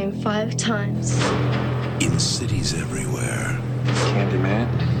his name 5 times. In cities everywhere, Candyman?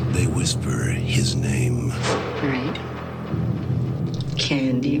 they whisper his name. Right.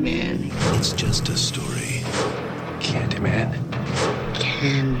 Candyman. It's just a story. Candyman?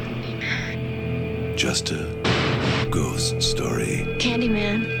 Candyman. Just a ghost story.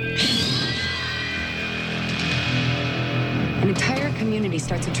 Candyman. An entire community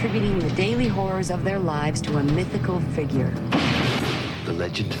starts attributing the daily horrors of their lives to a mythical figure. The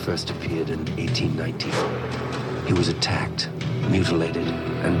legend first appeared in 1819. He was attacked, mutilated,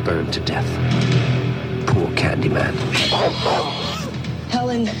 and burned to death. Poor Candyman.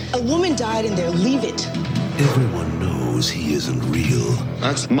 Helen, a woman died in there. Leave it. Everyone knows he isn't real.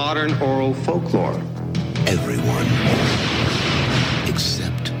 That's modern oral folklore. Everyone.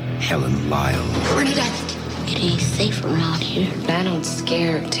 Except Helen Lyle. Bernadette. It ain't safe around here. I don't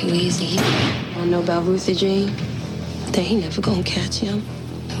scare too easy. I know about Ruthie Jean. They ain't never gonna catch him.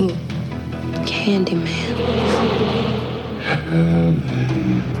 Who? Candyman.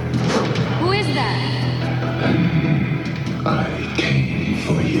 Who is that? I came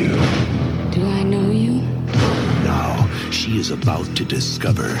for you. Do I know you? Now she is about to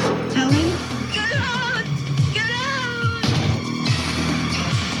discover. Helen?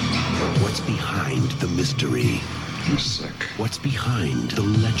 What's behind the mystery? I'm sick. What's behind the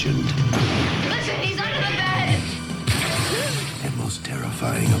legend? Listen, he's under the bed. And most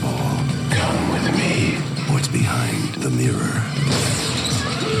terrifying of all, come with me. What's behind the mirror?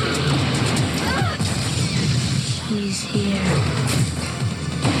 He's here.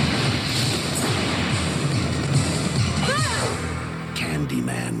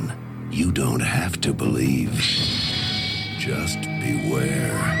 Candyman. You don't have to believe. Just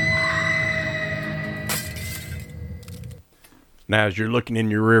beware. Now, as you're looking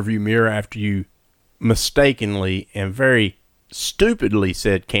in your rearview mirror after you mistakenly and very stupidly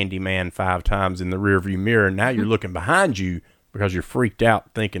said Candyman 5 times in the rearview mirror, now you're looking behind you because you're freaked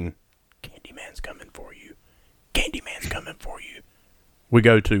out thinking, Candyman's coming for you. Candyman's coming for you. We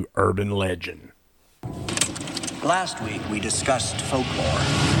go to Urban Legend. Last week we discussed folklore.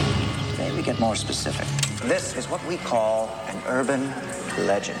 Today we get more specific. This is what we call an urban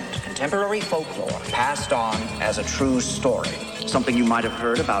legend. Contemporary folklore passed on as a true story. Something you might have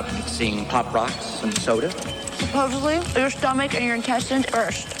heard about mixing Pop Rocks and soda. Supposedly, your stomach and your intestines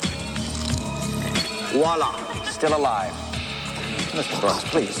first. Voila, still alive. Mr. Brooks,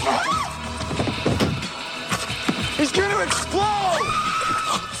 please. It's gonna explode!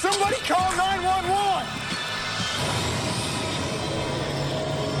 Somebody call 911!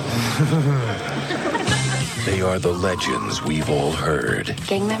 They are the legends we've all heard.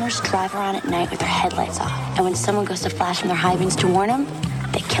 Gang members drive around at night with their headlights off. And when someone goes to flash from their high beams to warn them,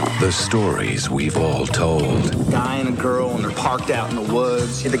 they kill them. The stories we've all told. A guy and a girl, and they're parked out in the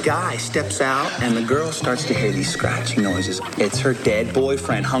woods. The guy steps out, and the girl starts to hear these scratching noises. It's her dead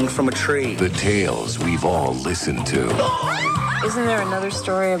boyfriend hung from a tree. The tales we've all listened to. Isn't there another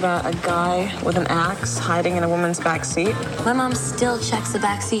story about a guy with an axe hiding in a woman's back seat? My mom still checks the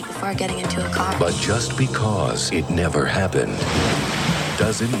back seat before getting into a car. But just because it never happened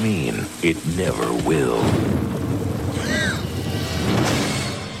doesn't mean it never will.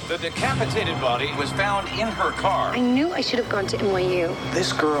 The decapitated body was found in her car. I knew I should have gone to NYU.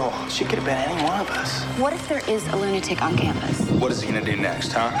 This girl, she could have been any one of us. What if there is a lunatic on campus? What is he gonna do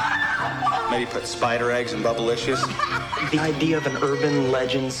next, huh? Maybe put spider eggs in Bubblicious? The idea of an urban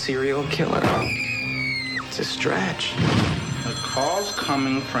legend serial killer. It's a stretch. The call's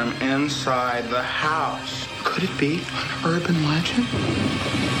coming from inside the house. Could it be an urban legend?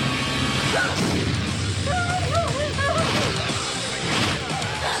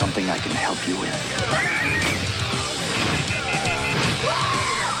 Something I can help you with.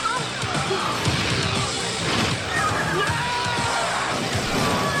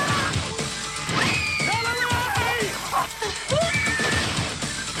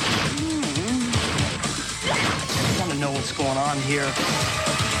 I want to know what's going on here.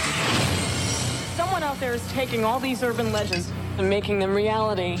 Someone out there is taking all these urban legends and making them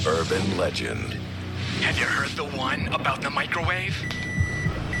reality. Urban legend. Have you heard the one about the microwave?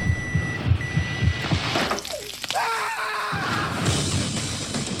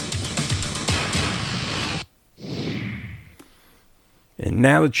 And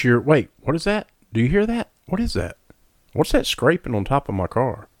now that you're... Wait, what is that? Do you hear that? What is that? What's that scraping on top of my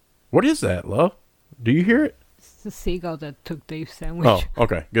car? What is that, love? Do you hear it? It's the seagull that took Dave's sandwich. Oh,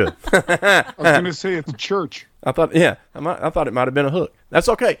 okay, good. I was going to say it's a church. I thought it might have been a hook. That's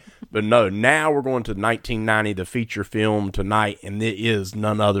okay. But no, now we're going to 1990, the feature film tonight, and it is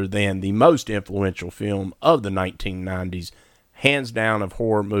none other than the most influential film of the 1990s, hands down of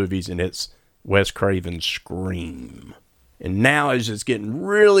horror movies, and it's Wes Craven's Scream. And now as it's getting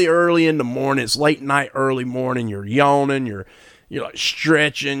really early in the morning, it's late night, early morning, you're yawning, you're like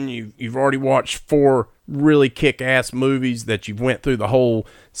stretching, you've already watched 4 really kick-ass movies that you've went through the whole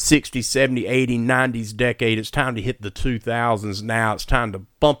 60s, 70s, 80s, 90s decade. It's time to hit the 2000s now. It's time to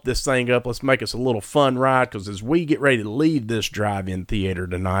bump this thing up. Let's make us a little fun ride, because as we get ready to leave this drive-in theater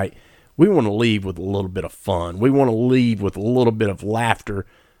tonight, we want to leave with a little bit of fun. We want to leave with a little bit of laughter,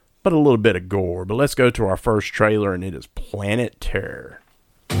 but a little bit of gore. But let's go to our first trailer, and it is Planet Terror.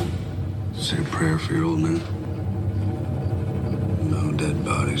 Say a prayer for your old man. No dead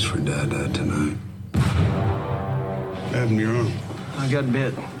bodies for Dad tonight. What happened to your arm? I got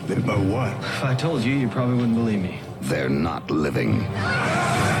bit. Bit by what? If I told you, you probably wouldn't believe me. They're not living.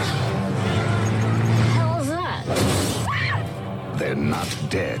 Hell is that? They're not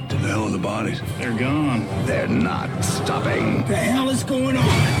dead. The hell are the bodies? They're gone. They're not stopping. What the hell is going on?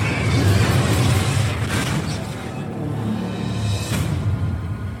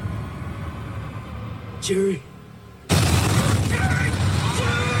 Jerry.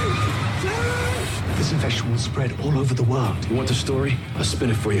 This infection will spread all over the world. You want the story? I'll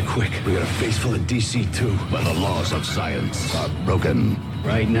spin it for you quick. We got a face full of DC too. But the laws of science are broken.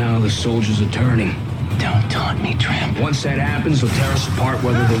 Right now, the soldiers are turning. Don't taunt me, Tramp. Once that happens, they'll tear us apart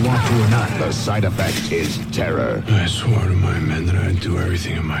whether they want to or not. The side effect is terror. I swore to my men that I'd do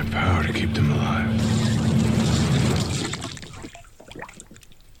everything in my power to keep them alive.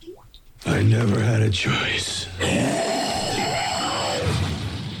 I never had a choice.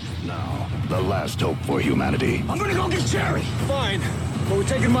 Now, the last hope for humanity. I'm gonna go get Jerry. Fine, but we're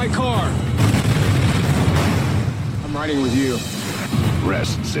taking my car. I'm riding with you.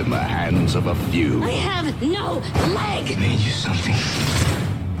 Rests in the hands of a few. I have no leg! I made you something.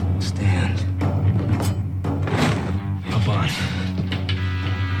 Stand. Up on.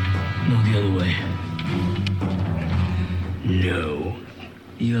 No, the other way. No,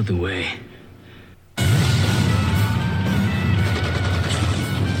 the other way.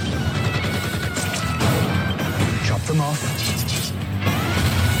 Chop them off.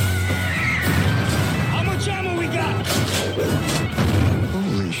 I'm gonna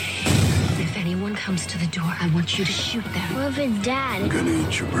I want you to shoot them. What if it's Dad? I'm gonna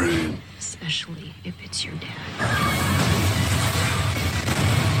eat your brain. Especially if it's your dad.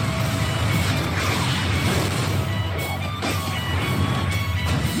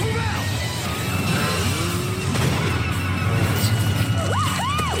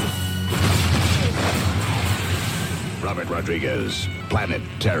 Robert Rodriguez, Planet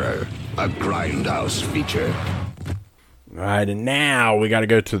Terror, a Grindhouse feature. All right, and now we got to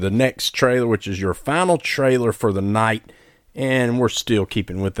go to the next trailer, which is your final trailer for the night. And we're still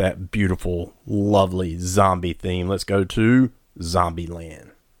keeping with that beautiful, lovely zombie theme. Let's go to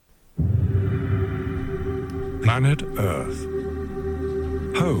Zombieland. Planet Earth,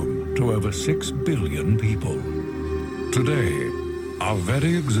 home to over 6 billion people. Today, our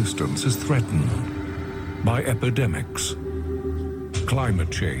very existence is threatened by epidemics,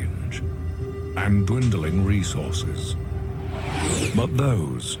 climate change, and dwindling resources. But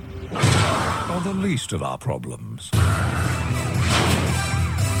those are the least of our problems.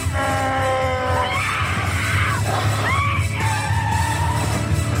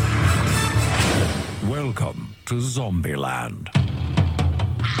 Welcome to Zombieland.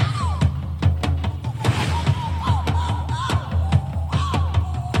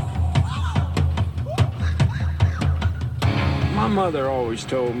 My mother always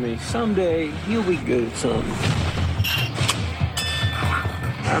told me, someday you'll be good at something.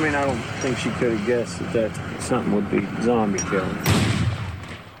 I mean, I don't think she could have guessed that something would be zombie killing.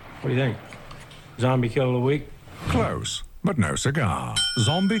 What do you think? Zombie kill of the week? Close, but no cigar.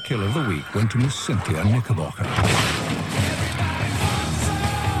 Zombie Kill of the Week went to Miss Cynthia Knickerbocker.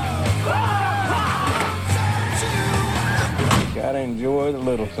 Gotta enjoy the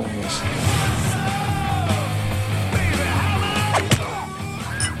little things.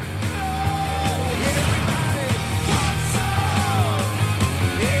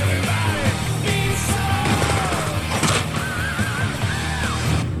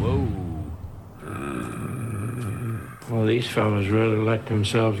 Well, these fellas really let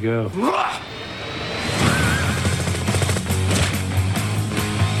themselves go.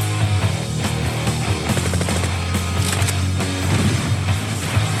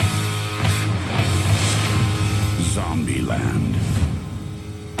 Zombieland.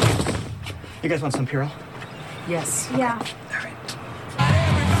 You guys want some Purell? Yes. Yeah.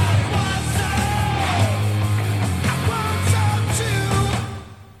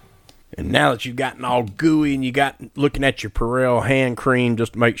 And now that you've gotten all gooey and you got looking at your Purell hand cream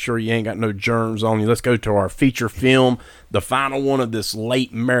just to make sure you ain't got no germs on you, let's go to our feature film, the final one of this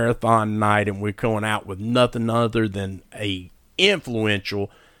late marathon night, and we're going out with nothing other than a influential,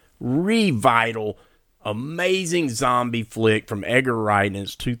 revital, amazing zombie flick from Edgar Wright, and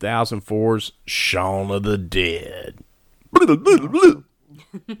it's 2004's Shaun of the Dead.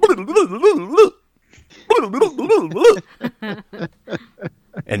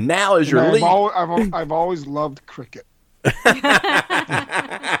 And now is your lead. I've always loved cricket. I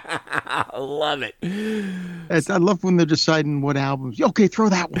love it. I love when they're deciding what albums. Okay, throw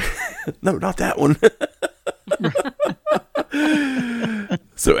that one. No, not that one.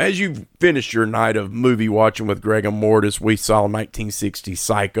 So as you finished your night of movie watching with Greg and Mortis, we saw 1960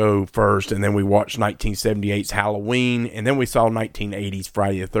 Psycho first, and then we watched 1978's Halloween, and then we saw 1980's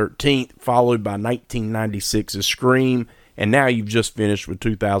Friday the 13th, followed by 1996's Scream, and now you've just finished with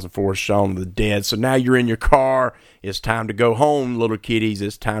 2004's Shaun of the Dead. So now you're in your car. It's time to go home, little kiddies.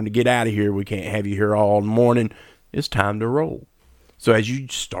 It's time to get out of here. We can't have you here all morning. It's time to roll. So as you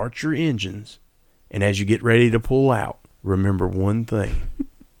start your engines, and as you get ready to pull out, remember one thing.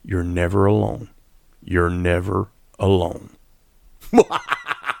 You're never alone. You're never alone.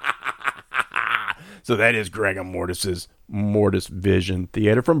 So that is Greg and Mortis's Mortis Vision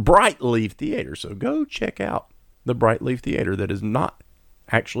Theater from Bright Leaf Theater. So go check out the Bright Leaf Theater that is not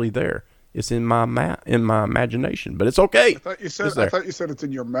actually there. It's in my imagination, but it's okay. I thought you said it's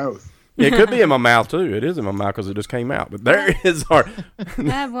in your mouth. It could be in my mouth too. It is in my mouth because it just came out. But there is our. I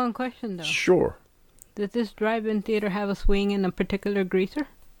have one question though. Sure. Does this drive-in theater have a swing in a particular greaser?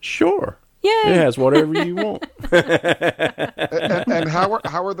 Sure. Yay! It has whatever you want. and how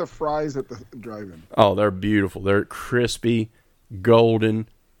are the fries at the drive-in? Oh, they're beautiful. They're crispy, golden,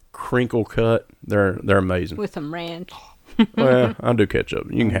 crinkle cut. They're amazing. With some ranch. Well, I do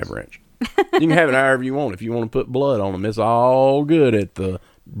ketchup. You can have ranch. You can have it however you want. If you want to put blood on them, it's all good at the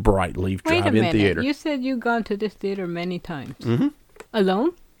Bright Leaf Drive-In Theater. You said you've gone to this theater many times. Mm-hmm.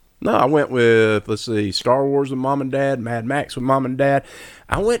 Alone? No, I went with, Star Wars with Mom and Dad, Mad Max with Mom and Dad.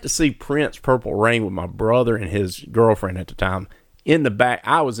 I went to see Prince Purple Rain with my brother and his girlfriend at the time. In the back,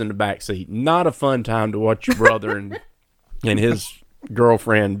 I was in the back seat. Not a fun time to watch your brother and his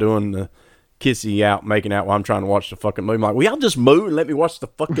girlfriend doing the kissy out, making out while I'm trying to watch the fucking movie. I'm like, will y'all just move and let me watch the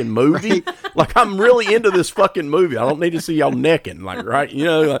fucking movie? Like, I'm really into this fucking movie. I don't need to see y'all necking. Like, right? You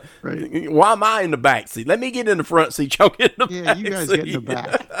know, like, why am I in the back seat? Let me get in the front seat. Y'all get in the back Yeah, you guys seat. get in the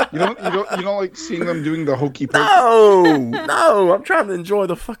back. You don't like seeing them doing the hokey pokey? No, I'm trying to enjoy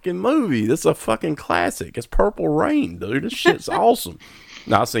the fucking movie. This is a fucking classic. It's Purple Rain, dude. This shit's awesome.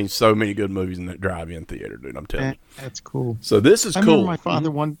 Now, I've seen so many good movies in that drive-in theater, dude. I'm telling you. That's cool. So this is I cool. remember my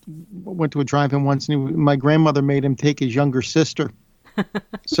father went to a drive-in once, and my grandmother made him take his younger sister.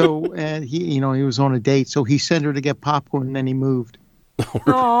 So, and he was on a date, so he sent her to get popcorn, and then he moved.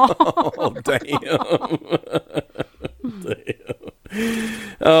 Oh, damn.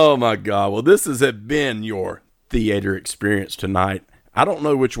 Oh, my God. Well, this has been your theater experience tonight. I don't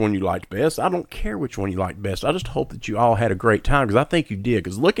know which one you liked best. I don't care which one you liked best. I just hope that you all had a great time, because I think you did.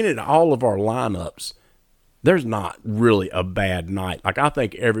 Because looking at all of our lineups, there's not really a bad night. Like, I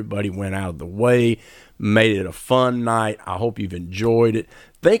think everybody went out of the way, made it a fun night. I hope you've enjoyed it.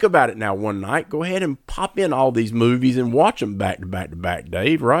 Think about it now one night. Go ahead and pop in all these movies and watch them back to back to back,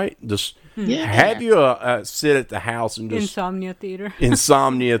 Dave, right? Just have you sit at the house and just... Insomnia theater.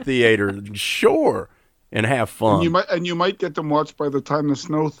 Insomnia theater, sure. And have fun. And you might get them watched by the time the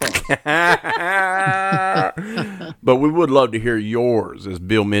snow thaws. But we would love to hear yours, as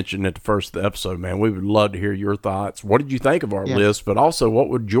Bill mentioned at the first of the episode, man. We would love to hear your thoughts. What did you think of our list? But also, what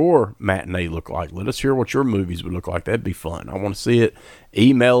would your matinee look like? Let us hear what your movies would look like. That'd be fun. I want to see it.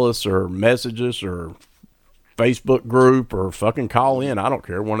 Email us or message us or Facebook group or fucking call in. I don't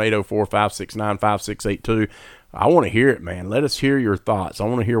care. 1-804-569-5682. I want to hear it, man. Let us hear your thoughts. I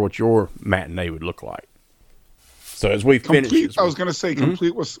want to hear what your matinee would look like. So as we finish, I was going to say,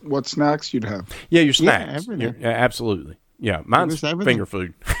 complete with what snacks you'd have. Yeah, your snacks. Yeah, absolutely. Yeah, mine's finger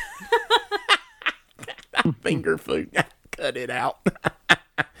food. Finger food. Cut it out.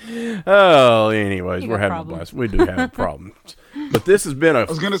 Oh, anyways, we're having a blast. We do have problems. But this has been a fun bonus episode. I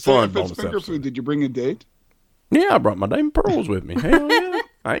was going to say, if it's finger food, did you bring a date? Yeah, I brought my Dame Pearls with me. Hell yeah.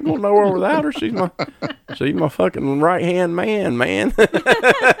 I ain't going nowhere without her. She's my fucking right-hand man.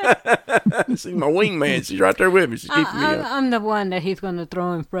 She's my wingman. She's right there with me. She's keeping me up. I'm the one that he's going to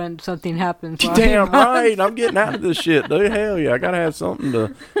throw in front. Something happens. Damn right. I'm getting out of this shit, dude. Hell yeah. I got to have something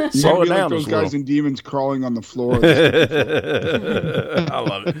to slow it down. Like those guys and demons crawling on the floor. I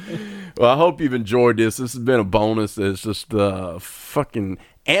love it. Well, I hope you've enjoyed this. This has been a bonus. It's just the fucking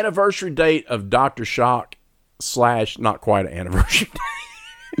anniversary date of Dr. Shock / not quite an anniversary date.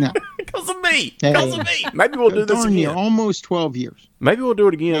 No. Because of me. Maybe we'll do this again. Almost 12 years. Maybe we'll do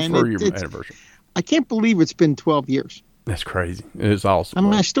it again for your anniversary. I can't believe it's been 12 years. That's crazy. It's awesome. I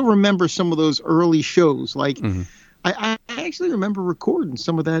mean, I still remember some of those early shows. Like, I actually remember recording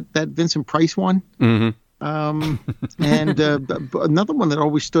some of that Vincent Price one. And another one that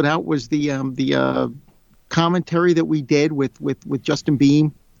always stood out was the commentary that we did with Justin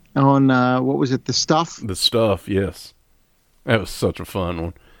Beam on, what was it, The Stuff? The Stuff, yes. That was such a fun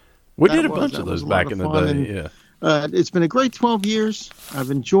one. We did a bunch of those back in the day, It's been a great 12 years. I've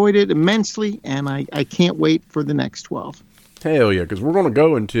enjoyed it immensely, and I can't wait for the next 12. Hell yeah, because we're going to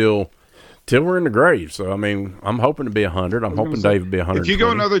go until we're in the grave. So, I mean, I'm hoping to be 100. I'm hoping Dave will be 100. If you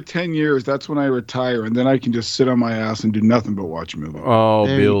go another 10 years, that's when I retire, and then I can just sit on my ass and do nothing but watch movies. Oh,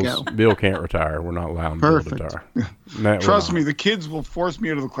 Bill can't retire. We're not allowing Bill to retire. Trust me, the kids will force me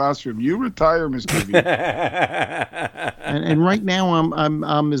into the classroom. You retire, Mr. B. and right now,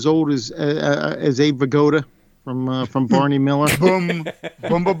 I'm as old as Abe Vigoda from Barney Miller. Boom,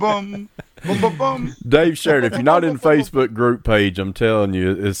 boom, boom, boom. Dave shared, if you're not in the Facebook group page, I'm telling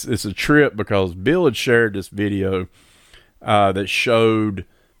you, it's a trip, because Bill had shared this video that showed,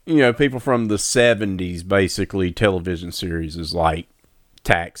 people from the 70s, basically television series is like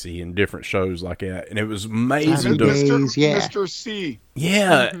Taxi and different shows like that. And it was amazing. Mr. C.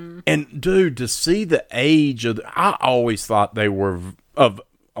 Yeah. And dude, to see the age I always thought they were of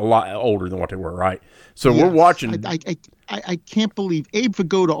a lot older than what they were, right? So we're watching. I can't believe Abe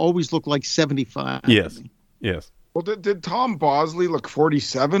Vigoda always looked like 75. Yes. Well, did Tom Bosley look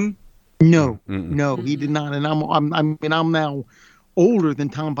 47? No, he did not. And I'm now older than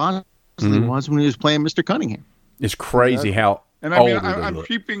Tom Bosley was when he was playing Mr. Cunningham. It's crazy how older I'm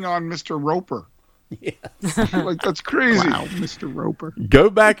creeping on Mr. Roper. Yes. Like, that's crazy. Wow, Mr. Roper. Go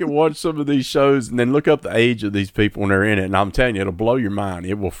back and watch some of these shows and then look up the age of these people when they're in it. And I'm telling you, it'll blow your mind.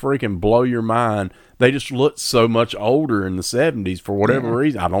 It will freaking blow your mind. They just look so much older in the 70s for whatever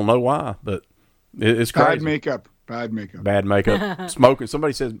reason. I don't know why, but it's crazy. Bad makeup. Smoking.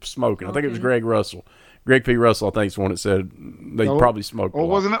 Somebody said smoking. I think it was Greg Russell. Greg P. Russell, I think, is the one that said they probably smoked. Well,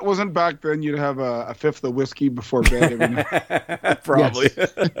 wasn't back then you'd have a fifth of whiskey before bed every night? Probably.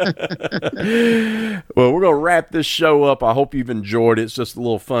 Well, we're going to wrap this show up. I hope you've enjoyed it. It's just a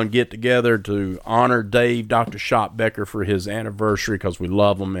little fun get together to honor Dave, Dr. Schottbecker, for his anniversary because we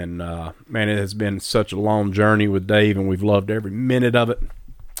love him. And, man, it has been such a long journey with Dave, and we've loved every minute of it.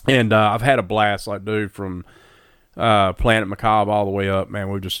 And I've had a blast, like, dude, from Planet Macabre all the way up.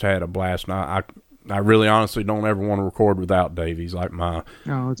 Man, we've just had a blast. And I really honestly don't ever want to record without Dave. He's like my.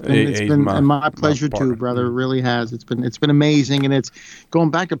 Oh, it's been my pleasure too, brother. It really has. It's been amazing, and it's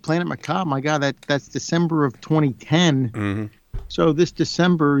going back to Planet Macabre. My God, that's December of 2010. Mm-hmm. So this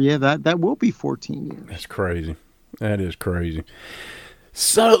December, that will be 14 years. That's crazy. That is crazy.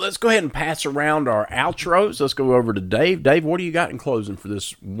 So let's go ahead and pass around our outros. Let's go over to Dave. Dave, what do you got in closing for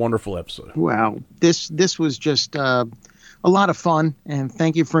this wonderful episode? Wow, this was just. A lot of fun, and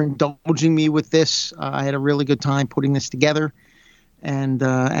thank you for indulging me with this. I had a really good time putting this together,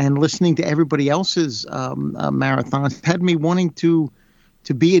 and listening to everybody else's marathons had me wanting to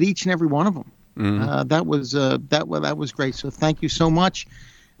be at each and every one of them. Mm-hmm. That was great. So thank you so much.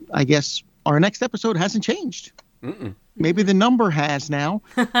 I guess our next episode hasn't changed. Mm-mm. Maybe the number has now,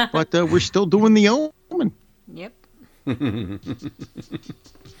 but we're still doing the Omen. Yep. And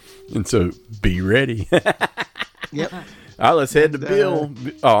so be ready. Yep. All right, let's head to Bill.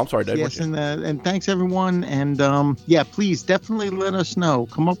 I'm sorry, Dave. Yes, and thanks everyone, and please definitely let us know.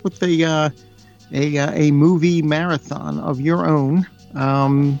 Come up with a movie marathon of your own,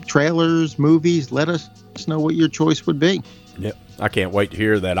 trailers, movies. Let us know what your choice would be. Yep, I can't wait to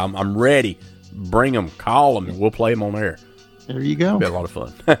hear that. I'm ready. Bring them, call them, and we'll play them on air. There you go. Be a lot of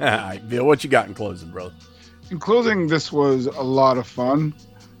fun. All right, Bill, what you got in closing, brother? In closing, this was a lot of fun.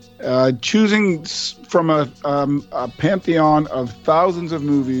 Choosing from a pantheon of thousands of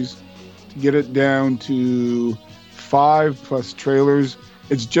movies to get it down to 5 plus trailers,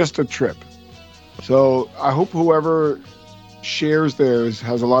 it's just a trip. So I hope whoever shares theirs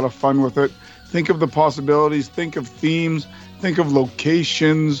has a lot of fun with it. Think of the possibilities, think of themes, think of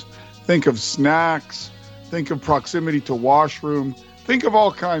locations, think of snacks, think of proximity to washroom, think of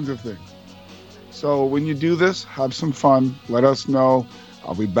all kinds of things. So when you do this, have some fun. Let us know.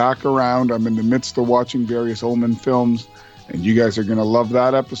 I'll be back around. I'm in the midst of watching various Omen films, and you guys are going to love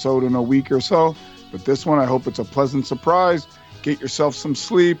that episode in a week or so. But this one, I hope it's a pleasant surprise. Get yourself some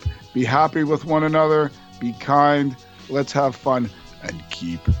sleep. Be happy with one another. Be kind. Let's have fun and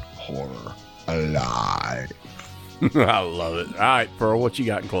keep horror alive. I love it. All right, Pearl, what you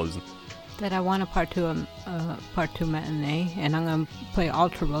got in closing? That I want a part two matinee, and I'm going to play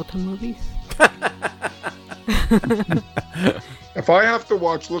all Travolta movies. If I have to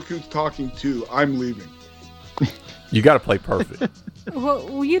watch Look Who's Talking 2, I'm leaving. You got to play perfect.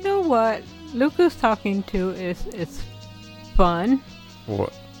 Well, you know what? Look Who's Talking 2 is fun.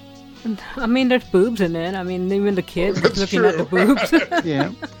 What? I mean, there's boobs in it. I mean, even the kids looking at the boobs.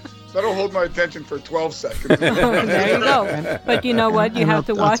 Yeah. That'll hold my attention for 12 seconds. There you go. But you know what? You have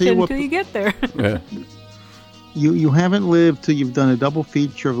to watch it until you get there. Yeah. You haven't lived till you've done a double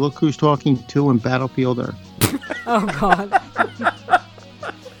feature of Look Who's Talking 2 and Battlefield Earth. Oh, God.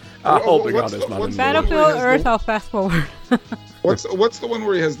 I hope to God it's not in Battlefield Earth, I'll fast forward. What's the one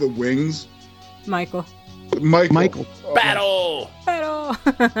where he has the wings? Michael. Michael. Battle!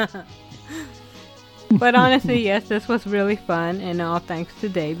 But honestly, yes, this was really fun, and all thanks to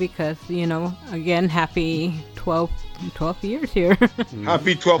Dave because, again, happy 12 years here.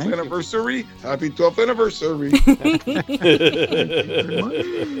 Happy 12th anniversary. Happy 12th anniversary.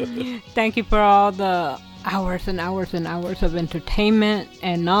 Thank you for all the hours and hours and hours of entertainment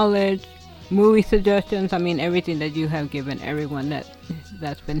and knowledge, movie suggestions. I mean, everything that you have given everyone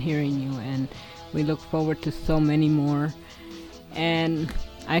that's been hearing you, and we look forward to so many more. And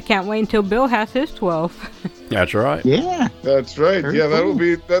I can't wait until Bill has his 12. That's right. Yeah. That's right. Very that'll cool.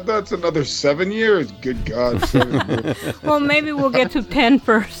 be that's another 7 years. Good God. 7 years. Well, maybe we'll get to 10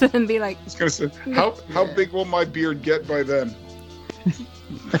 first and be like, I was gonna say, how big will my beard get by then?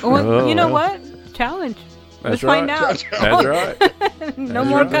 well, you know what? Challenge. That's Let's right. find out. That's right. No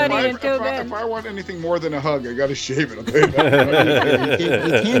more cutting until then. If I want anything more than a hug, I gotta shave it. I'll tell you that.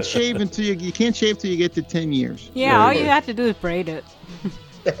 You can't shave until you get to 10 years. Yeah, all you have to do is braid it.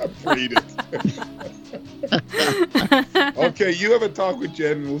 Braid it. Okay, you have a talk with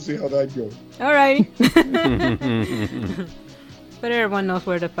Jen, and we'll see how that goes. All right. But everyone knows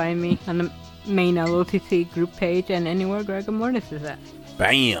where to find me on the main LOTC group page and anywhere Gregor Mortis is at.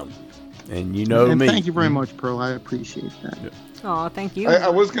 Bam. And you know me. Thank you very much, Pearl. I appreciate that. Oh, thank you. I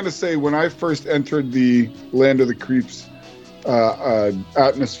was going to say, when I first entered the Land of the Creeps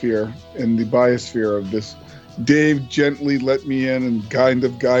atmosphere and the biosphere of this. Dave gently let me in and kind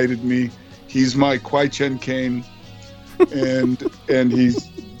of guided me. He's my Kwai Chen Kane, and his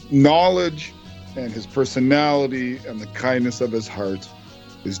knowledge and his personality and the kindness of his heart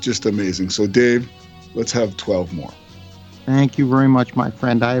is just amazing. So Dave, let's have 12 more. Thank you very much, my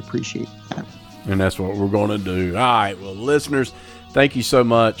friend. I appreciate that. And that's what we're going to do. All right. Well, listeners, thank you so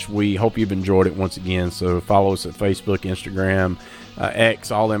much. We hope you've enjoyed it once again. So follow us at Facebook, Instagram, X,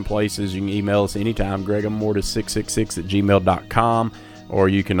 all them places. You can email us anytime, GregAmortis666@gmail.com, or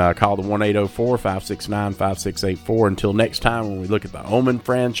you can call the 1-804-569-5684. Until next time, when we look at the Omen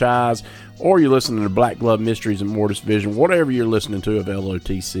franchise, or you're listening to Black Glove Mysteries and Mortis Vision, whatever you're listening to of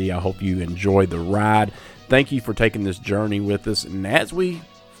LOTC, I hope you enjoy the ride. Thank you for taking this journey with us. And as we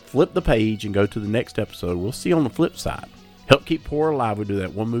flip the page and go to the next episode, we'll see you on the flip side. Help keep poor alive. We do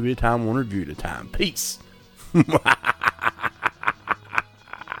that one movie at a time, one review at a time. Peace.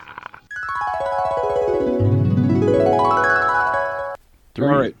 All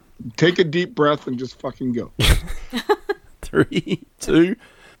right. Take a deep breath and just fucking go. 3, 2.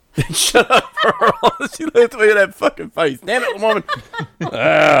 Shut up, Earl. She looked at me with that fucking face. Damn it, woman.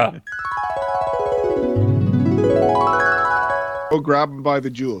 Go grab him by the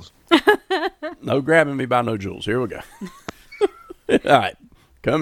jewels. No grabbing me by no jewels. Here we go. All right.